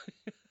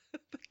 The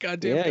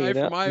goddamn yeah, guy I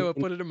from Iowa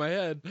mean, put it in my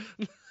head.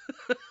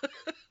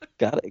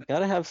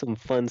 gotta have some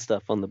fun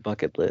stuff on the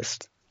bucket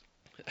list.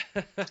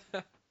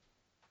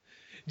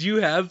 Do you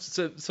have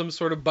some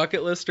sort of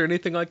bucket list or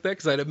anything like that?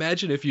 Because I'd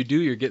imagine if you do,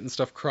 you're getting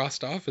stuff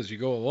crossed off as you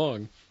go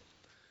along.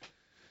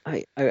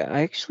 I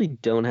actually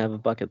don't have a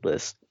bucket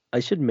list.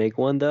 I should make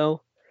one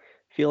though.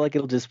 Feel like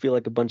it'll just feel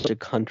like a bunch of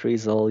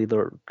countries I'll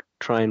either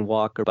try and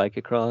walk or bike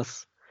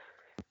across.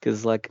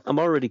 Because like I'm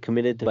already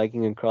committed to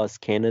biking across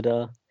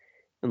Canada,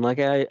 and like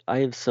I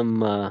have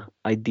some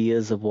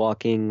ideas of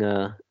walking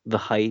the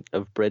height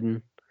of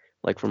Britain,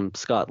 like from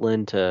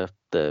Scotland to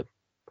the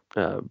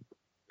uh,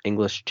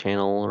 English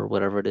Channel or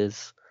whatever it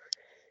is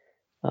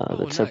Oh,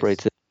 that nice.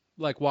 separates it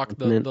Like walk from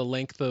the continent. the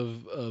length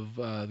of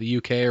the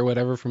UK or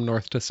whatever from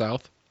north to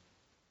south.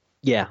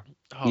 Yeah,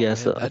 Oh yeah. man,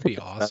 So I that'd think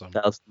be that's about awesome.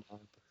 1,000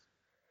 miles.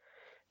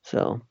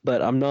 So,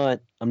 but I'm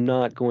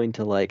not going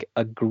to like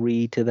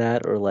agree to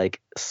that or like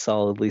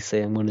solidly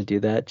say I'm going to do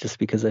that just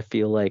because I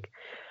feel like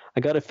I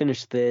got to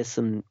finish this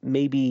and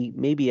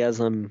maybe as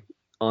I'm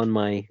on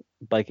my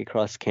bike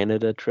across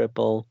Canada trip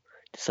I'll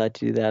decide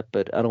to do that,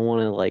 but I don't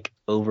want to like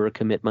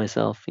overcommit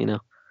myself.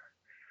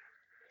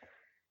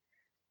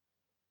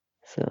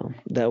 So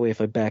that way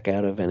if I back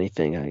out of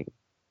anything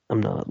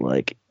I'm not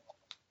like,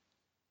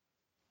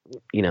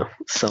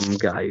 some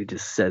guy who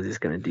just says he's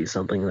going to do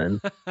something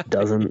then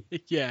doesn't.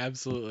 Yeah,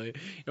 absolutely.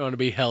 You don't want to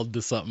be held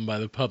to something by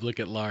the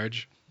public at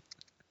large.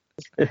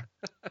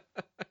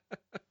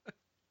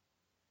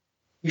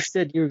 You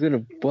said you were going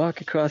to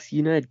walk across the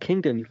United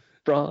Kingdom, you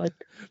fraud.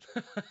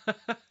 I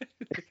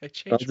I'll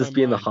changed my just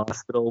be in the mind.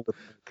 hospital with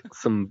like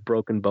some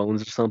broken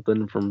bones or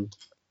something from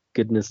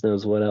goodness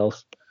knows what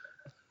else.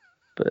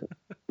 But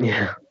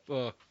yeah.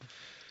 Oh,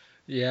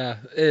 yeah,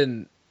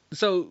 and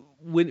so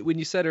when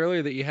you said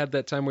earlier that you had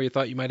that time where you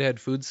thought you might have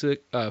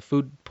had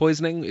food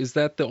poisoning, is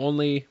that the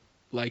only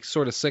like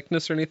sort of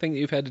sickness or anything that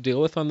you've had to deal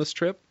with on this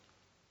trip?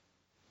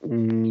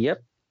 Yep. Yeah,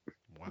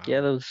 Wow,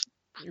 that was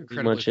you're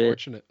pretty incredibly much it.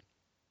 fortunate.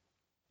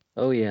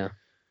 Oh yeah.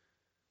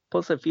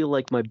 Plus I feel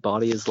like my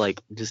body is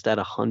like just at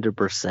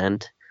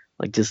 100%.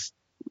 Like just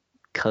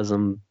because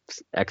I'm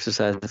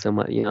exercising so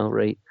much,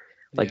 right?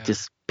 Like Yeah.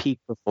 just peak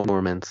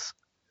performance.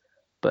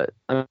 But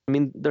I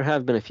mean, there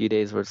have been a few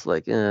days where it's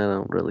like, I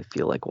don't really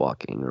feel like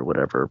walking or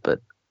whatever.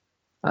 But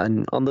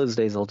on those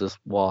days, I'll just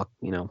walk,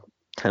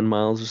 10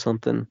 miles or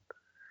something.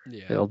 Like,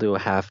 Yeah. I'll do a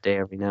half day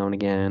every now and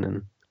again,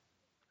 and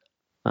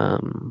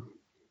um,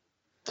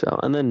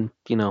 and then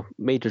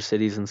major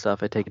cities and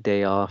stuff, I take a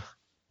day off.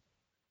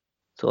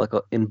 So like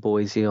in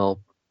Boise,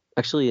 I'll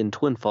actually in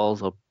Twin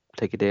Falls, I'll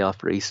take a day off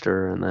for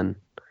Easter, and then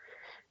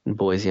in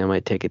Boise, I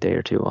might take a day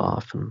or two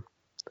off, and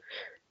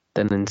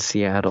then in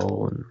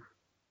Seattle, and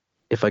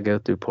if I go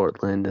through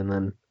Portland, and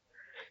then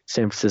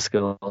San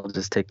Francisco, I'll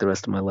just take the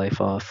rest of my life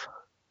off.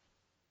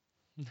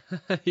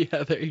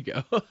 Yeah, there you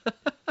go.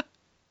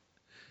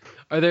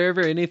 Are there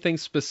ever anything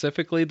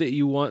specifically that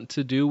you want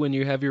to do when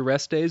you have your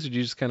rest days, or do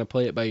you just kind of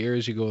play it by ear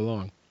as you go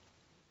along?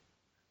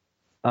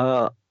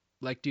 Uh,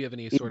 Like, do you have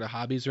any it, sort of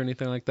hobbies or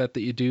anything like that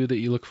that you do that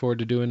you look forward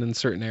to doing in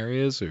certain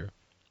areas, or?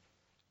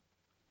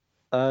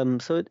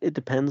 so it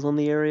depends on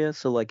the area.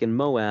 So like in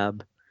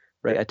Moab,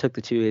 right, I took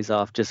the 2 days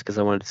off just because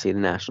I wanted to see the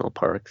national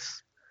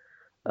parks.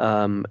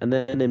 And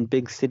then in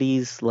big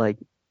cities, like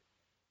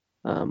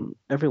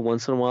every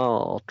once in a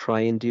while, I'll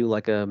try and do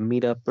like a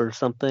meetup or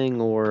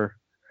something, or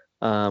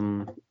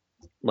um,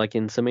 like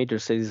in some major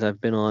cities,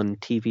 I've been on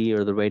TV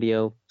or the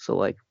radio. So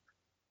like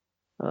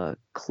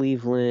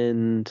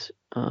Cleveland,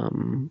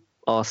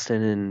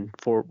 Austin, and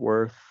Fort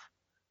Worth.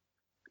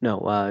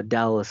 No,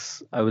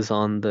 Dallas. I was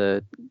on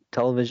the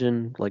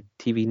television, like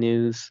TV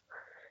news,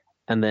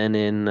 and then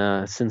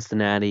in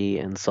Cincinnati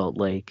and Salt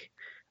Lake,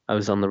 I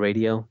was on the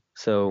radio.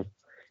 So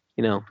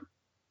you know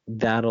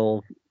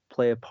that'll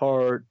play a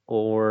part,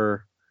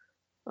 or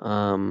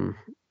um,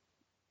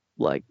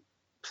 like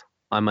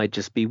I might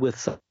just be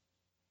with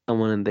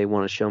someone and they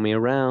want to show me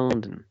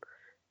around and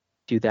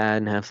do that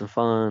and have some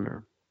fun.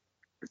 Or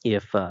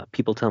if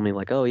people tell me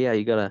like, oh yeah,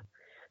 you gotta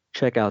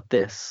check out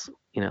this,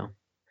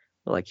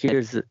 like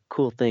here's a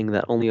cool thing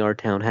that only our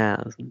town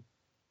has. And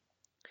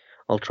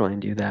I'll try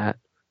and do that.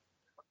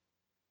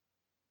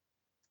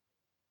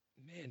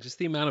 Man, just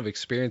the amount of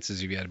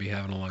experiences you've got to be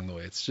having along the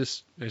way.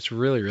 It's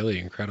really, really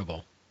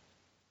incredible.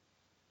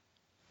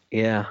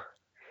 Yeah.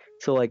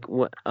 So like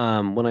when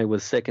I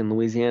was sick in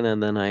Louisiana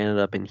and then I ended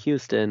up in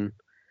Houston,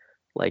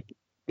 like,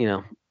 you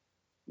know,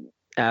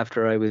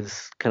 after I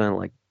was kind of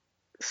like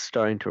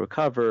starting to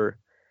recover,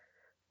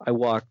 I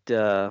walked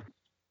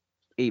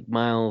 8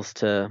 miles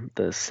to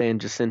the San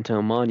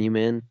Jacinto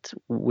Monument,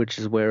 which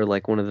is where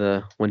like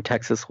when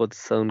Texas was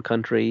its own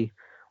country,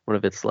 one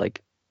of its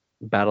like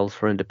battles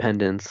for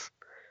independence.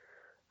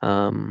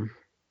 Um,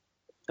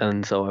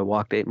 and so I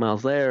walked 8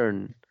 miles there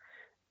and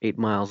 8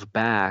 miles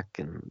back,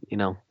 and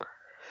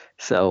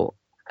so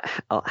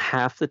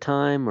half the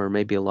time, or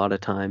maybe a lot of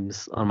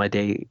times on my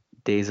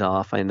days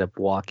off, I end up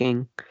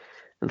walking.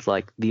 It's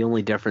like the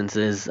only difference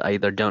is I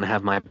either don't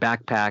have my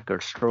backpack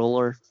or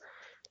stroller.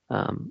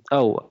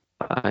 Oh,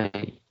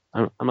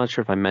 I'm not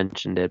sure if I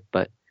mentioned it,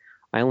 but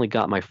I only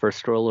got my first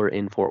stroller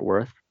in Fort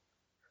Worth,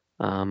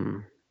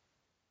 um,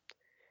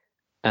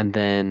 and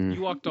then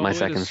You walked all my the way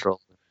to second stroller.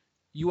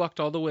 you walked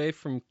all the way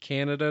from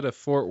Canada to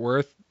Fort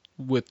Worth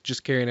with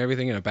just carrying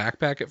everything in a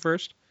backpack at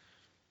first?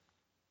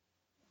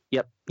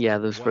 Yep, yeah,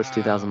 those first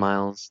 2,000 Wow.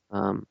 miles.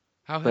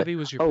 How But heavy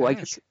was your oh, I pack?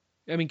 guess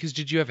I mean, because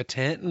did you have a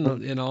tent uh,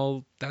 and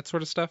all that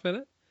sort of stuff in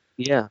it?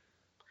 yeah,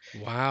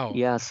 Wow.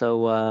 yeah.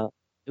 So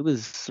it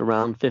was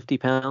around 50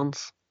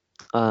 pounds.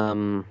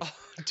 Um, Oh,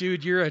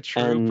 dude, you're a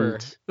trooper.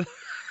 and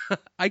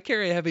I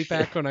carry a heavy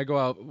pack when I go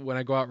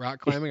out rock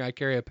climbing. I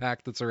carry a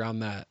pack that's around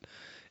that.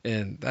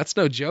 And that's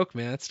no joke,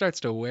 man. It starts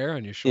to wear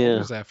on your yeah,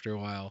 shoulders after a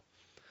while.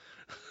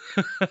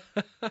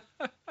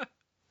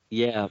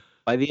 yeah.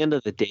 By the end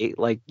of the day,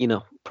 like,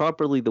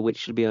 properly the weight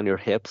should be on your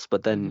hips,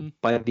 but then Hmm.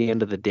 by the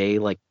end of the day,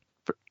 like,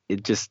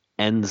 it just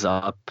ends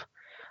up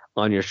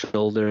on your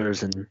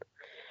shoulders. And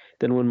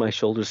then when my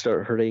shoulders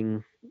start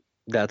hurting,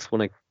 that's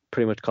when I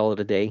pretty much call it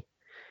a day.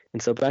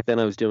 And so back then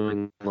I was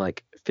doing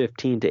like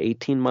 15 to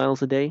 18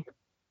 miles a day.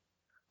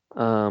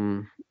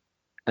 Um,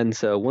 and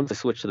so once I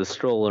switched to the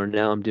stroller,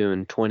 now I'm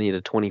doing 20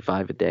 to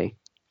 25 a day.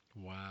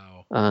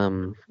 Wow.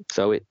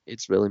 So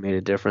it's really made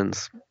a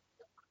difference.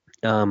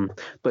 Um,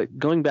 but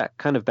going back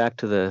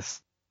to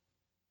the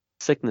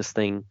sickness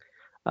thing,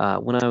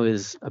 when I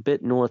was a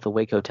bit north of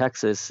Waco,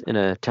 Texas, in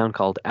a town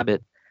called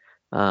Abbott,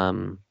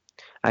 um,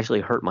 I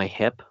actually hurt my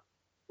hip.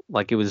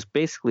 Like it was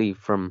basically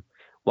from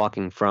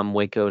walking from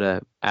Waco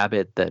to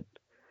Abbott that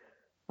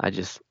I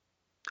just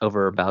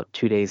over about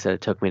 2 days that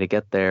it took me to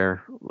get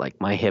there, like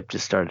my hip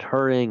just started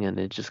hurting and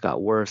it just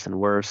got worse and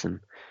worse. And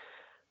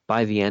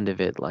by the end of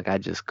it, like I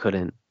just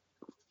couldn't,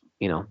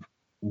 you know,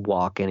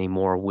 walk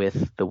anymore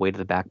with the weight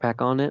of the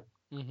backpack on it.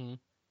 Hmm.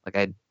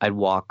 Like I'd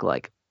walk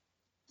like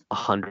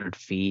 100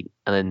 feet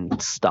and then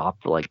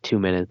stop for like 2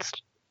 minutes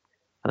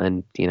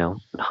and then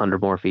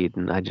 100 more feet,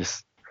 and I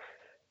just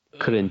Ugh.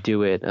 couldn't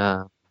do it.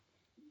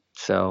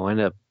 So I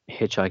ended up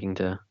hitchhiking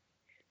to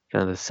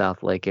kind of the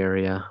South Lake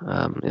area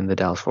in the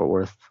Dallas Fort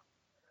Worth.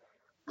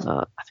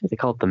 I think they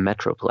call it the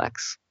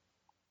Metroplex.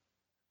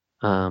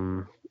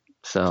 Um,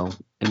 So,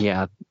 and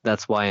yeah,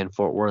 that's why in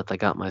Fort Worth I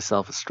got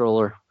myself a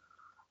stroller.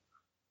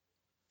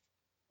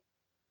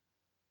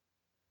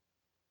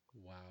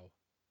 Wow.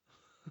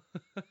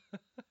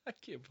 I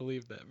can't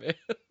believe that, man.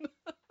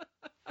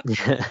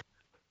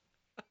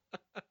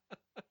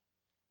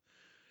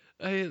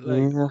 I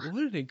like Yeah.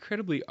 what an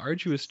incredibly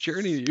arduous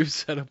journey that you've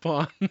set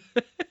upon.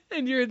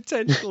 And you're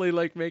intentionally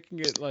like making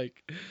it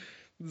like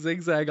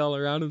zigzag all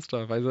around and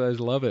stuff. I just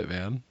love it,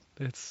 man.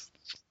 It's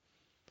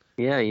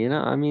Yeah,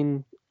 I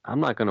mean, I'm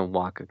not gonna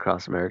walk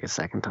across America a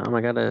second time.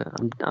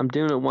 I'm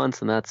doing it once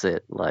and that's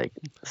it. Like,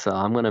 so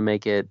I'm gonna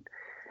make it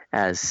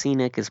as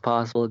scenic as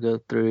possible, go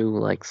through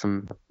like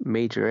some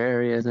major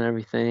areas and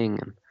everything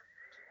and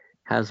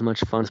have as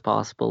much fun as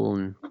possible.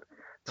 And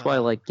that's why,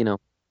 uh like,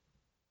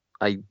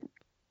 I,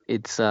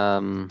 it's,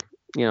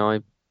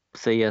 I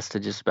say yes to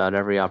just about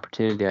every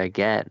opportunity I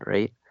get,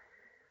 right?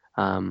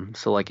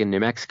 So like in New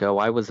Mexico,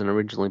 I wasn't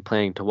originally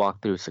planning to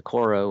walk through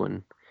Socorro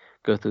and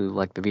go through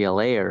like the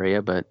VLA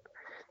area, but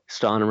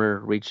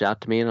Stonemer reached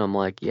out to me and I'm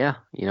like, yeah,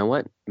 you know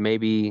what?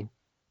 Maybe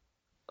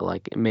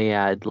like it may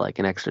add like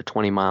an extra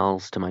 20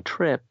 miles to my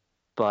trip,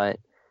 but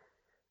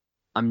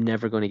I'm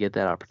never going to get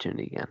that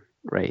opportunity again,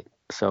 right?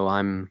 So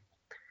I'm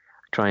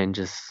trying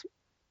just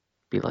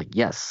be like,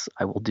 yes,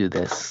 I will do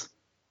this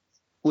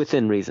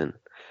within reason.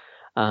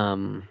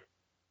 Um,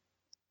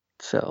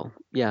 so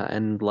yeah,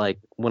 and like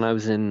when I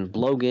was in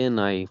Logan,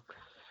 I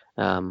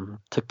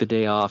took the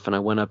day off and I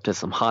went up to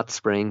some hot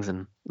springs,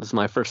 and this was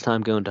my first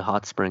time going to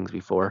hot springs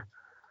before.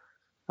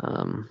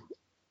 Um,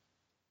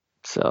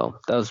 so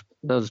that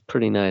was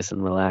pretty nice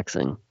and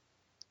relaxing.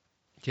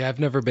 yeah, I've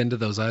never been to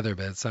those either,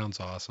 but it sounds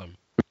awesome.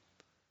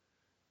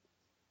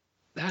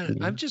 Yeah.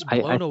 I'm just I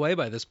blown away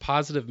by this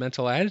positive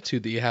mental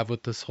attitude that you have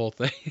with this whole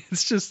thing.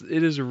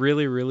 It is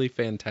really, really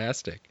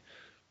fantastic.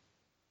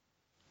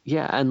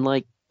 Yeah, and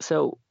like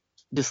so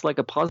just like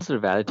a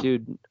positive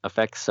attitude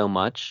affects so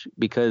much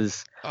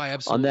because Oh, I on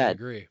absolutely that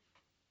agree.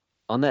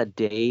 on that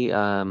day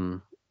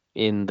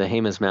in the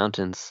Jemez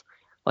Mountains,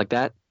 like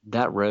that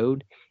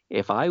road,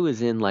 if I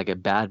was in like a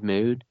bad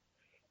mood,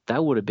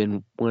 that would have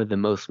been one of the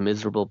most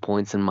miserable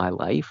points in my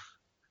life.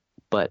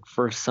 But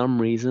for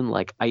some reason,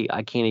 like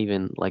I can't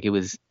even like it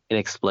was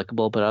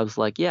inexplicable, but I was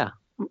like, yeah,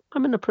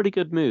 I'm in a pretty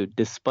good mood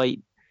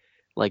despite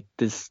like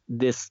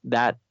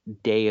that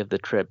day of the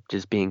trip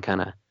just being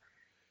kind of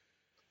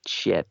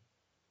shit.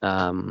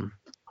 Um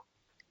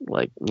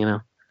like,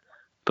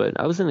 but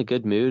I was in a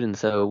good mood and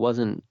so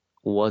it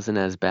wasn't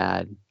as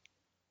bad.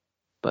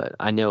 But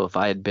I know if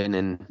I had been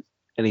in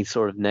any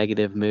sort of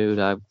negative mood,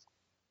 I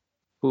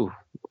whew,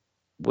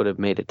 would have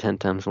made it 10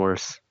 times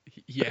worse.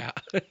 Yeah,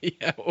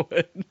 yeah. It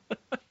would.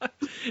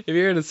 If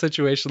you're in a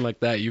situation like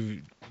that,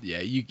 you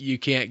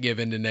can't give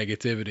in to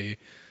negativity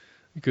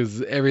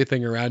because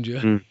everything around you,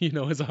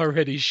 Mm, is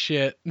already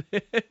shit.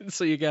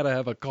 So you got to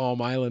have a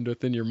calm island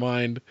within your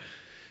mind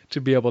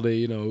to be able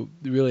to,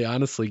 really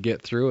honestly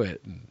get through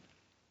it. And,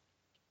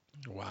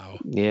 wow.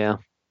 yeah.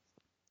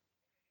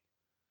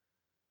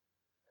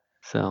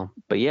 So,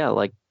 but yeah,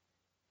 like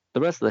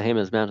the rest of the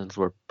Jemez Mountains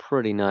were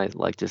pretty nice,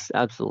 like just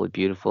absolutely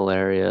beautiful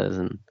areas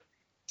and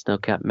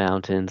snow-capped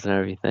mountains and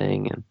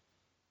everything. And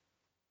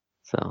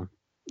so,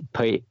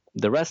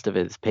 the rest of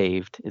it is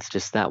paved. It's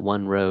just that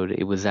one road.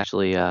 It was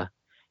actually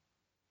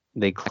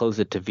they closed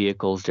it to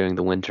vehicles during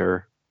the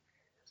winter,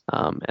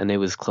 and it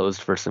was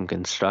closed for some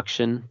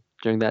construction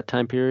during that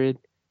time period.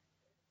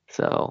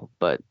 So,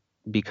 but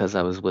because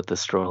I was with the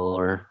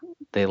stroller,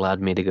 they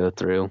allowed me to go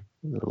through.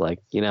 Like,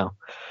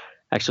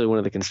 actually, one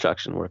of the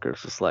construction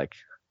workers was like,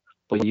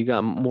 "Well, you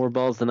got more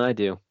balls than I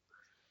do."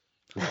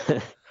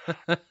 So,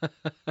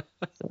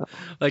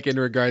 Like in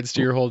regards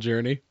to your whole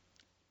journey,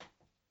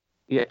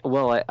 yeah,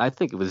 well, I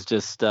think it was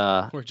just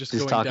or just just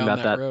going talking down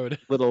about that that road.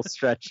 little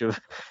stretch of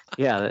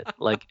yeah,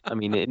 like I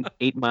mean, an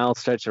 8 mile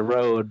stretch of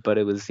road, but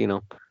it was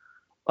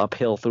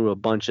uphill through a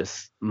bunch of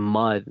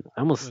mud.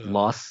 I almost Ugh.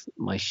 lost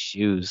my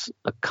shoes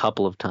a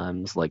couple of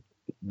times, like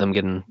them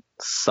getting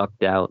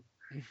sucked out.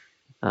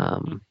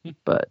 Um,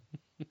 but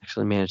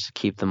actually managed to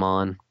keep them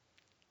on.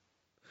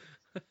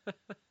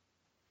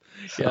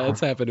 Yeah, So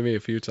it's happened to me a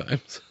few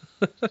times.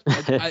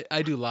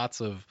 I do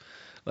lots of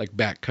like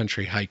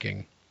backcountry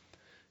hiking,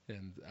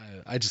 and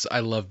I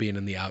love being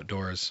in the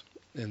outdoors.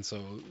 And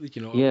so,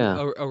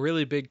 yeah, a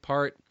really big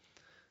part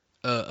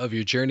of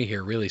your journey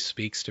here really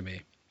speaks to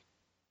me.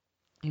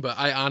 But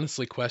I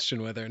honestly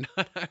question whether or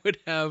not I would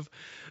have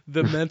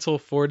the mental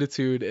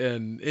fortitude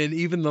and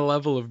even the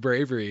level of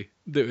bravery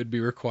that would be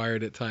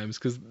required at times.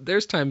 Because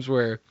there's times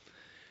where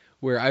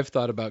I've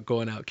thought about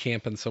going out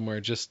camping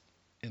somewhere just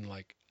in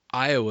like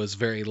Iowa's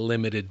very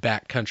limited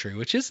backcountry,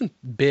 which isn't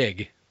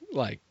big.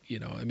 Like,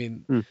 I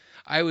mean, mm,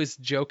 I always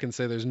joke and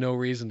say there's no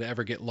reason to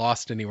ever get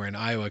lost anywhere in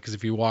Iowa because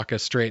if you walk a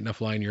straight enough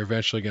line, you're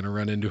eventually going to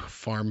run into a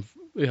farm,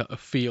 a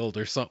field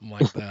or something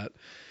like that.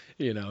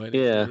 And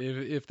yeah,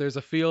 if there's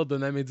a field, then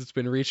that means it's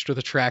been reached with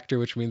a tractor,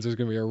 which means there's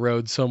going to be a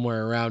road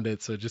somewhere around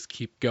it. So just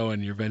keep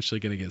going. You're eventually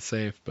going to get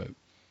safe. But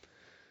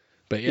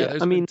But yeah, Yeah,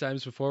 there's I been mean,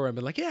 times before where I've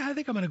been like, yeah, I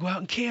think I'm gonna go out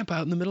and camp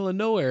out in the middle of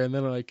nowhere, and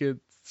then like it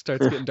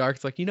starts getting dark.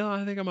 It's like,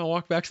 I think I'm gonna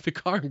walk back to the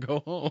car and go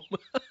home.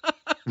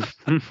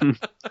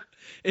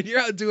 And you're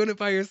out doing it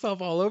by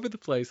yourself all over the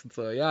place. And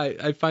so yeah,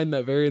 I find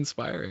that very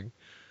inspiring.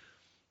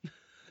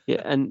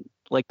 yeah, and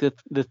like the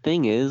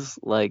thing is,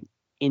 like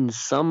in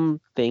some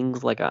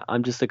things, like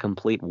I'm just a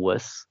complete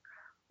wuss,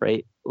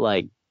 right?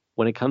 Like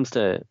when it comes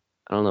to,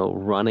 I don't know,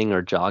 running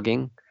or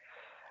jogging,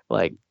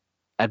 like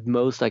at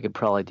most I could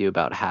probably do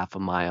about half a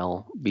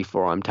mile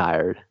before I'm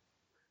tired,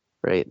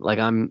 right? Like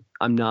I'm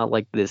not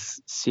like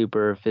this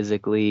super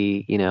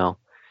physically,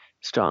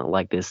 strong,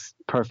 like this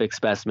perfect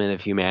specimen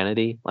of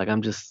humanity. Like I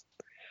just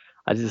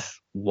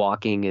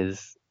walking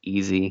is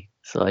easy,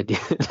 so I do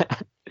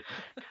that,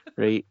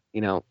 right?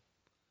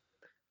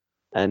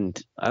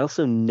 And I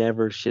also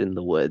never shit in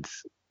the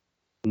woods,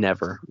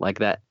 never like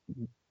that.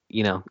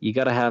 You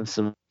got to have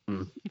some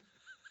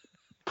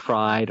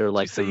pride or Did you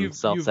like say some you've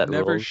self-set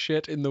never rules.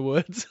 shit in the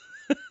woods?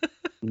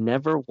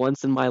 Never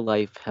once in my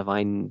life have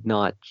I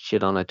not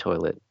shit on a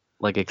toilet,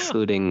 like Huh.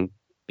 excluding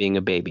being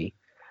a baby.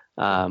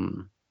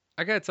 Um,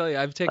 I gotta tell you,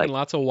 I've taken like,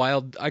 lots of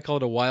wild. I call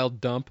it a wild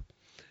dump.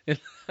 And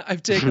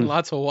I've taken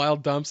lots of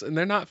wild dumps, and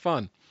they're not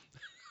fun.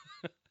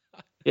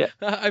 yeah,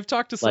 I've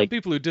talked to some like,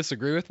 people who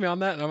disagree with me on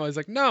that, and I'm always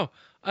like, no,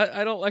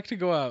 I don't like to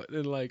go out.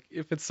 And like,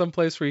 if it's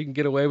someplace where you can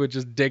get away with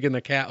just digging the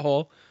cat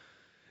hole,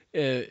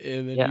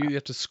 and then yeah, you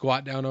have to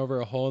squat down over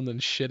a hole and then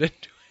shit into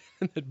it,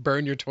 and then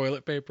burn your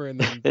toilet paper and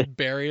then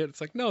bury it.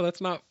 It's like, no, that's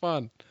not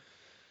fun.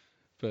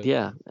 But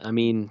yeah. I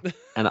mean,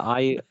 and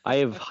I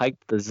have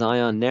hiked the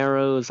Zion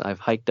Narrows. I've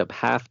hiked up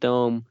Half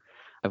Dome.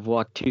 I've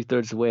walked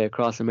 2/3 the way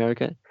across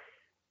America.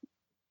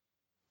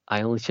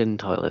 I only shit in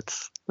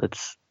toilets.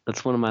 That's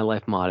one of my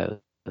life mottos.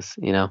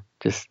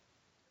 Just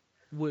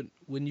when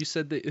you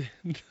said that,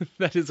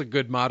 that is a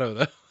good motto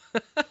though.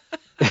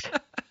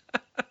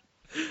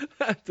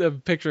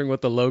 I'm picturing what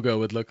the logo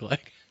would look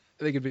like.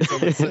 I think it'd be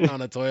someone sitting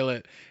on a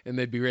toilet and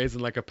they'd be raising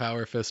like a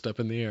power fist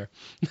up in the air.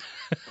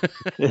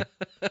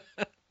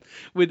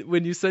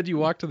 When you said you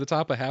walked to the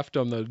top of Half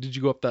Dome though, did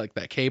you go up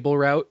that cable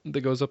route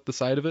that goes up the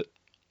side of it?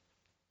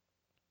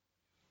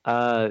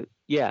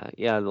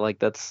 yeah, like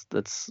that's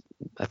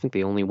I think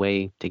the only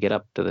way to get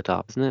up to the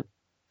top, isn't it?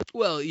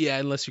 Well, yeah,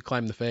 unless you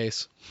climb the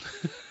face.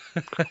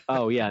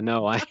 Oh yeah,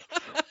 no, I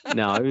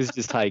was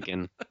just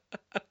hiking.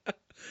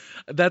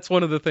 That's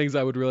one of the things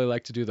I would really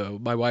like to do though.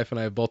 My wife and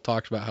I have both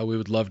talked about how we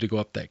would love to go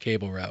up that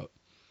cable route.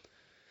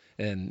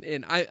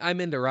 And I'm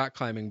into rock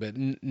climbing, but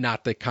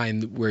not the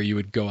kind where you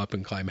would go up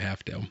and climb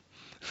Half Dome.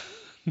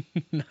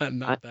 Not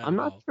that I'm at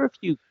not all. sure if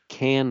you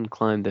can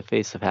climb the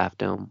face of Half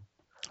Dome.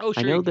 Oh,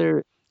 I sure. know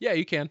there. Yeah,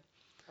 you can.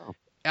 Oh,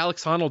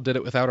 Alex Honnold did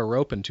it without a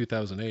rope in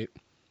 2008.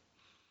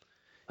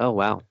 oh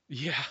wow,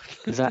 Yeah.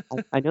 because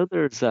I know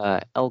there's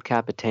El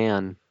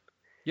Capitan,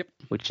 Yep.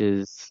 which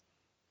is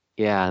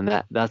yeah,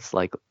 and that's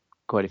like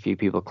quite a few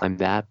people climb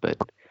that, but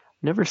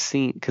never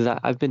seen because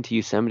I've been to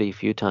Yosemite a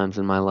few times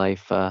in my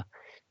life.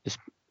 Just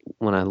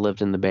when I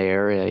lived in the Bay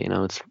Area,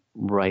 it's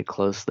right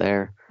close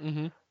there.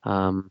 Hmm.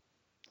 Um,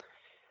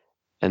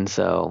 and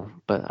so,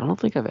 but I don't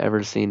think I've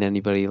ever seen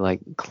anybody like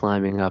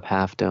climbing up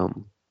Half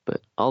Dome,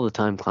 but all the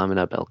time climbing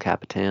up El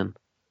Capitan.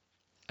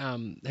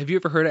 Have you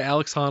ever heard of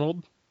Alex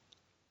Honnold?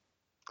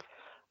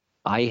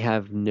 I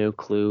have no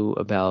clue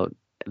about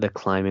the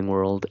climbing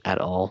world at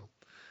all.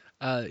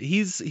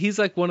 He's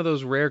like one of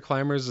those rare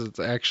climbers that's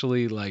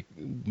actually like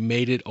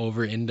made it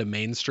over into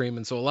mainstream,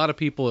 and so a lot of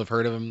people have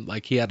heard of him.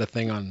 Like he had a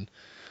thing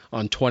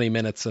on 20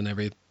 Minutes and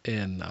every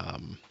in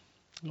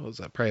what was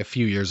that? Probably a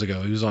few years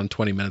ago. He was on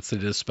 20 Minutes. They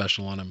did a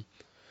special on him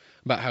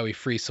about how he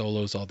free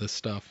solos all this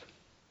stuff.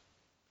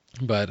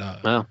 But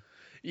Wow.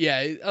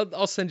 yeah,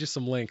 I'll send you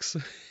some links.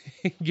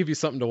 Give you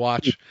something to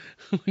watch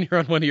when you're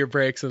on one of your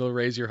breaks. It'll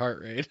raise your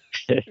heart rate.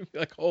 You'll be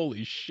like,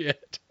 holy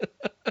shit.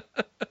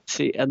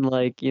 See, and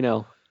like,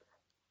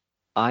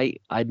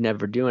 I'd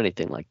never do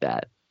anything like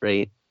that,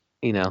 right?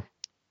 You know,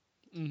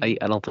 Hmm. I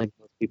don't think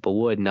most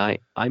people would, and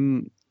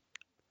I'm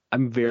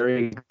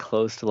very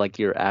close to like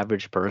your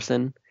average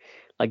person.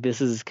 Like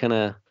this is kind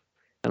of,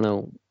 I don't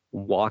know,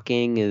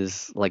 walking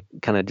is like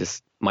kind of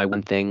just my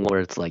one thing where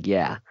it's like,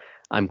 yeah,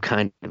 I'm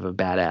kind of a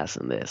badass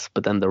in this,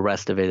 but then the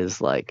rest of it is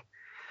like,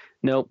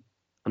 nope,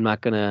 I'm not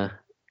gonna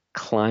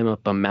climb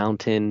up a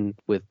mountain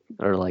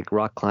or like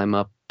rock climb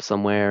up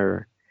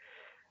somewhere.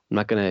 I'm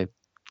not gonna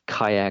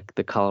kayak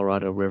the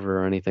Colorado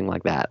River or anything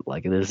like that.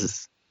 Like this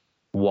is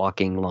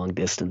walking long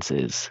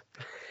distances.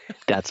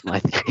 That's my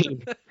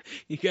thing.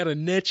 You got a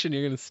niche and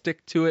you're going to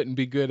stick to it and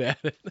be good at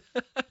it.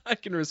 I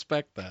can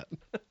respect that.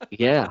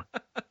 Yeah.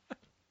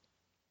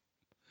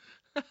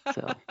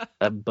 So,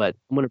 but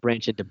I'm gonna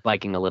branch into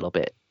biking a little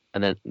bit,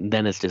 and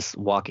then it's just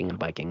walking and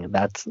biking. And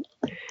that's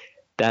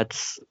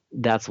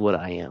what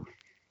I am.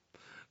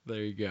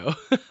 There you go.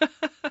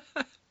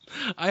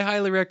 I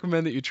highly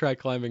recommend that you try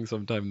climbing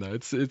sometime though.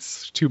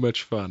 It's too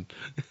much fun.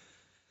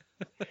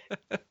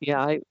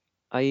 Yeah,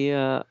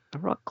 I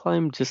rock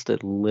climbed just a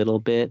little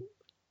bit,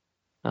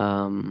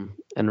 and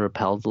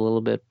rappelled a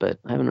little bit, but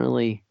I haven't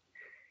really.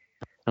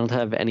 I don't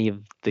have any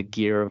of the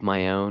gear of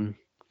my own,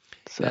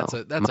 That's so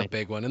a might.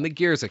 big one, and the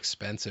gear's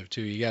expensive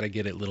too. You got to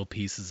get it little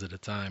pieces at a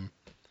time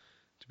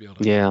to be able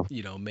to, Yeah,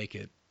 make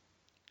it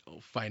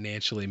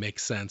financially make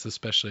sense,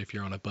 especially if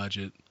you're on a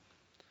budget.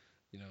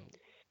 You know,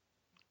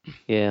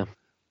 yeah,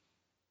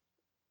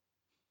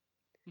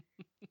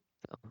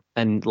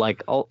 and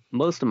like all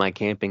most of my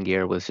camping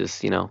gear was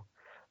just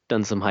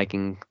done some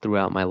hiking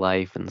throughout my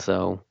life, and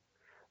so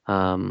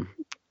um,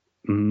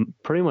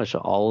 pretty much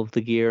all of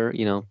the gear,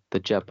 the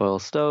Jetboil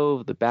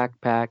stove, the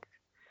backpack,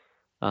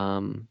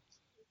 um,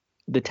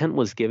 the tent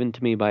was given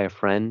to me by a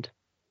friend,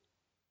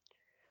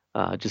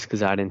 just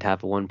because I didn't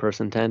have a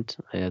one-person tent.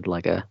 I had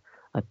like a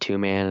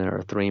two-man or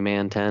a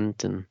three-man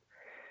tent, and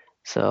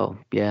so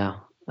yeah.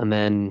 And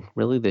then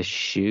really the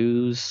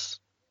shoes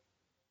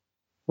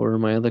were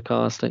my other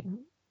cost,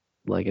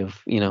 like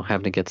of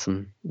having to get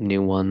some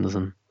new ones,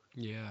 and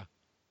yeah,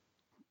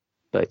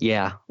 but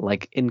yeah,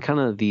 like in kind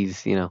of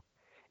these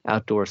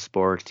outdoor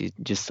sports, you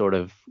just sort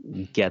of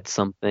get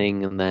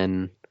something and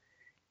then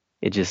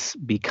it just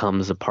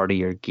becomes a part of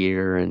your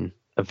gear, and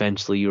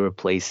eventually you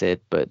replace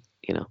it, but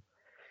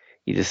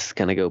you just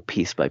kind of go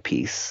piece by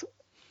piece.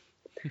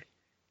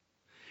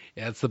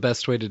 yeah, it's the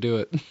best way to do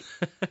it.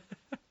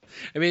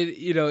 I mean,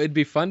 it'd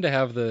be fun to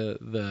have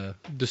the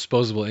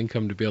disposable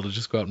income to be able to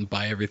just go out and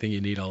buy everything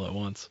you need all at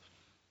once.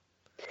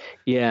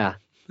 Yeah,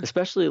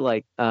 especially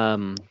like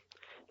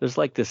there's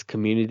like this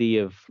community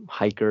of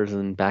hikers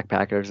and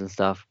backpackers and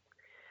stuff,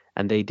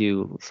 and they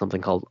do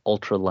something called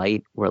ultra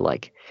light, where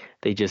like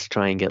they just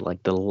try and get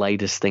like the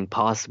lightest thing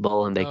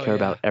possible, and they Oh care yeah,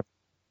 about everything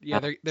yeah,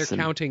 they're else.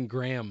 And counting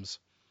grams.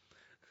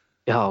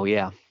 oh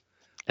yeah,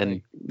 and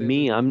Like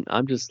me, I'm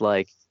just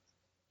like,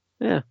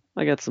 yeah,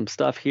 I got some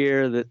stuff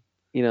here that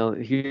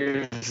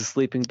here's a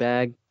sleeping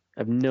bag.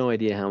 I have no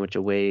idea how much it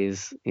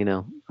weighs. I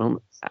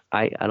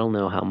don't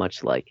know how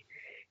much like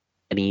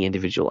any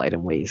individual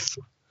item weighs.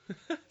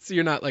 so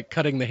you're not like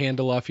cutting the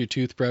handle off your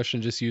toothbrush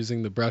and just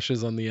using the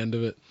brushes on the end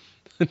of it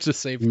to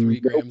save three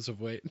Nope. grams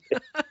of weight.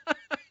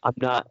 I'm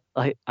not.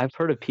 I've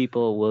heard of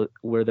people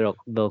where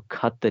they'll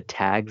cut the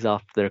tags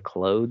off their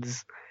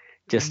clothes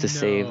just to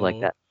save like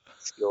No, that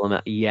skill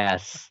amount.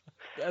 Yes,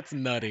 that's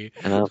nutty.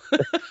 and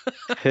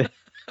and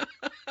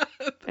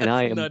That's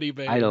I am. nutty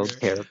I don't behavior.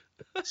 care.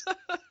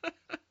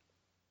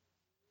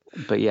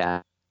 But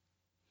yeah,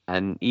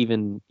 and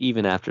even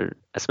after,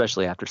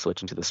 especially after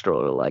switching to the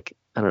stroller, like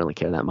I don't really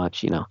care that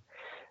much.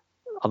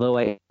 Although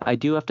I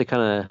do have to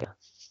kind of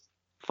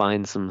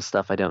find some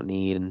stuff I don't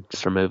need and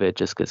just remove it,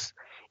 just because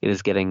it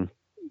is getting.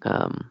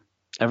 Um,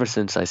 Ever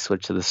since I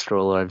switched to the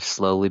stroller, I've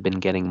slowly been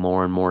getting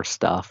more and more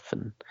stuff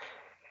and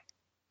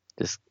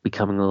just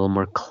becoming a little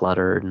more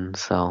cluttered. And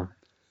so,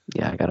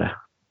 yeah, I gotta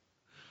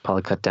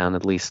probably cut down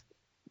at least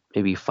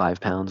maybe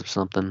 5 pounds or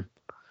something.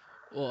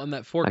 Well, on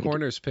that Four I could do.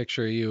 Corners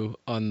picture of you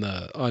on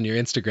your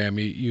Instagram,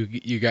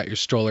 you got your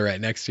stroller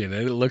right next to you, and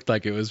it looked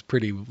like it was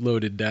pretty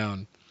loaded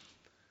down.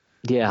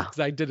 Yeah, Because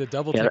I did a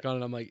double yeah, take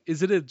on it, I'm like,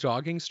 is it a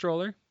jogging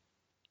stroller?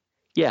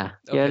 yeah,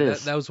 it Okay, that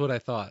is. was what I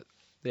thought.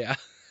 Yeah.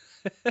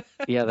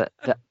 Yeah,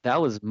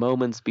 that was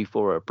moments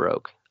before it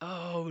broke,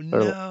 Oh or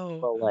no.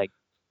 well, like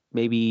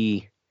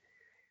maybe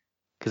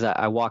because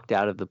I walked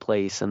out of the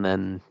place and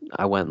then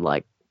I went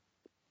like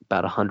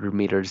about 100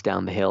 meters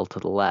down the hill to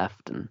the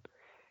left and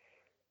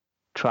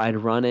tried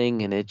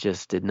running, and it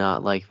just did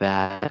not like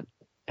that,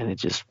 and it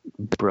just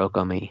broke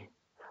on me.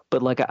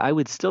 But like I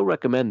would still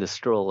recommend the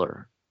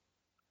stroller,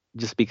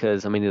 just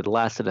because I mean it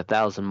lasted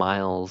 1,000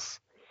 miles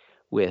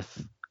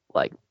with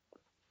like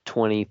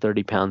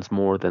 20-30 pounds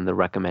more than the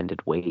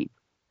recommended weight,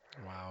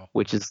 Wow.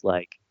 which is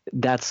like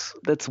that's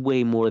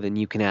way more than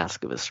you can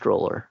ask of a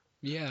stroller.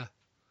 Yeah.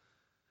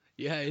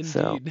 Yeah,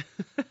 So indeed.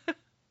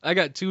 I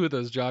got two of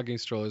those jogging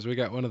strollers. We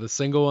got one of the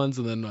single ones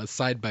and then a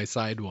side by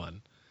side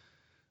one.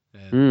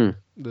 And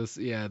mm,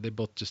 yeah, they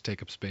both just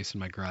take up space in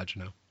my garage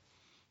now.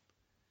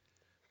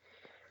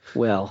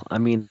 well, I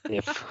mean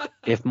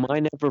if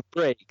mine ever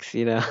breaks.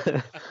 Yeah.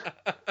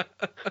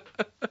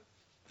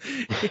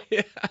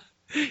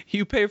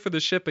 You pay for the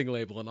shipping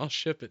label and I'll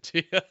ship it to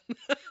you.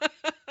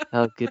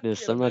 Oh I goodness,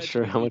 can't I'm not imagine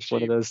sure it'd how be much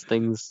one of cheap. those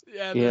things.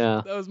 Yeah,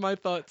 Yeah. that was my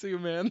thought too,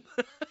 man.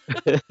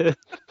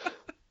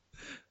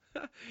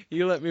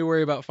 You let me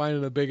worry about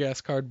finding a big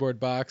ass cardboard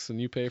box and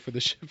you pay for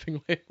the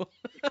shipping label.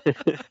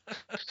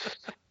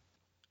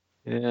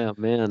 Yeah,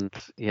 man.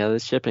 Yeah, the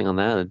shipping on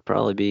that would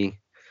probably be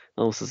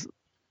almost as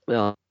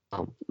well,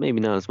 maybe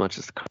not as much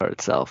as the car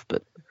itself,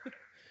 but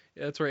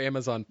Yeah, that's where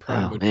Amazon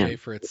Prime oh would pay man.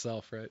 for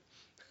itself, right?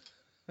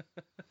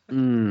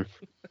 Mm,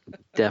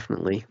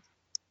 definitely.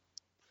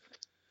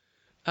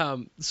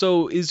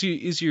 So is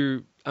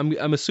your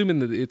I'm assuming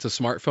that it's a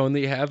smartphone that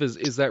you have.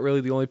 Is that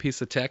really the only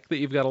piece of tech that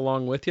you've got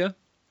along with you?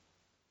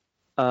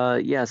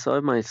 Yeah, so I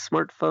have my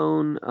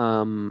smartphone,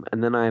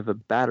 and then I have a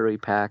battery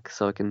pack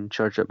so I can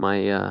charge up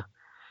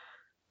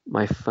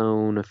my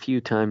phone a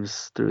few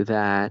times through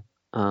that.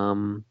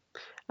 Um,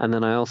 and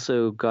then I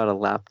also got a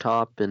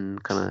laptop in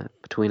kind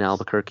of between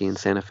Albuquerque and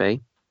Santa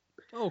Fe,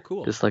 Oh,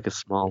 cool. just like a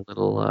small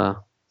little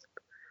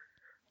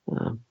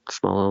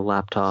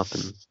laptop,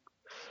 and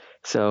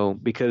So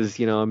because,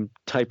 I'm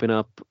typing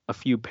up a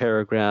few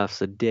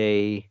paragraphs a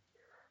day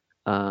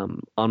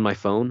on my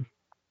phone,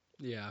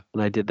 Yeah.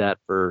 and I did that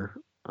for,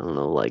 I don't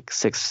know, like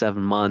 6,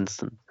 7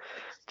 months, and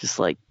just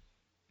like,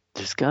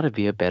 there's got to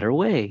be a better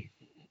way.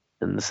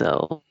 And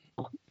so,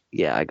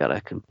 yeah, I got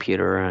a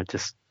computer, and I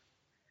just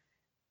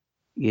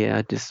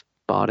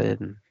bought it,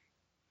 and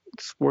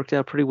it's worked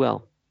out pretty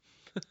well.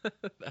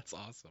 That's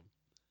awesome.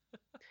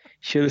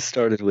 Should have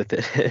started with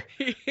it.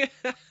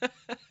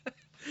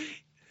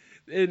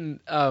 And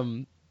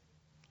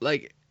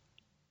like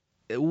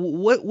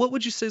what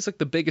would you say is like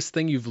the biggest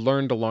thing you've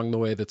learned along the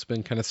way that's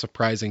been kind of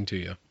surprising to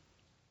you?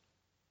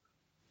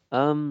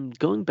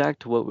 Going back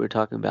to what we were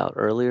talking about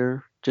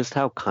earlier, just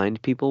how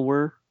kind people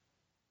were.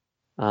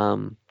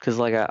 'Cause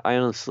like I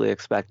honestly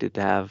expected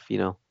to have,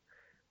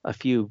 a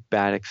few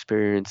bad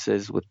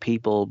experiences with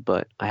people,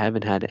 but I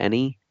haven't had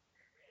any.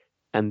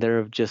 And there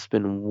have just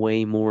been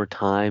way more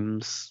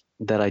times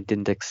that I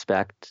didn't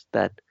expect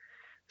that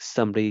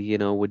somebody,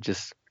 would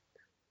just,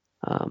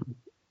 um,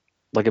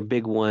 like a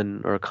big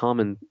one or a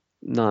common,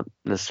 not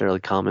necessarily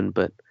common,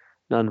 but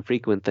not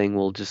infrequent thing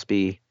will just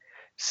be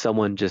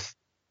someone just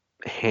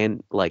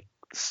like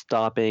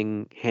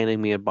stopping,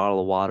 handing me a bottle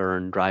of water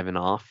and driving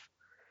off.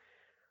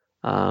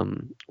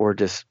 Or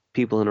just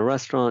people in a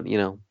restaurant,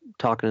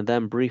 talking to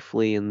them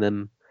briefly and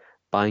them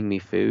buying me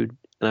food.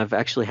 And I've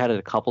actually had it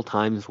a couple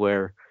times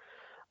where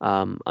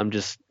I'm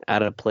just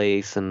at a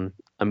place and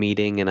a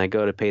meeting and I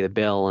go to pay the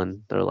bill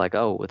and they're like,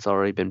 "Oh, it's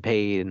already been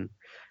paid." And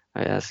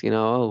I ask,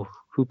 "Oh,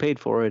 who paid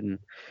for it?" And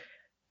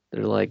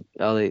they're like,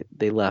 "Oh,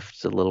 they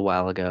left a little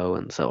while ago."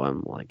 And so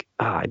I'm like,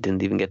 I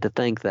didn't even get to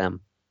thank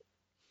them.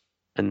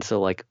 And so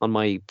like on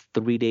my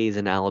 3 days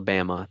in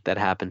Alabama, that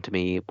happened to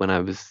me when I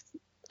was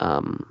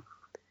um,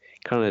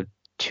 kind of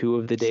 2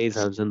 of the days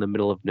I was in the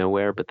middle of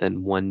nowhere, but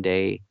then one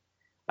day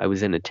I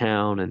was in a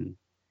town and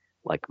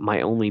like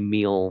my only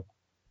meal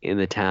in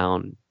the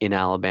town in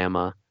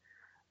Alabama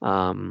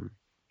um,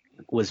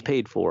 was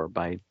paid for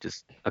by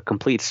just a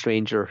complete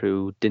stranger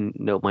who didn't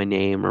know my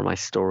name or my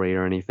story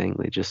or anything.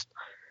 They just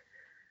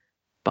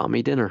bought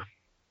me dinner.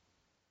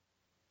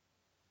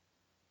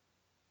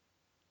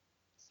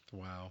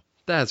 Wow.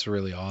 That's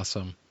really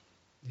awesome.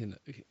 You know,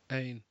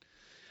 I mean,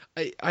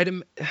 I'd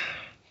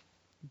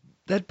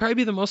that'd probably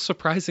be the most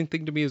surprising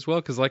thing to me as well,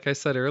 because like I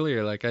said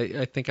earlier, like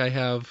I think I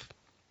have,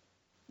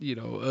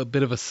 a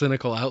bit of a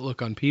cynical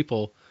outlook on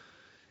people,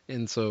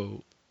 and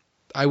so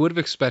I would have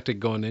expected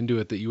going into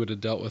it that you would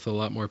have dealt with a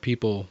lot more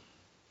people,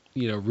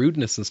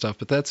 rudeness and stuff.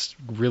 But that's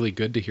really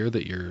good to hear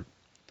that you're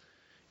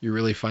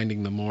really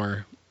finding the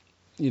more,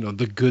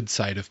 the good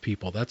side of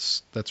people.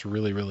 That's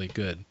really really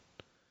good.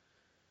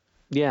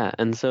 Yeah,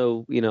 and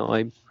so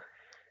I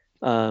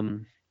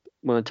um,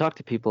 when I talk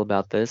to people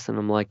about this, and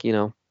I'm like,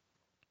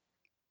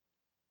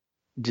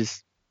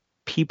 just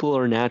people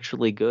are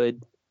naturally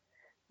good,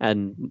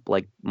 and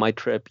like my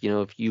trip,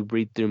 if you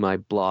read through my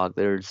blog,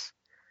 there's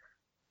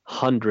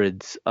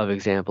hundreds of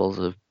examples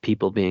of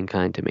people being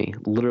kind to me,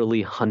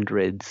 literally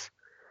hundreds.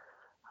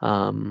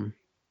 Um,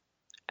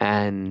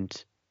 and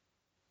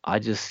I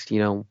just,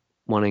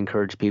 want to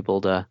encourage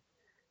people to,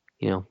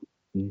 you know,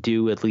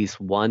 do at least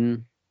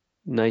one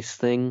nice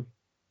thing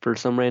for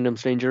some random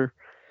stranger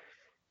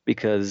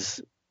because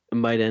it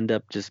might end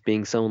up just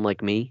being someone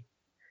like me.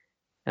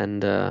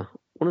 And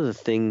one of the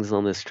things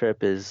on this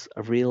trip is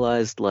I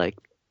realized like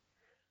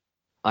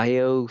I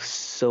owe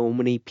so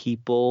many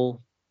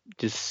people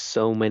just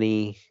so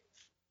many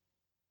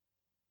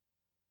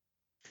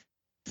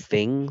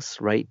things,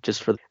 right?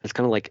 Just for it's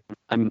kind of like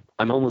I'm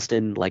almost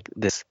in like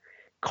this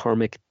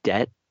karmic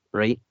debt,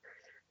 right?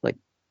 Like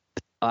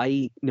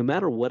I no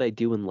matter what I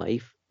do in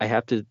life, I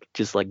have to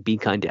just like be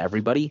kind to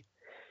everybody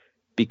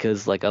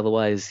because like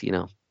otherwise,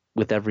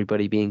 with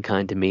everybody being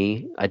kind to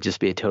me, I'd just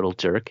be a total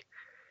jerk.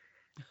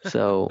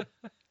 So,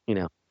 you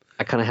know,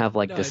 I kind of have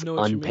like No, I this know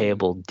what you mean.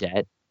 unpayable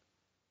debt,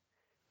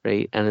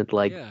 right? And it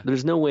like Yeah.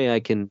 there's no way I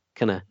can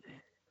kind of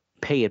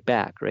pay it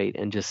back, right?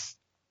 And just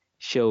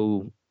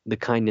show the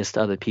kindness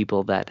to other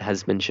people that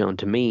has been shown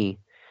to me,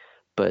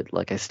 but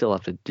like I still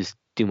have to just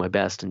do my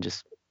best and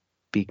just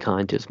be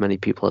kind to as many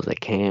people as I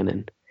can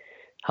and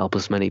help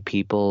as many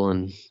people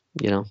and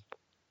you know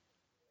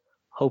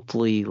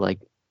hopefully like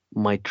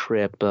my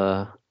trip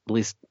at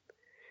least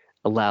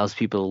allows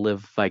people to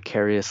live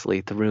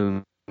vicariously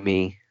through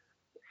me,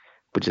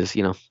 which is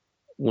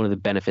one of the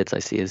benefits I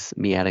see is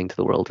me adding to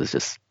the world is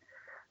just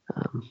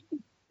um,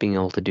 being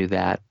able to do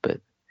that.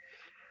 But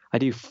I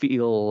do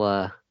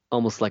feel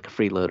almost like a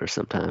freeloader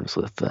sometimes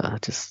with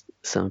just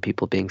some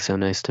people being so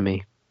nice to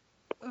me.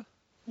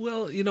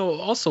 Well,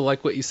 also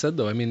like what you said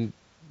though. I mean,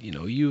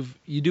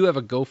 you do have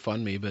a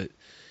GoFundMe, but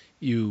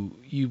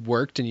you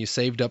worked and you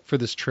saved up for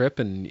this trip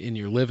and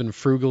you're living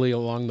frugally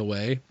along the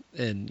way.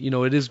 And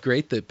it is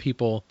great that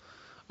people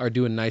are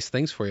doing nice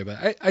things for you,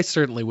 but I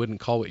certainly wouldn't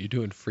call what you're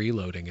doing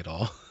freeloading at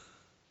all.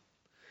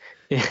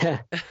 Yeah,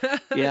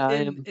 yeah, I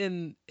and am.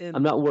 and I'm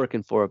and not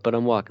working for it, but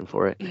I'm walking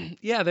for it.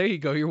 yeah, there you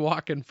go. You're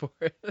walking for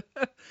it.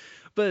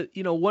 But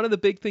one of the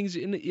big things,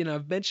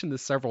 I've mentioned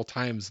this several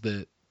times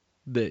that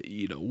that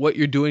what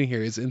you're doing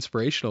here is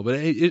inspirational, but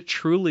it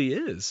truly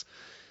is.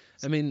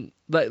 I mean,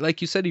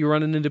 like you said, you're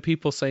running into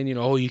people saying,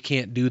 oh, you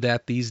can't do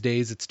that these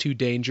days. It's too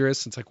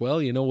dangerous. It's like,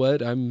 well, you know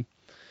what? I'm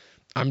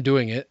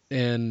doing it,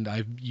 and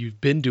you've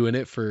been doing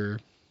it for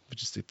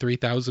just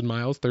 3,000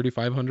 miles,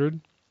 3,500.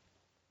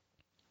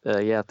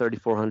 Yeah,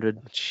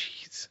 3,400.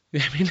 Jeez,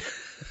 I mean,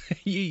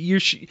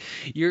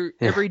 you're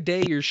Yeah. every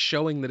day you're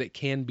showing that it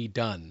can be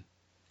done,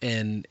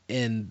 and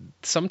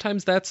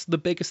sometimes that's the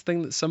biggest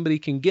thing that somebody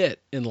can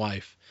get in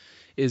life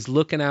is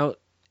looking out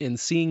and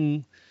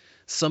seeing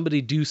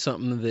somebody do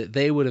something that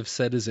they would have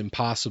said is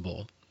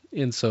impossible.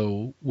 And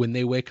so when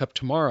they wake up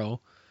tomorrow,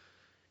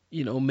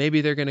 maybe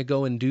they're going to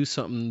go and do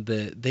something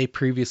that they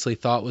previously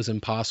thought was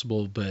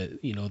impossible, but,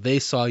 they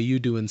saw you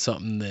doing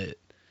something that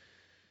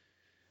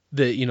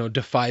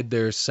defied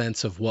their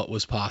sense of what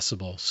was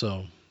possible.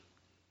 So,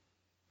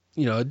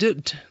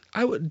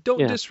 don't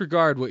Yeah.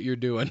 disregard what you're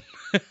doing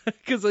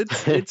because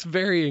it's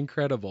very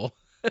incredible.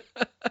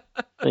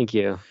 Thank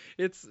you.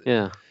 It's,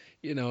 Yeah.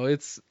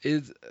 it's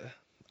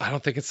I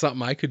don't think it's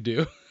something I could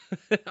do.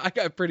 I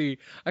got pretty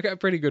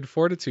good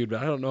fortitude,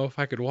 but I don't know if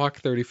I could walk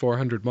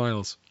 3,400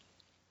 miles.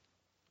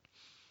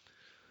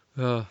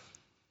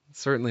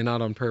 Certainly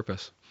not on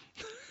purpose.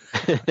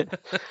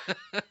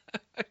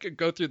 I could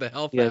go through the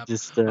health Yeah, app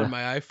just on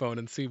my iPhone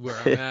and see where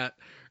I'm at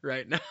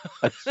right now.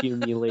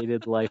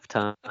 accumulated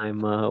lifetime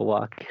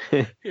walk.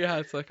 Yeah,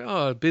 it's like,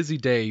 oh, a busy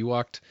day. You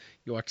walked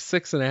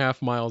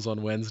 6.5 miles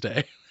on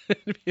Wednesday.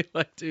 It'd be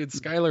like, dude,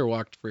 Skylar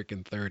walked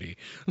freaking 30.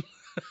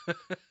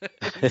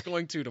 He's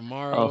going to Oh,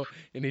 tomorrow,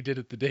 and he did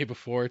it the day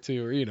before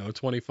too, or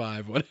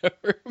 25,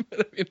 whatever. But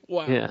I mean,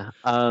 wow. yeah.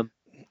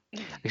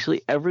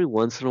 Actually, every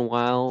once in a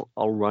while,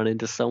 I'll run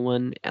into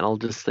someone and I'll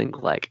just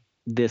think like,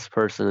 this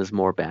person is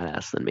more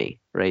badass than me,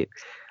 right?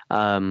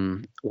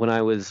 When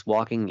I was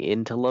walking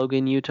into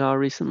Logan, Utah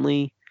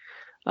recently,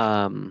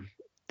 um,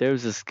 there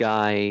was this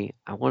guy.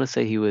 I want to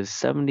say he was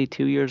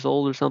 72 years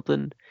old or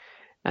something,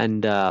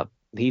 and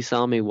he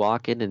saw me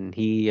walking, and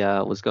he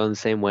was going the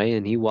same way,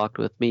 and he walked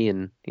with me,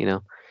 and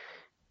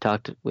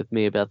talked with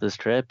me about this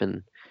trip,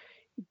 and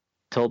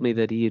told me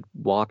that he had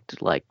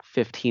walked like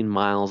 15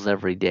 miles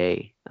every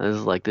day. And this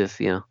is like this,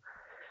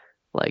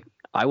 like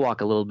I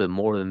walk a little bit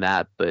more than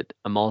that, but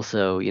I'm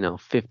also,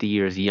 50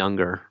 years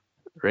younger,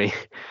 right?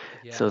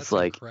 Yeah, So it's that's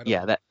like, yeah,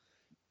 incredible.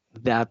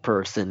 that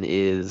person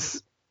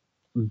is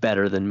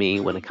better than me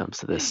when it comes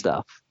to this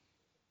stuff.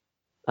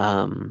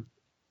 Um,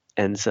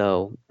 and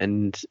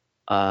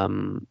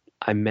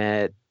I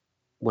met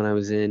when I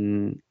was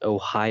in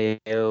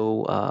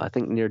Ohio, I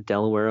think near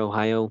Delaware,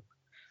 Ohio.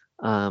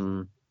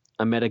 Um,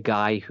 I met a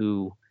guy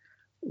who,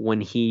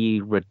 when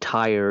he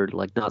retired,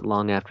 like not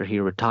long after he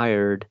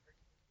retired,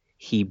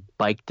 he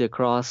biked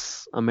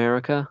across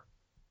America.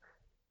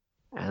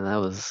 And that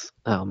was,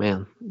 oh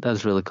man, that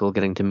was really cool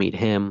getting to meet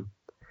him.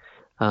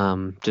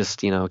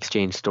 Just,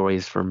 exchange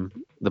stories from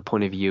the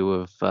point of view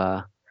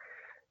of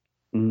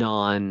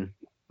non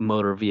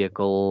motor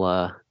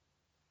vehicle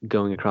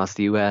going across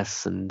the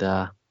US. And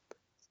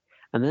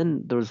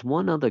then there was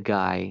one other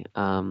guy,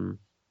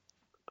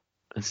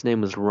 his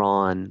name was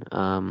Ron,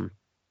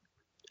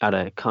 out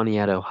of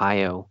Conneaut,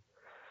 Ohio.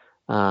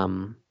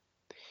 Um,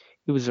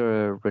 he was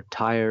a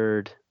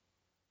retired,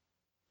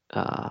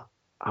 uh,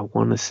 I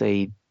want to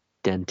say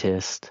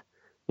dentist,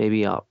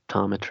 maybe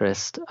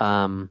optometrist.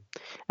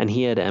 And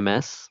he had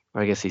MS,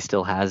 or I guess he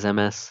still has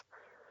MS.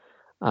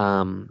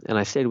 And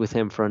I stayed with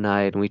him for a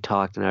night and we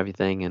talked and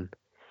everything. And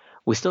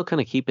we still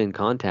kind of keep in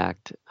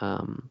contact.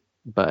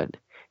 But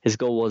his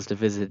goal was to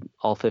visit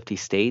all 50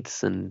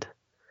 states. And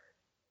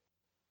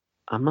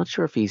I'm not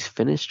sure if he's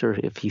finished or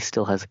if he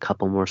still has a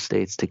couple more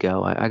states to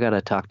go. I got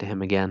to talk to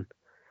him again.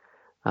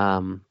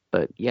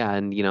 But yeah,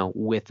 and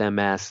with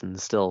MS and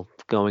still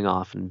going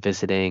off and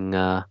visiting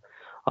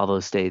all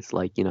those states,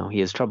 like, he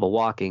has trouble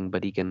walking,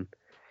 but he can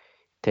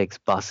takes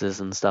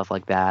buses and stuff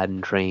like that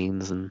and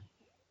trains and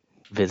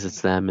visits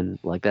them, and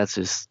like that's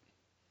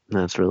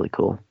really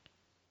cool.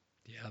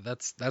 Yeah,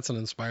 that's an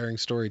inspiring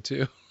story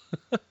too.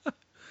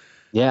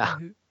 Yeah,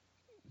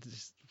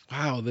 Just,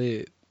 wow,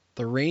 the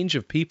range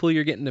of people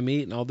you're getting to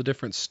meet and all the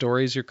different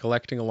stories you're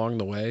collecting along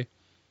the way.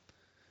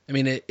 I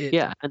mean,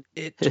 yeah, and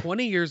at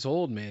 20 years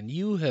old, man,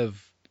 you've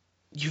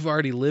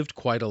already lived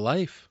quite a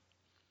life.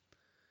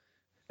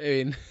 I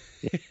mean,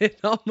 it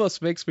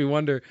almost makes me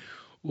wonder,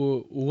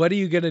 what are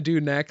you going to do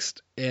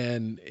next?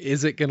 And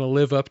is it going to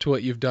live up to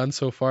what you've done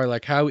so far?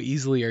 Like, how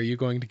easily are you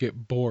going to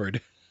get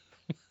bored?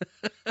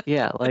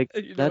 yeah, like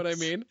You know what I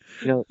that's mean?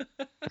 you know,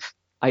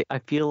 I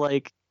feel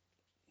like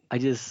I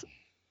just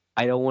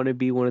I don't want to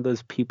be one of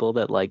those people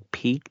that like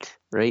peaked,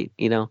 right?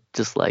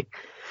 Just like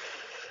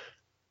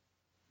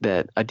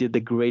that I did the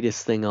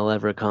greatest thing I'll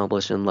ever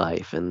accomplish in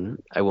life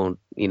and I won't,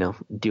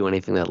 do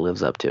anything that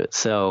lives up to it.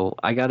 So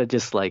I gotta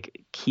just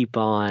like keep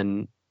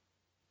on,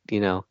 you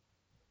know,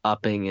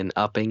 upping and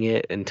upping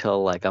it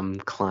until like I'm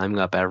climbing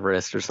up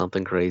Everest or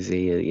something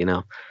crazy.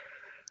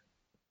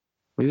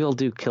 Maybe I'll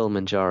do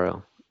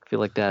Kilimanjaro. I feel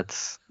like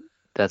that's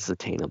that's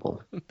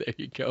attainable. There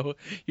you go.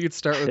 You could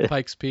start with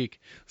Pikes Peak.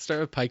 Start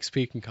with Pikes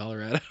Peak in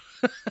Colorado.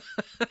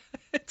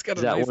 It's got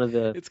Is a that nice one of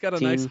the it's got a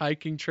nice 15?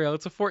 hiking trail.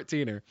 It's a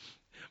 14er,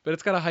 but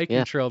it's got a hiking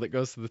Yeah. trail that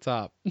goes to the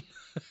top.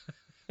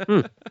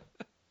 Hmm.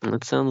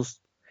 That sounds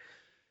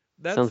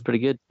That's pretty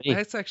good to me.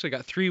 that's actually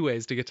got three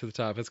ways to get to the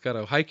top. It's got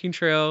a hiking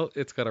trail,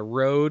 it's got a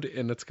road,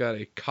 and it's got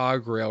a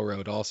cog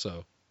railroad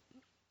also.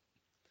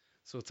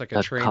 So it's like a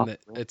A train cop. that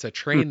it's a Hmm.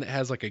 train that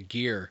has like a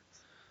gear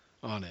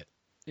on it.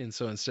 And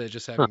so instead of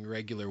just Huh. having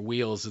regular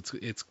wheels,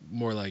 it's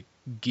more like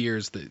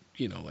gears that,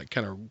 like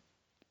kind of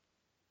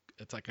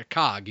it's like a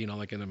cog,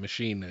 like in a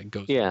machine that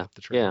goes right Yeah. up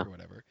the track Yeah. or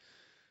whatever.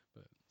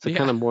 So But yeah.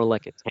 kind of more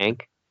like a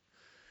tank.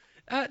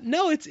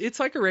 No, it's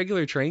like a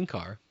regular train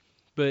car,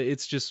 but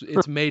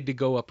it's made to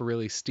go up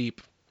really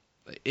steep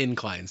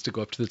inclines to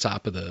go up to the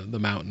top of the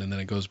mountain and then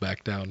it goes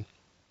back down.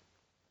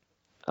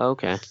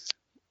 Okay.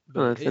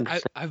 But Oh, that's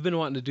interesting. I've been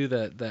wanting to do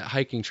that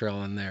hiking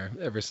trail in there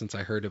ever since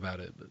I heard about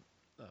it. But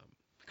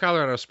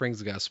Colorado Springs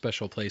has got a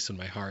special place in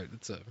my heart.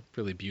 It's a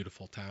really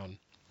beautiful town.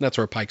 That's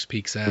where Pikes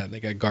Peak's at. They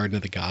got Garden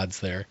of the Gods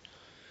there.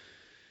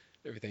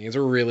 Everything is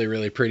a really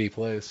really pretty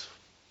place.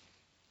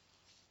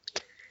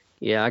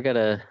 Yeah, I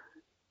gotta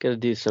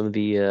do some of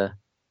the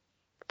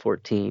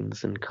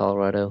 14s in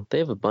Colorado. They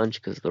have a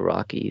bunch because of the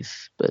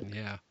Rockies, but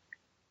Yeah.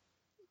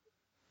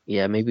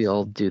 yeah, maybe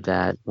I'll do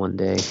that one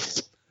day.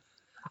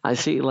 I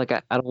see, like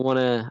I don't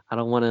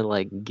wanna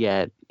like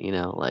get,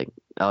 like,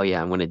 oh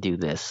yeah, I'm gonna do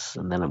this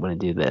and then I'm gonna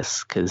do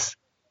this because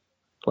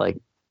like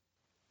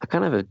I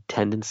kind of have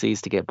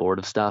tendencies to get bored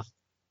of stuff.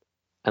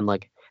 And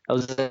like that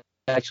was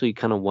actually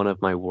kind of one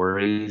of my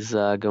worries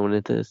going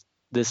into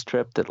this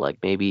trip, that like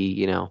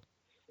maybe,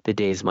 the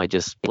days might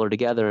just blur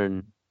together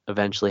and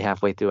eventually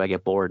halfway through I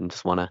get bored and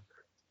just want to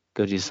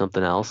go do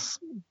something else.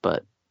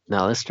 But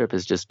no, this trip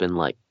has just been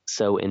like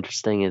so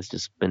interesting. It's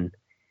just been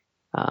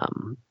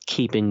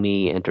keeping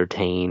me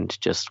entertained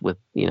just with,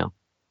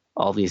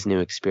 all these new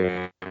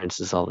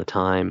experiences all the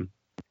time.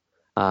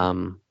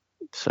 Um,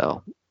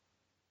 so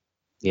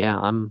yeah,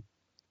 I'm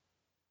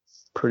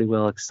pretty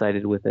well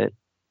excited with it.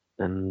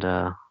 And,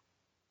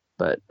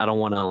 but I don't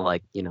want to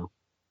like,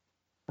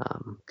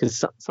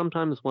 because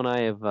sometimes when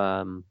I have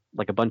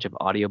like a bunch of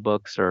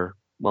audiobooks, or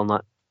well,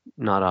 not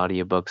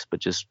audiobooks, but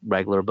just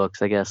regular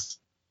books, I guess,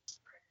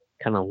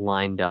 kind of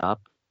lined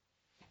up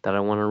that I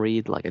want to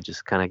read, like I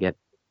just kind of get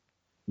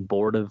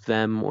bored of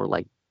them, or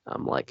like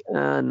I'm like,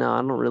 no, I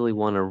don't really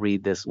want to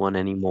read this one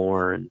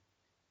anymore, and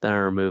then I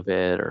remove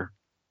it, or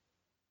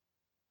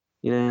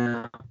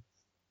yeah.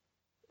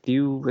 Do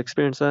you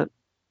experience that?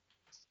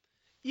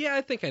 Yeah,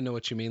 I think I know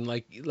what you mean.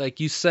 Like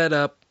you set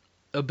up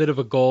a bit of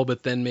a goal,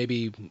 but then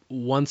maybe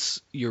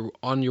once you're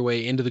on your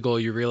way into the goal,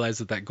 you realize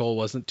that goal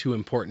wasn't too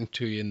important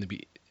to you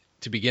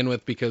to begin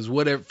with because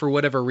whatever for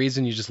whatever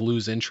reason you just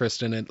lose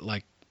interest in it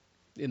like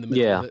in the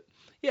middle of Yeah.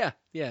 it.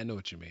 Yeah, I know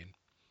what you mean.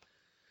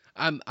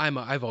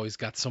 I've always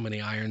got so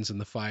many irons in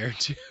the fire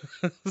too.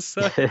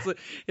 So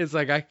it's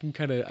like I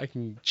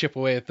can chip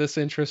away at this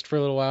interest for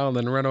a little while and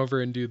then run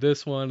over and do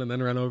this one and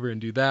then run over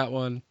and do that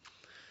one.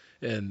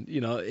 And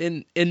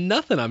in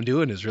nothing I'm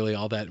doing is really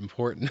all that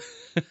important.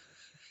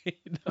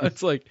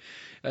 It's like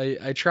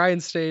I try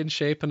and stay in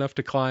shape enough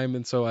to climb,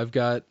 and so I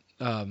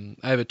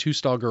have a two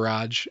stall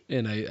garage,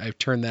 and I've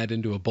turned that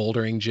into a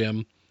bouldering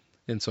gym,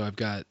 and so I've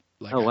got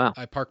like Oh wow.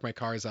 I park my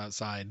cars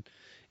outside,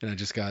 and I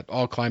just got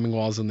all climbing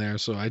walls in there.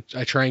 So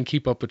I try and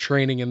keep up with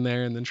training in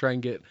there, and then try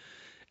and get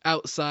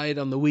outside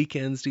on the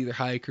weekends to either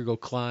hike or go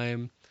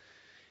climb.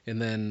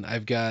 And then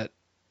I've got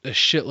a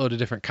shitload of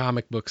different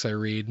comic books I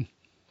read,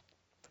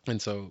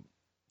 and so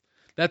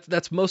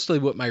that's mostly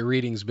what my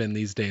reading's been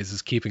these days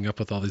is keeping up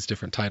with all these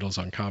different titles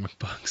on comic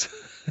books.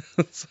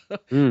 so,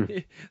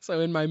 Mm. so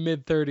in my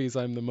mid 30s,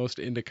 I'm the most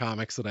into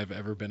comics that I've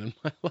ever been in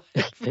my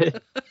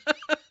life.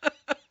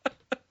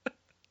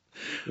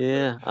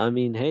 Yeah, I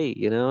mean, hey,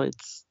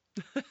 it's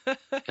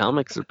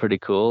comics are pretty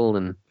cool,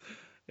 and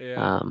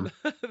Yeah, um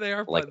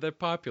like they're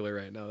popular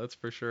right now. That's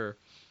for sure.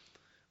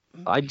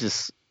 I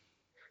just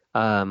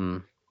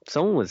um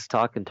someone was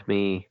talking to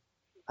me,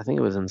 I think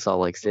it was in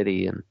Salt Lake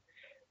City, and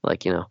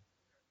like,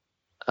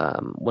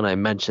 when I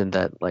mentioned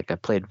that like I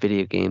played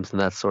video games and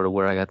that's sort of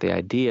where I got the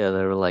idea,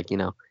 they were like, you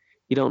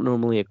don't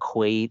normally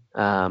equate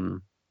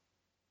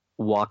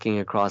walking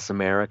across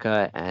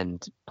America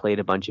and played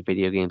a bunch of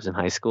video games in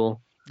high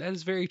school. That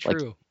is very Like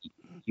true.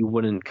 you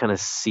wouldn't kind of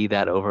see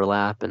that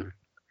overlap, and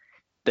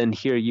then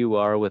here you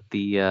are with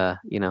the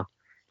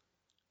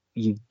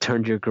you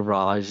turned your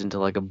garage into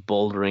like a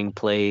bouldering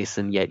place,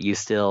 and yet you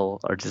still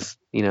are just,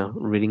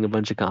 reading a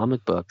bunch of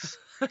comic books.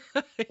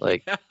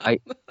 Like Yeah, I,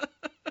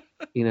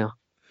 you know,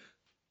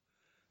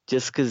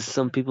 just because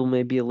some people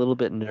may be a little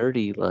bit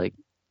nerdy, like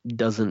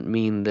doesn't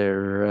mean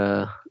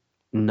they're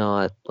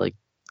not like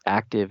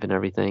active and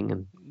everything.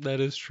 And that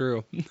is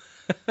true.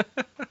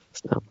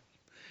 so,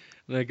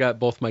 And I got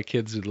both my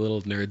kids are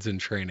little nerds in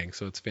training,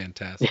 so it's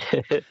fantastic.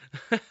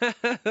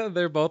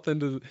 They're both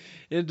into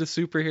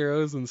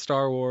superheroes and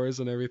Star Wars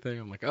and everything.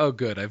 I'm like, oh,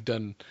 good. I've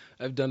done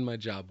my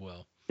job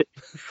well.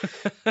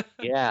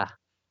 yeah,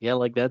 Yeah,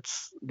 like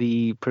that's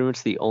the pretty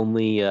much the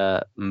only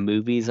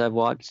movies I've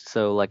watched.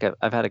 So like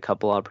I've had a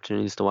couple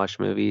opportunities to watch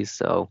movies.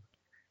 So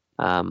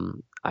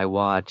I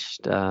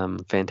watched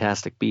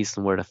Fantastic Beasts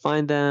and Where to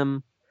Find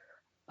Them.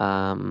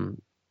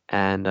 Um,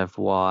 and I've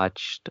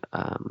watched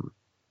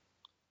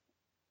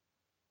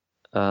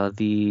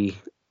the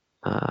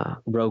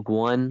Rogue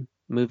One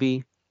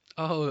movie.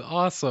 Oh,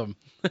 awesome.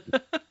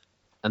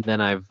 And then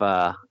I've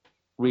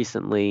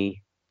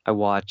recently I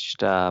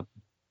watched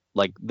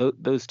like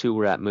those two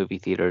were at movie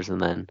theaters, and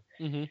then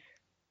Hmm.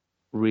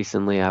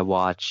 recently I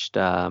watched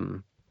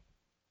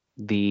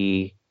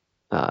the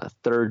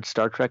third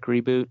Star Trek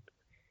reboot,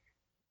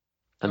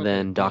 and Okay,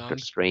 then Doctor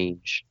Beyond.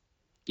 Strange.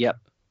 Yep.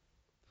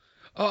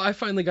 Oh, I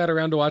finally got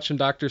around to watching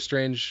Doctor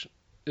Strange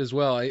as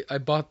well.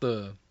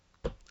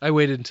 I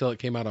waited until it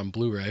came out on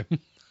Blu-ray.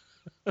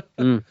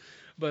 Mm.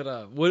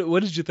 But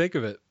what did you think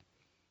of it?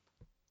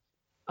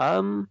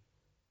 Um.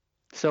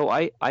 So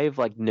I have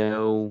like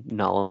no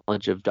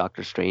knowledge of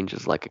Doctor Strange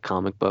as like a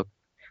comic book.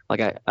 Like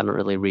I don't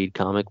really read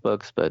comic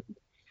books, but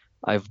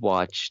I've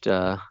watched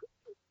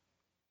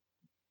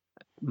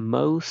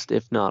most,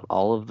 if not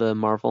all, of the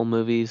Marvel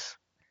movies.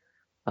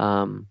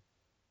 Um.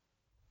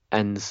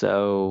 And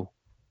so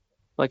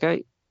like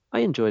I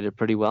enjoyed it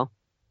pretty well.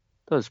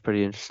 That was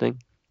pretty interesting.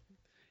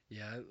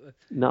 Yeah,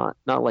 Not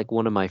like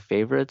one of my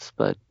favorites,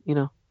 but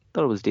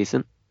thought it was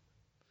decent.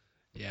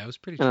 yeah, it was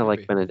pretty And I like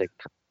trippy. Benedict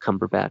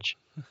Cumberbatch.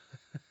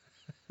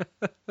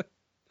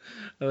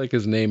 I like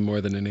his name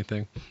more than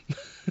anything.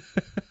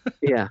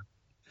 Yeah,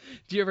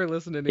 Do you ever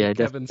listen to any of yeah,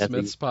 Kevin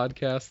definitely. Smith's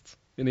podcasts?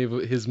 Any of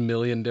his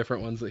million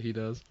different ones that he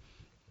does?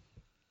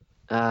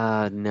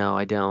 No,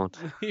 I don't.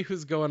 He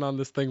was going on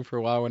this thing for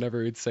a while.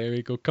 Whenever he'd say,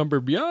 he'd go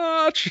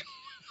Cumberbatch.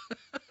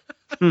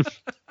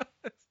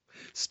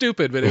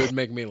 Stupid, but it would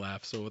make me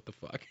laugh. So what the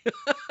fuck?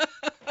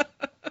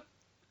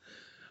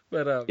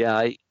 But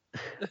Yeah,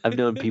 I've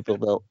known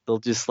people they'll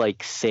just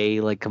like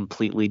say like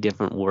completely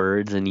different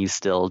words, and you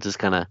still just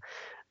kind of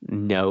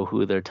know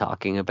who they're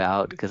talking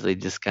about because they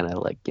just kind of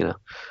like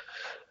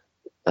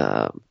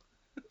um,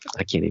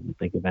 I can't even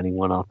think of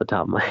anyone off the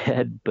top of my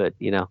head, but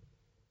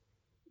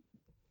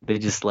they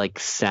just like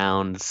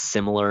sound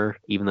similar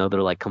even though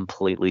they're like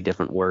completely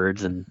different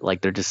words, and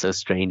like they're just so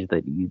strange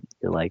that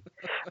you're like,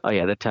 oh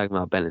yeah, they're talking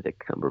about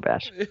Benedict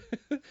Cumberbatch.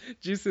 did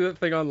you see that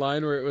thing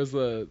online where it was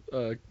a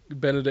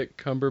Benedict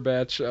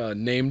Cumberbatch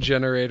name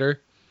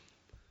generator?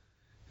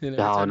 And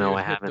every Oh time you no, would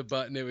I hit the haven't.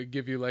 button, it would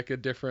give you like a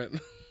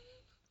different.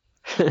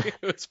 It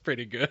was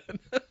pretty good.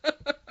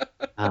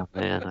 Oh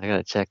man, I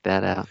gotta check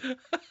that out.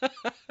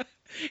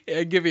 Yeah,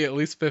 it'd give you at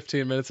least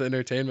 15 minutes of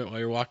entertainment while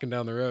you're walking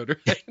down the road,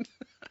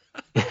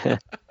 right?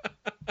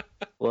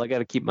 Well, I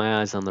gotta keep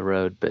my eyes on the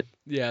road, but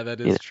Yeah, that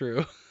you is know,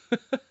 true.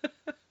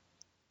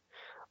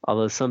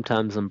 although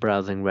sometimes I'm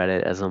browsing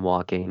Reddit as I'm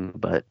walking,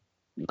 but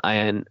I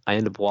end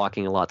up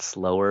walking a lot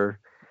slower,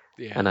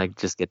 and Yeah. I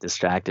just get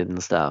distracted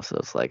and stuff. So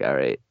it's like, all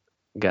right,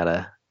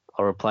 gotta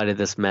I'll reply to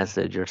this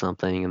message or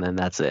something, and then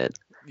that's it.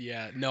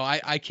 Yeah. No,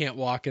 I can't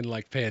walk and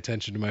like pay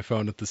attention to my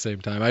phone at the same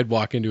time. I'd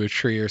walk into a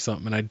tree or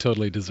something and I'd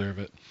totally deserve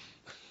it.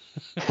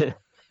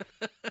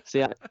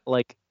 See,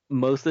 like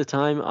most of the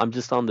time, I'm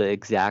just on the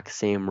exact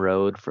same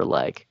road for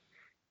like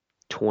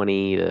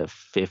 20 to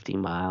 50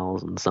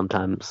 miles, and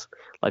sometimes,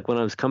 like when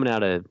I was coming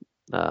out of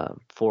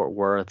Fort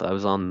Worth, I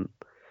was on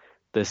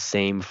the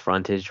same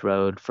frontage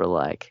road for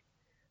like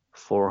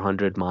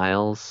 400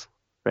 miles,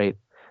 right?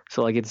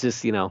 So like it's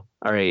just, all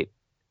right,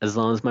 as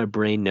long as my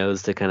brain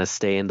knows to kind of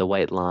stay in the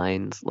white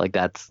lines, like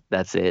that's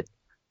it.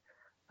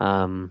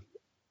 Um,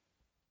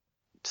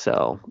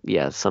 so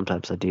yeah,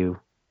 sometimes I do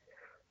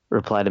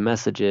reply to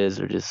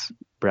messages or just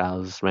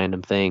browse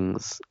random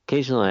things.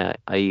 Occasionally,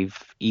 I've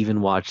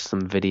even watched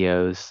some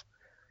videos.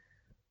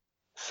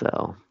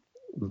 So,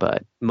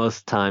 but most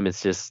of the time,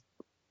 it's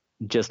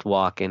just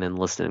walking and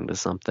listening to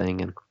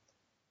something,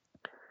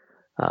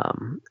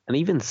 and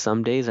even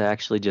some days I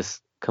actually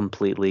just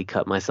completely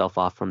cut myself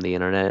off from the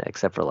internet,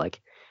 except for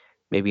like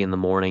maybe in the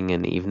morning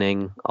and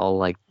evening, I'll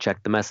like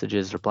check the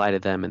messages, reply to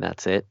them, and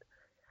that's it.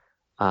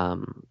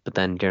 But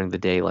then during the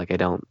day, like I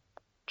don't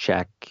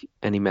check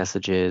any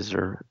messages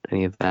or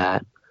any of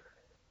that.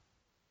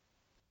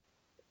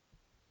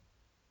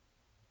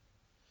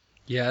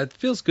 Yeah, it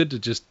feels good to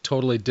just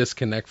totally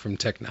disconnect from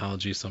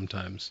technology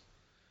sometimes.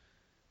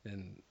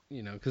 And,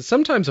 because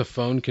sometimes a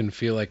phone can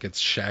feel like it's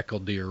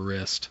shackled to your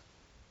wrist,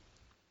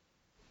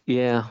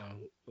 Yeah,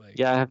 like,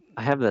 yeah,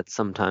 I have that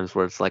sometimes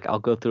where it's like I'll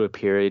go through a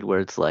period where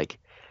it's like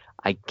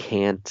I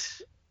can't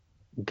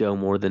go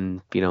more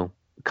than, a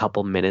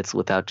couple minutes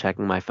without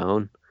checking my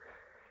phone.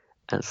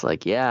 And it's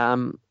like, yeah,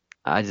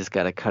 I just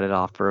gotta cut it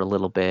off for a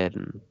little bit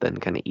and then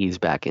kind of ease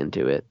back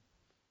into it.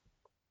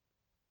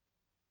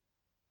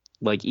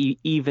 Like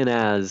even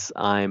as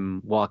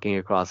I'm walking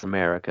across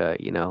America,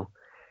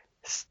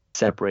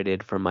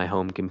 separated from my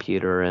home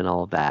computer and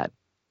all that,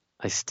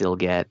 I still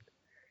get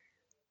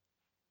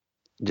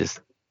just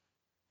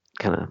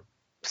kind of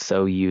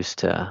so used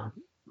to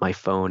my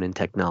phone and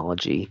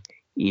technology,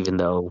 even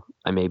though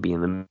I may be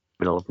in the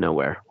middle of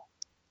nowhere.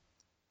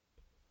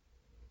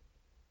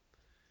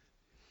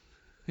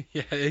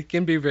 Yeah, it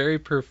can be very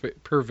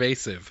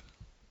pervasive.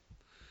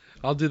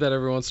 I'll do that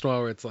every once in a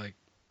while where it's like,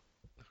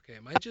 okay,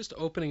 am I just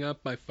opening up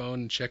my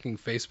phone and checking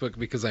Facebook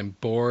because I'm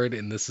bored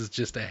and this is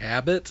just a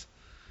habit?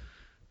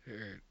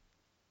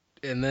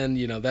 And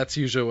then, that's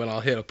usually when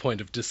I'll hit a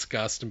point of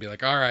disgust and be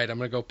like, all right, I'm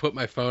going to go put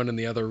my phone in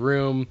the other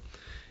room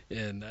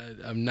and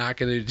I'm not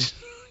going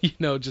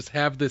to, just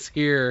have this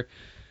here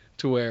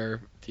to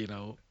where,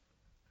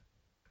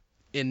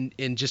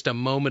 in just a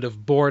moment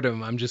of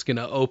boredom, I'm just going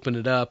to open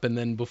it up. And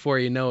then before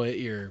you know it,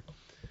 you're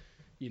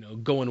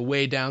going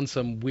way down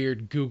some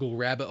weird Google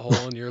rabbit hole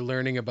and you're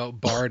learning about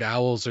barred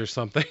owls or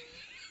something.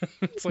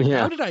 It's like, how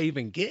Yeah. did I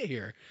even get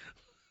here?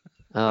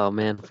 Oh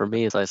man, for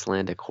me it's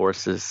Icelandic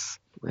horses.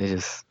 They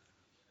just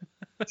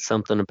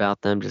something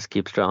about them just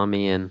keeps drawing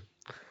me in.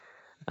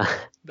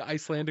 The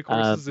Icelandic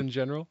uh, horses in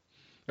general,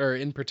 or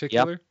in yep,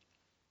 particular.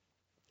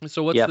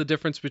 So what's yep. the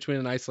difference between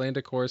an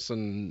Icelandic horse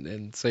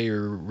and say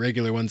your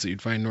regular ones that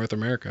you'd find in North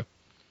America?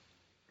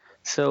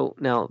 So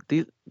now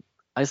these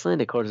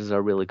Icelandic horses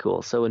are really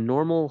cool. So a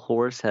normal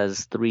horse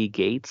has three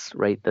gaits,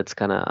 right? That's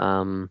kind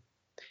of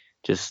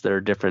just there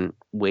are different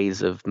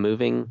ways of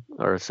moving,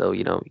 or so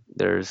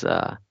there's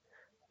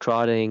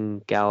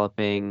trotting,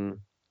 galloping,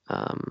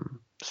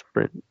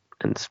 sprint,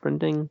 and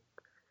sprinting.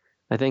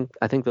 I think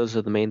those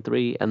are the main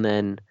three, and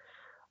then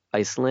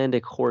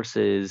Icelandic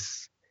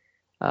horses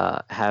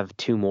have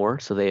two more,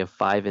 so they have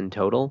five in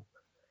total.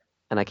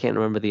 And I can't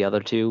remember the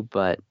other two,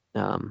 but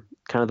kind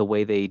of the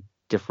way they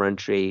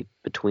differentiate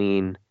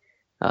between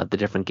the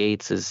different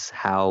gaits is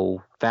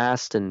how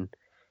fast and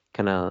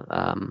kind of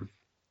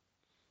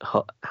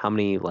how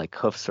many like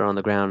hoofs are on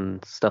the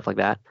ground, stuff like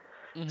that.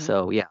 Hmm.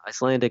 So yeah,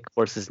 Icelandic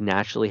horses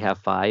naturally have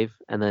five,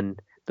 and then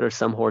there are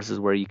some horses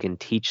where you can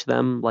teach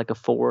them like a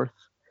fourth,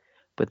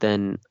 but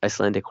then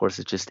Icelandic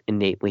horses just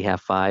innately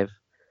have five.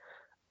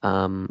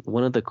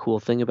 One of the cool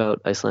thing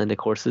about Icelandic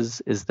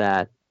horses is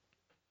that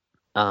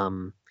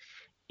um,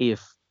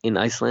 if an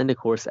Icelandic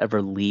horse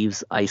ever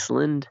leaves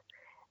Iceland,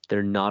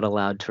 they're not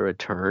allowed to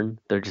return.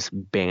 They're just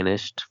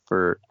banished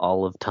for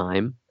all of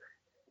time.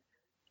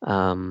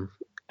 Um,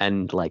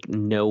 and like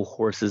no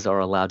horses are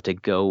allowed to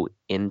go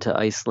into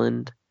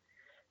Iceland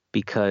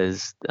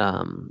because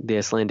the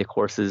Icelandic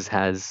horses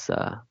has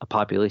a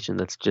population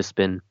that's just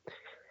been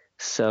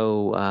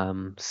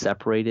so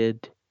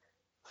separated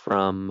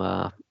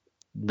from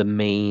the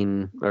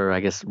main, or I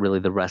guess really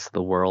the rest of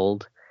the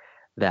world,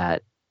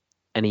 that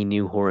any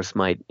new horse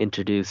might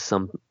introduce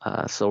some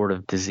sort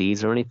of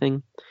disease or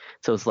anything.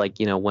 So it's like,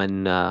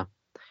 when the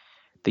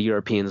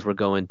Europeans were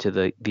going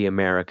to the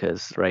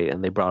Americas, right,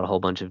 and they brought a whole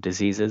bunch of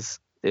diseases,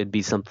 it'd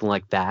be something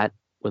like that,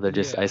 where they're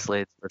just Yeah.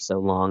 isolated for so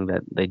long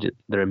that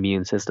their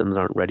immune systems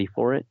aren't ready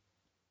for it.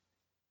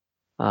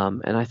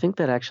 And I think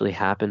that actually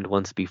happened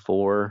once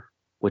before,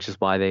 which is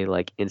why they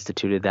like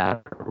instituted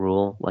that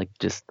rule. Like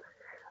just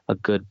a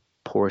good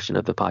portion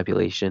of the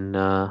population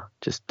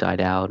just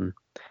died out, and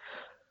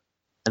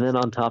then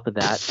on top of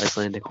that,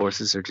 Icelandic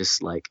horses are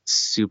just like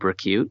super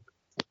cute,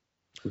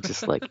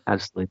 just like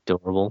absolutely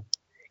adorable.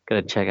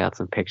 Gotta check out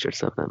some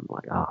pictures of them.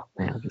 Like, oh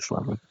man, I just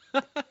love them.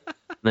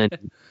 And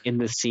then in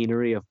the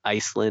scenery of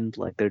Iceland,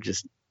 like they're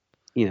just,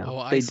 Oh,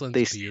 they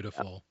Iceland's stand out.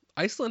 beautiful.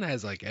 Iceland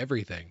has like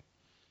everything.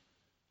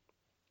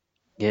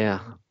 Yeah.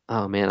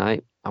 Oh man,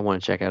 I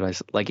want to check out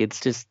Iceland. Like it's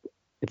this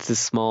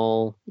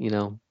small,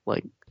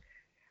 like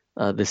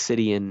the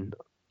city in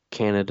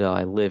Canada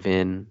I live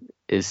in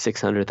is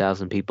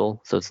 600,000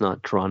 people, so it's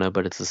not Toronto,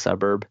 but it's a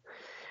suburb,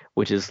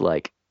 which is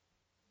like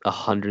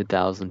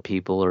 100,000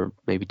 people or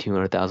maybe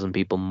 200,000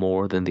 people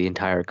more than the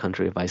entire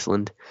country of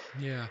Iceland.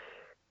 Yeah.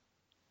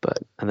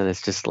 And then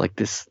it's just like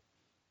this,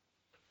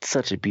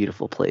 such a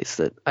beautiful place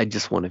that I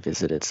just want to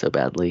visit it so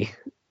badly.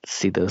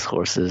 See those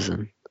horses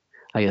and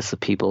I guess the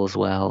people as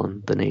well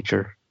and the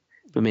nature,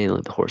 but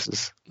mainly the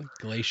horses. Like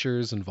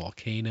glaciers and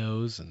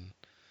volcanoes and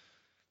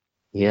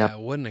Yep. yeah,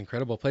 what an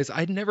incredible place.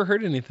 I'd never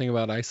heard anything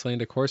about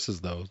Icelandic horses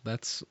though.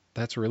 That's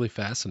really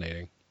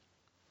fascinating.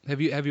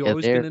 Have you Yeah,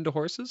 always been there. into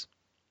horses?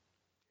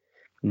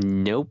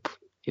 Nope.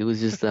 It was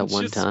just that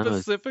one Just time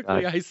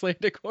specifically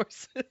Icelandic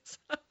horses.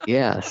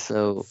 yeah,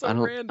 so So I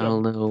don't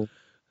random. know.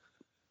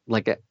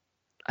 Like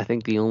I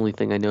think the only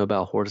thing I know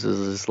about horses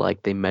is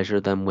like they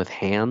measure them with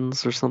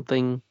hands or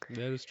something.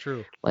 That is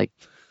true. Like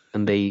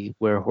and they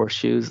wear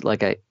horseshoes.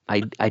 Like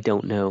I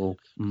don't know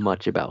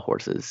much about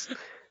horses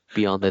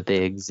beyond that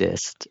they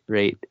exist,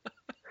 right?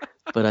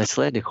 But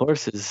Icelandic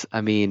horses,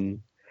 I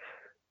mean,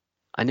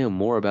 I know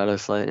more about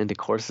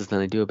Icelandic horses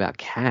than I do about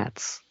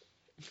cats.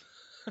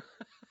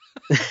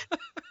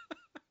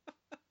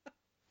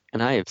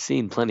 And I have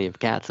seen plenty of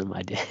cats in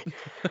my day.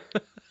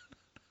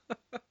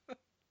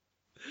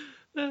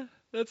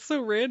 That's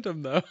so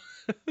random though.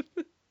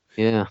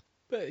 Yeah.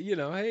 But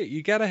hey,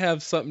 you gotta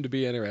have something to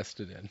be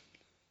interested in.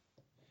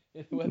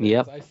 And whether it's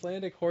Yep.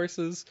 Icelandic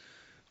horses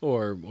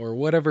or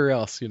whatever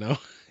else, you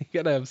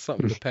gotta have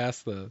something to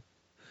pass the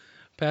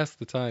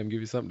time, give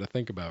you something to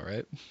think about,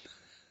 right?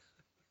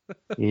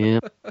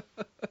 Yep.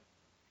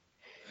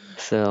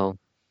 So.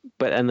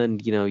 but and then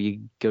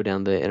you go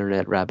down the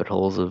internet rabbit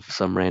holes of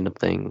some random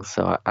things.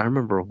 So I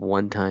remember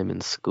one time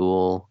in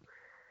school,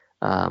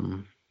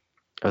 um,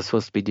 I was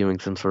supposed to be doing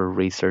some sort of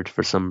research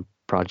for some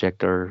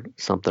project or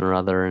something or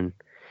other, and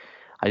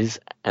I just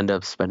end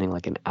up spending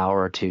like an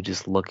hour or two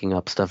just looking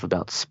up stuff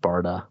about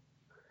Sparta.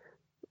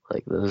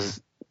 Like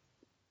those,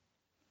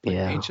 Like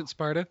yeah, ancient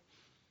Sparta.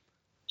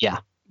 yeah,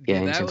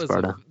 yeah, Dude, ancient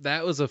Sparta.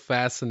 that was a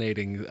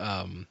fascinating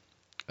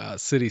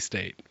city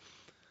state.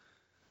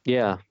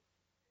 Yeah,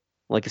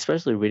 like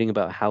especially reading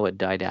about how it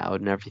died out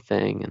and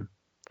everything. And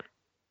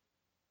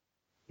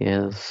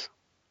yes,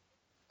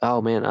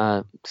 oh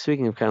man,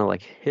 speaking of kind of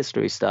like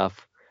history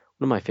stuff,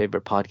 one of my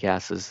favorite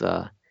podcasts is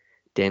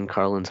Dan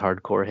Carlin's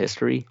Hardcore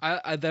History.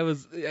 I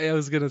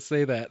was gonna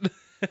say that.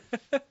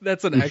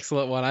 That's an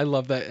excellent one. I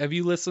love that. Have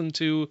you listened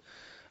to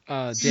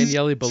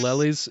Daniele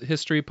Bolelli's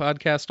history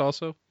podcast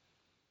also?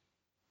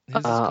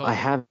 His is I called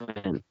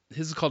haven't.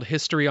 his is called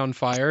History on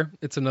Fire.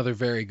 It's another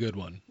very good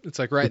one. It's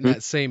like right in Hmm.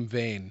 that same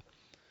vein.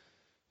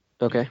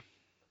 Okay.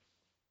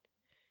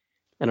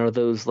 And are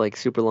those like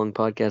super long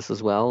podcasts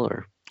as well,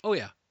 or? Oh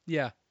yeah,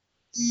 yeah.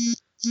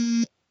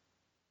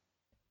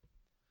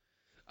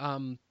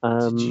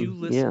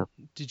 Yeah.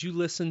 Did you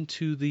listen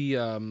to the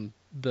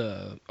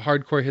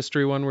hardcore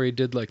history one where he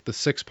did like the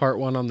 6-part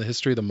one on the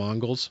history of the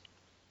Mongols?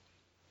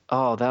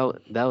 Oh,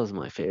 that was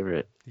my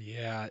favorite.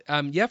 Yeah.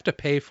 You have to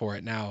pay for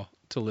it now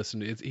to listen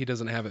to it. He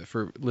doesn't have it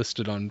for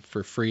listed on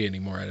for free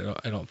anymore.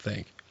 I don't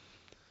think.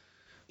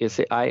 You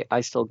see,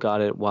 I still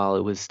got it while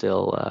it was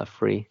still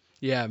free.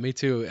 Yeah, me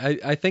too.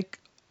 I think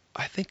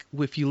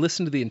if you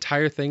listen to the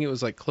entire thing, it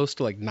was like close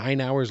to like 9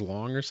 hours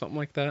long or something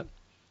like that.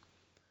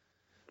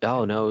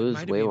 Oh It, no, it it was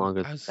might have way even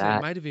longer I than was say it that.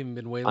 might have even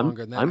been way I'm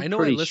longer than that. I'm I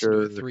know I pretty listened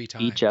to it sure 3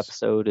 times.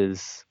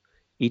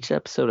 each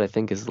episode I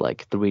think is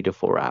like 3 to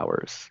 4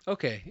 hours.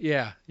 Okay,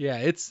 yeah,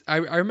 yeah. I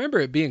remember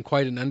it being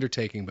quite an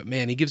undertaking, but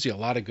man, he gives you a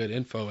lot of good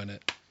info in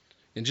it,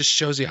 and just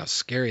shows you how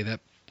scary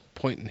that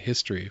point in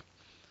history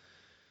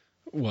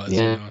was. You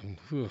Yeah. know.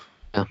 Whew.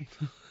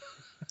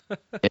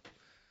 Yeah.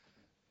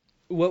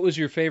 What was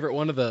your favorite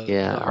one of the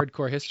Yeah.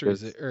 hardcore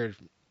histories? Because Or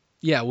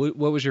yeah, what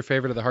was your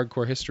favorite of the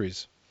hardcore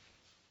histories?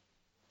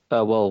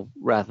 well,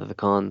 Wrath of the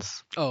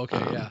Khans. Oh,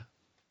 okay, yeah. Um,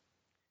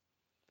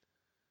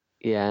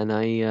 yeah, and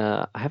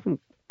I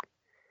haven't.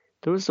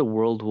 There was a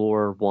World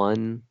War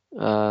One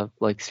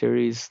like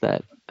series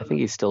that I think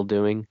he's still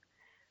doing.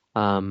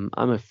 I'm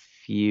a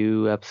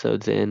few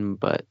episodes in,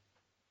 but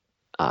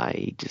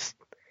I just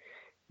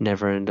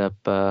never end up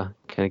kind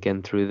of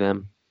getting through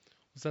them.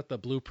 Was that the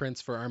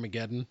Blueprints for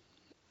Armageddon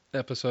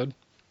episode?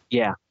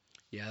 Yeah,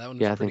 Yeah, that one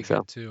was yeah, I pretty think so.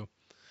 good too.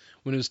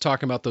 When it was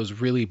talking about those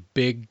really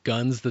big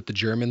guns that the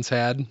Germans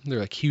had, they're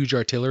like huge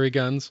artillery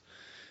guns.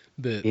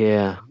 The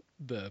Yeah,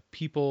 the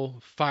people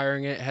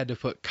firing it had to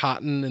put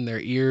cotton in their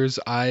ears,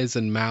 eyes,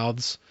 and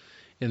mouths,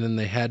 and then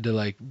they had to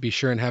like be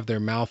sure and have their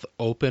mouth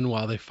open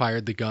while they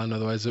fired the gun,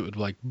 otherwise it would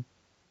like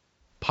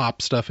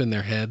pop stuff in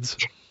their heads.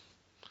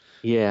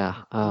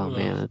 yeah. Oh Ugh.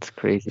 man, that's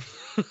crazy.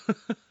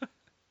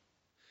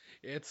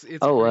 It's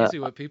Oh, crazy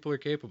what people are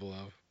capable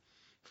of.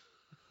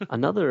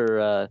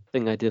 another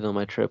thing I did on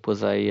my trip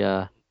was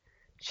I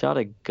shot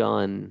a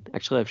gun.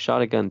 Actually, I've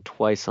shot a gun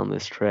twice on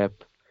this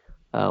trip.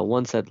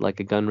 Once at like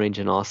a gun range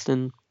in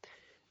Austin,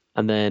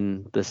 and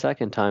then the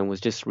second time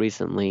was just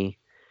recently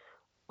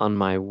on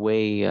my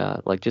way,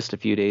 like just a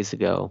few days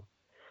ago.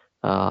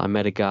 I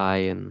met a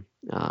guy and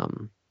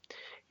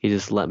he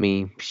just let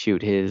me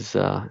shoot his.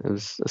 It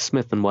was a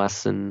Smith and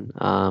Wesson.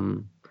 I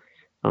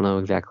don't know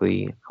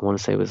exactly. I want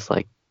to say it was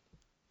like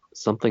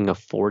something a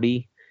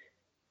 40.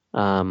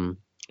 Um,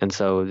 and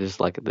so just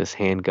like this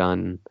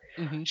handgun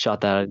Hmm.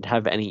 shot that I didn't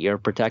have any ear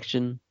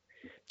protection.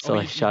 Oh, So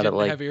I you shot it didn't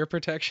like have ear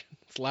protection?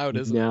 It's loud,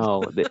 isn't it?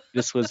 no,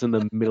 this was in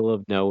the middle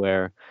of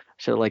nowhere. I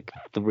shot it like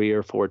 3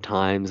 or 4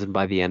 times, and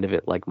by the end of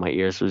it, like my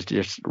ears was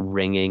just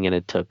ringing, and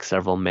it took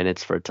several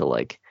minutes for it to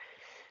like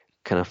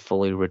kind of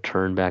fully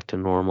return back to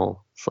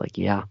normal. It's like,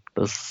 yeah,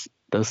 those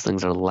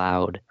things are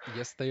loud.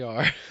 Yes, they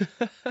are.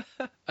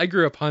 I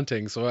grew up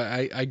hunting, so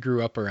I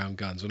grew up around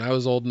guns. When I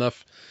was old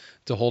enough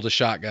to hold a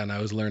shotgun,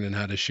 I was learning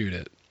how to shoot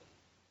it.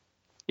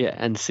 Yeah,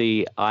 and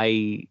see,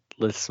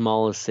 the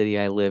smallest city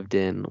I lived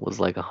in was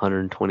like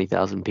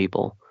 120,000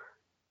 people.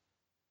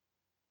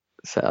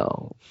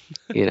 So,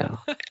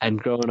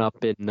 and growing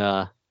up in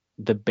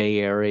the Bay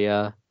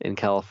Area in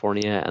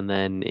California and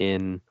then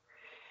in,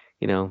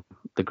 you know,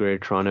 the Greater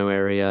Toronto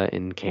area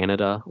in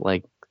Canada,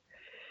 like,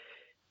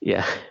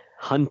 yeah,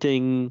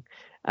 hunting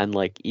and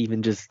like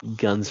even just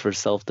guns for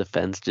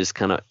self-defense just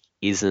kind of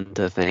isn't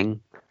a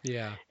thing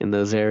Yeah. in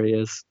those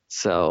areas.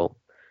 So,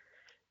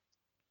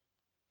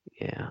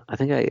 yeah, I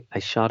think I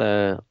shot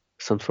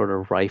some sort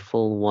of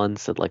rifle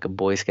once at like a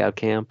Boy Scout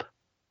camp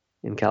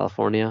in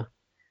California,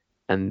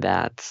 and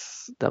that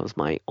was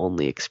my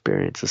only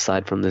experience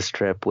aside from this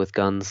trip with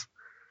guns.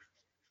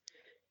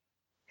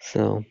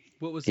 So,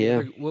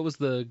 yeah. What was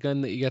the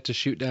gun that you got to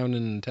shoot down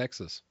in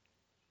Texas?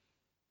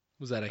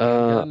 Was that a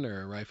Uh handgun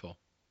or a rifle?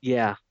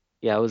 yeah.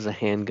 Yeah, it was a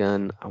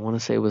handgun. I want to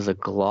say it was a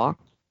Glock.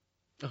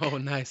 Oh,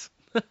 nice.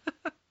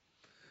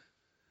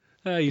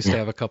 I used to Yeah.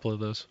 have a couple of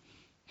those.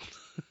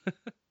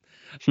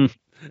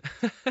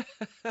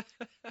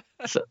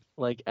 So,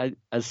 like,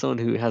 as someone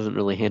who hasn't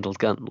really handled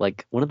gun,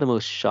 like, one of the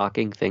most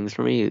shocking things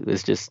for me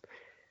was just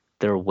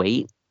their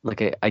weight.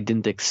 Like, I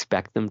didn't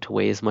expect them to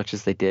weigh as much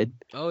as they did.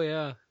 Oh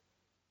yeah.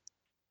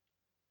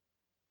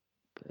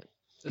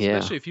 Yeah.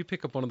 Especially if you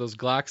pick up one of those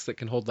Glocks that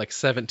can hold like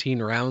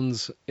 17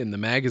 rounds in the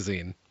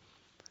magazine,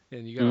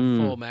 and you got a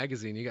full Mm,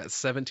 magazine, you got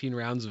 17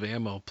 rounds of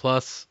ammo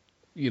plus,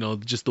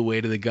 just the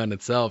weight of the gun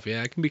itself.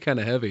 Yeah, it can be kind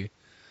of heavy.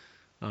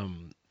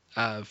 Um,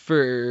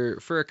 for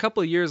a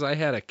couple of years, I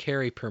had a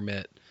carry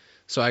permit,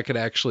 so I could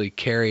actually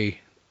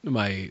carry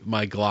my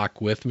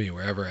Glock with me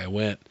wherever I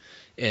went,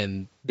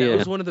 and that yeah.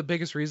 was one of the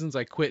biggest reasons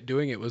I quit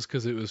doing it was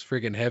because it was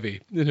friggin' heavy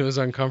and it was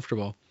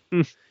uncomfortable.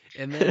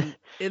 And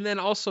then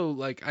also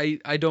like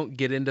I don't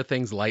get into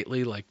things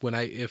lightly. Like when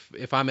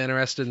if I'm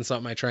interested in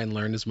something, I try and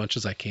learn as much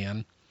as I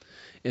can.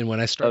 And when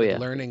I Oh started yeah.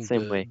 learning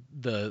Same way.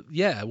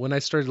 when I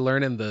started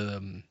learning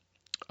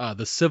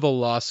the civil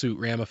lawsuit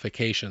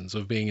ramifications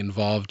of being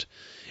involved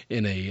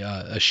in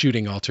a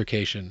shooting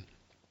altercation,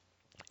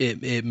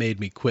 it made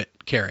me quit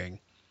carrying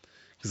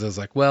because I was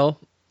like, well,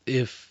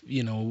 if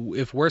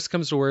worse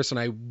comes to worse, and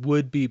I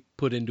would be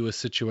put into a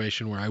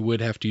situation where I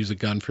would have to use a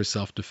gun for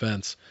self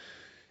defense,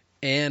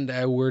 and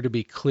I were to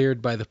be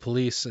cleared by the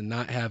police and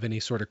not have any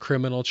sort of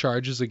criminal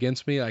charges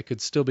against me, I could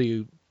still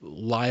be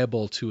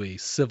liable to a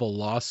civil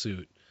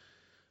lawsuit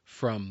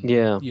from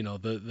Yeah.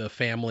 the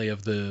family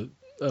of the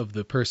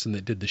person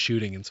that did the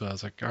shooting. And so I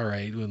was like, all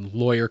right, when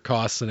lawyer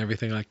costs and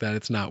everything like that,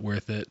 it's not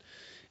worth it.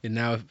 And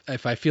now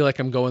if I feel like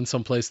I'm going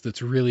someplace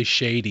that's really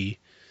shady,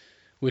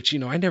 which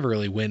I never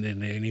really went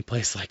in any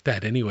place like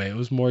that anyway. It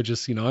was more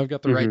just I've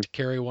got the right Hmm. to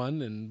carry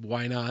one and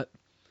why not.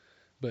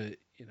 But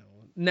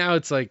now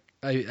it's like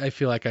I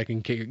feel like I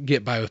can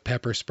get by with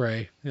pepper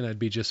spray and I'd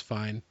be just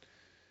fine.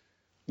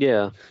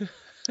 Yeah.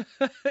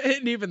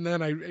 And even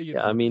then,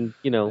 Yeah. I mean,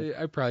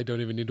 I probably don't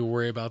even need to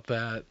worry about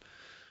that.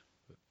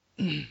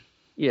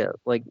 yeah,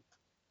 like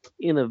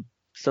in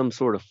some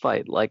sort of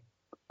fight, like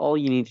all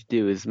you need to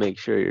do is make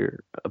sure your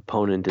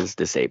opponent is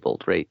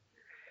disabled, right?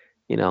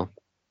 You know,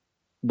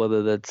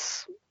 whether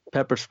that's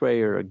pepper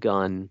spray or a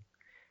gun,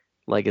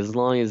 like as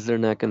long as they're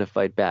not going to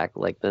fight back,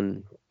 like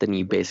then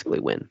you basically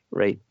win,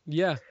 right?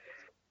 Yeah,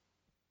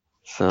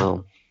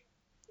 So,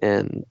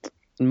 and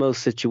in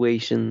most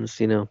situations,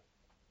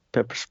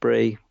 pepper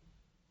spray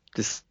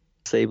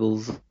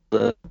disables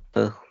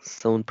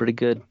someone pretty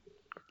good.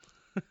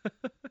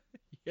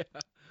 yeah,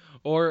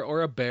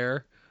 or a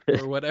bear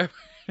or whatever.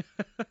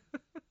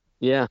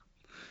 Yeah,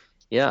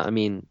 yeah. I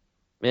mean,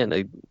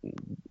 man,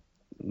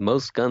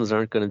 most guns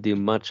aren't going to do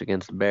much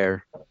against a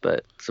bear,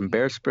 but some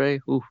bear spray,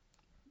 ooh,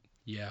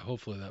 Yeah,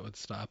 hopefully that would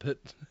stop it.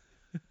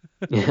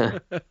 yeah.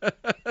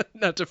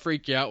 Not to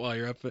freak you out while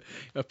you're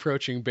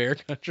approaching bear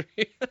country.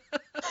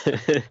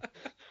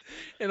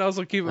 And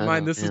also keep in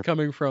mind Oh this is man.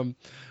 coming from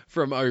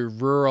a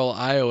rural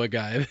Iowa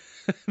guy.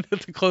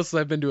 The closest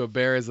I've been to a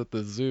bear is at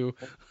the zoo.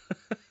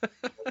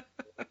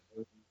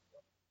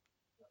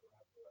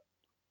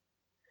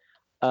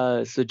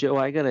 So Joe,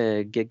 I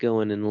gotta get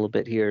going in a little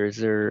bit here. Is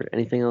there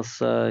anything else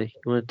you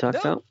want to talk No,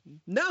 about?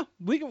 no,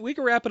 we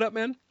can wrap it up,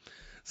 man.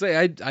 Say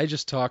I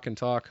just talk and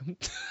talk.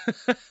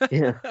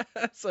 Yeah,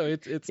 So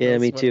it's yeah, no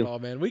me sweat at too. all,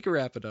 man. We can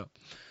wrap it up.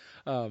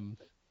 Um,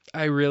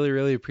 I really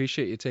really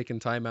appreciate you taking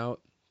time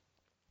out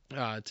to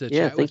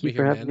Yeah, chat thank with you me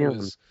for here, having man. me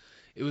on.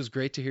 It was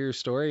great to hear your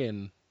story,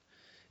 and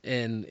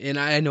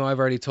I know I've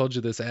already told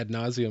you this ad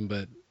nauseum,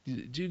 but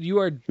dude, you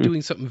are Hmm.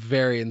 doing something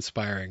very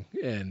inspiring,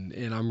 and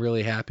I'm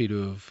really happy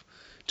to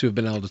have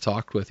been able to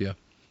talk with you.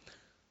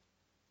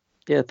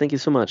 Yeah, thank you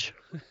so much.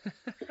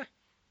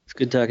 It's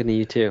good talking to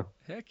you too.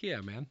 Heck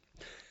yeah, man.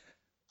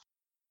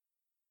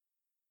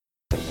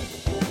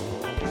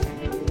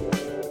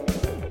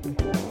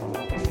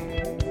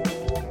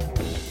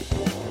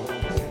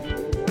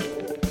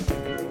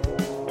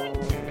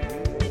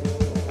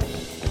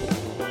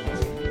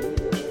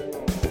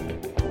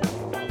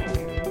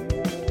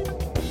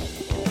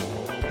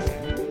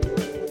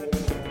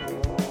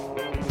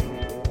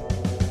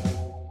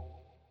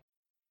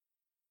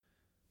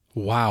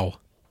 Wow.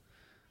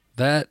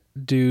 That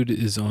dude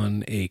is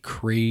on a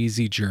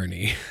crazy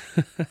journey.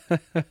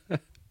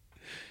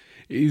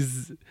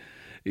 he's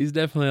he's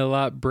definitely a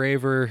lot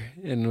braver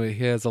and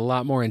he has a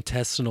lot more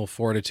intestinal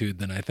fortitude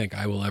than I think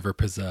I will ever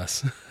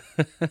possess.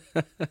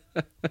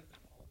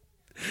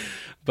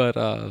 But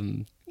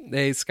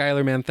hey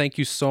Skylar man, thank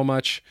you so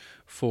much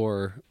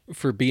for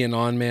being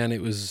on, man.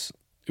 It was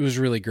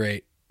really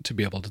great to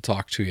be able to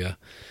talk to you.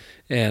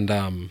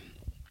 And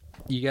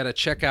you got to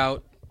check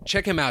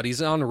him out.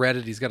 He's on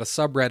Reddit. He's got a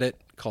subreddit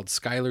called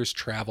Skylar's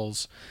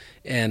Travels,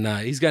 and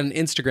he's got an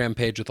Instagram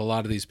page with a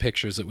lot of these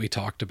pictures that we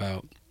talked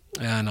about.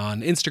 And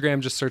on Instagram,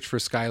 just search for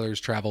Skylar's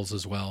Travels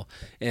as well.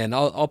 And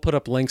I'll put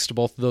up links to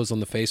both of those on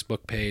the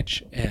Facebook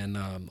page, and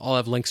I'll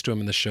have links to them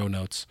in the show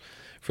notes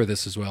for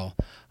this as well.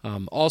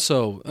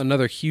 Also,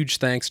 another huge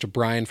thanks to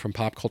Brian from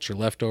Pop Culture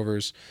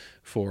Leftovers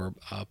for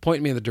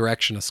pointing me in the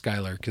direction of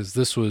Skylar, because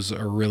this was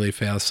a really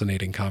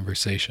fascinating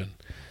conversation.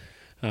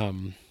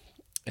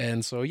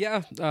 And so,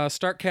 yeah,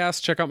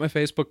 Startcast, check out my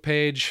Facebook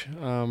page.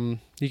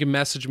 You can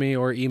message me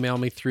or email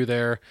me through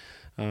there.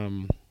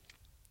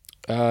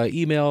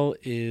 Email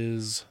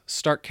is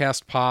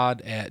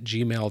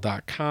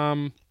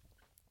startcastpod@gmail.com.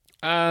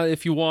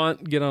 If you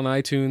want, get on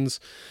iTunes,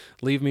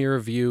 leave me a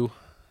review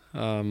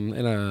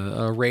and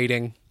a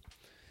rating.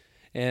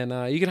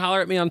 And you can holler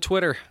at me on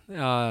Twitter,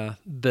 at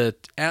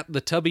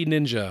the Tubby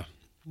Ninja,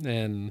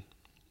 and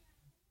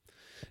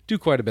do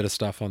quite a bit of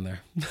stuff on there.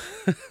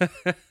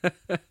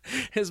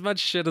 As much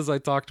shit as I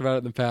talked about it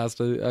in the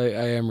past, I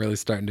am really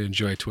starting to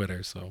enjoy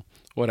Twitter, so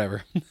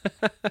whatever.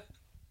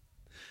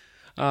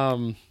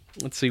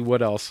 Let's see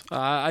what else.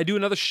 I do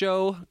another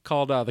show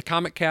called The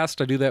Comic Cast.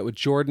 I do that with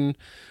Jordan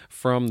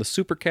from the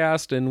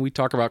Supercast, and we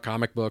talk about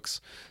comic books.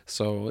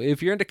 So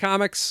if you're into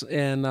comics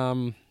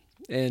and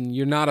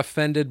you're not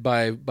offended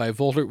by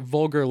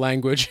vulgar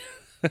language,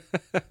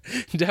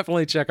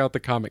 definitely check out the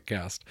Comic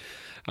Cast.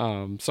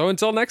 So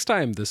until next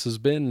time, this has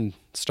been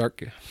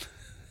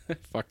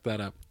Fuck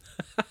that up.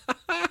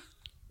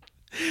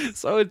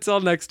 So until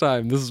next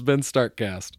time, this has been Startcast.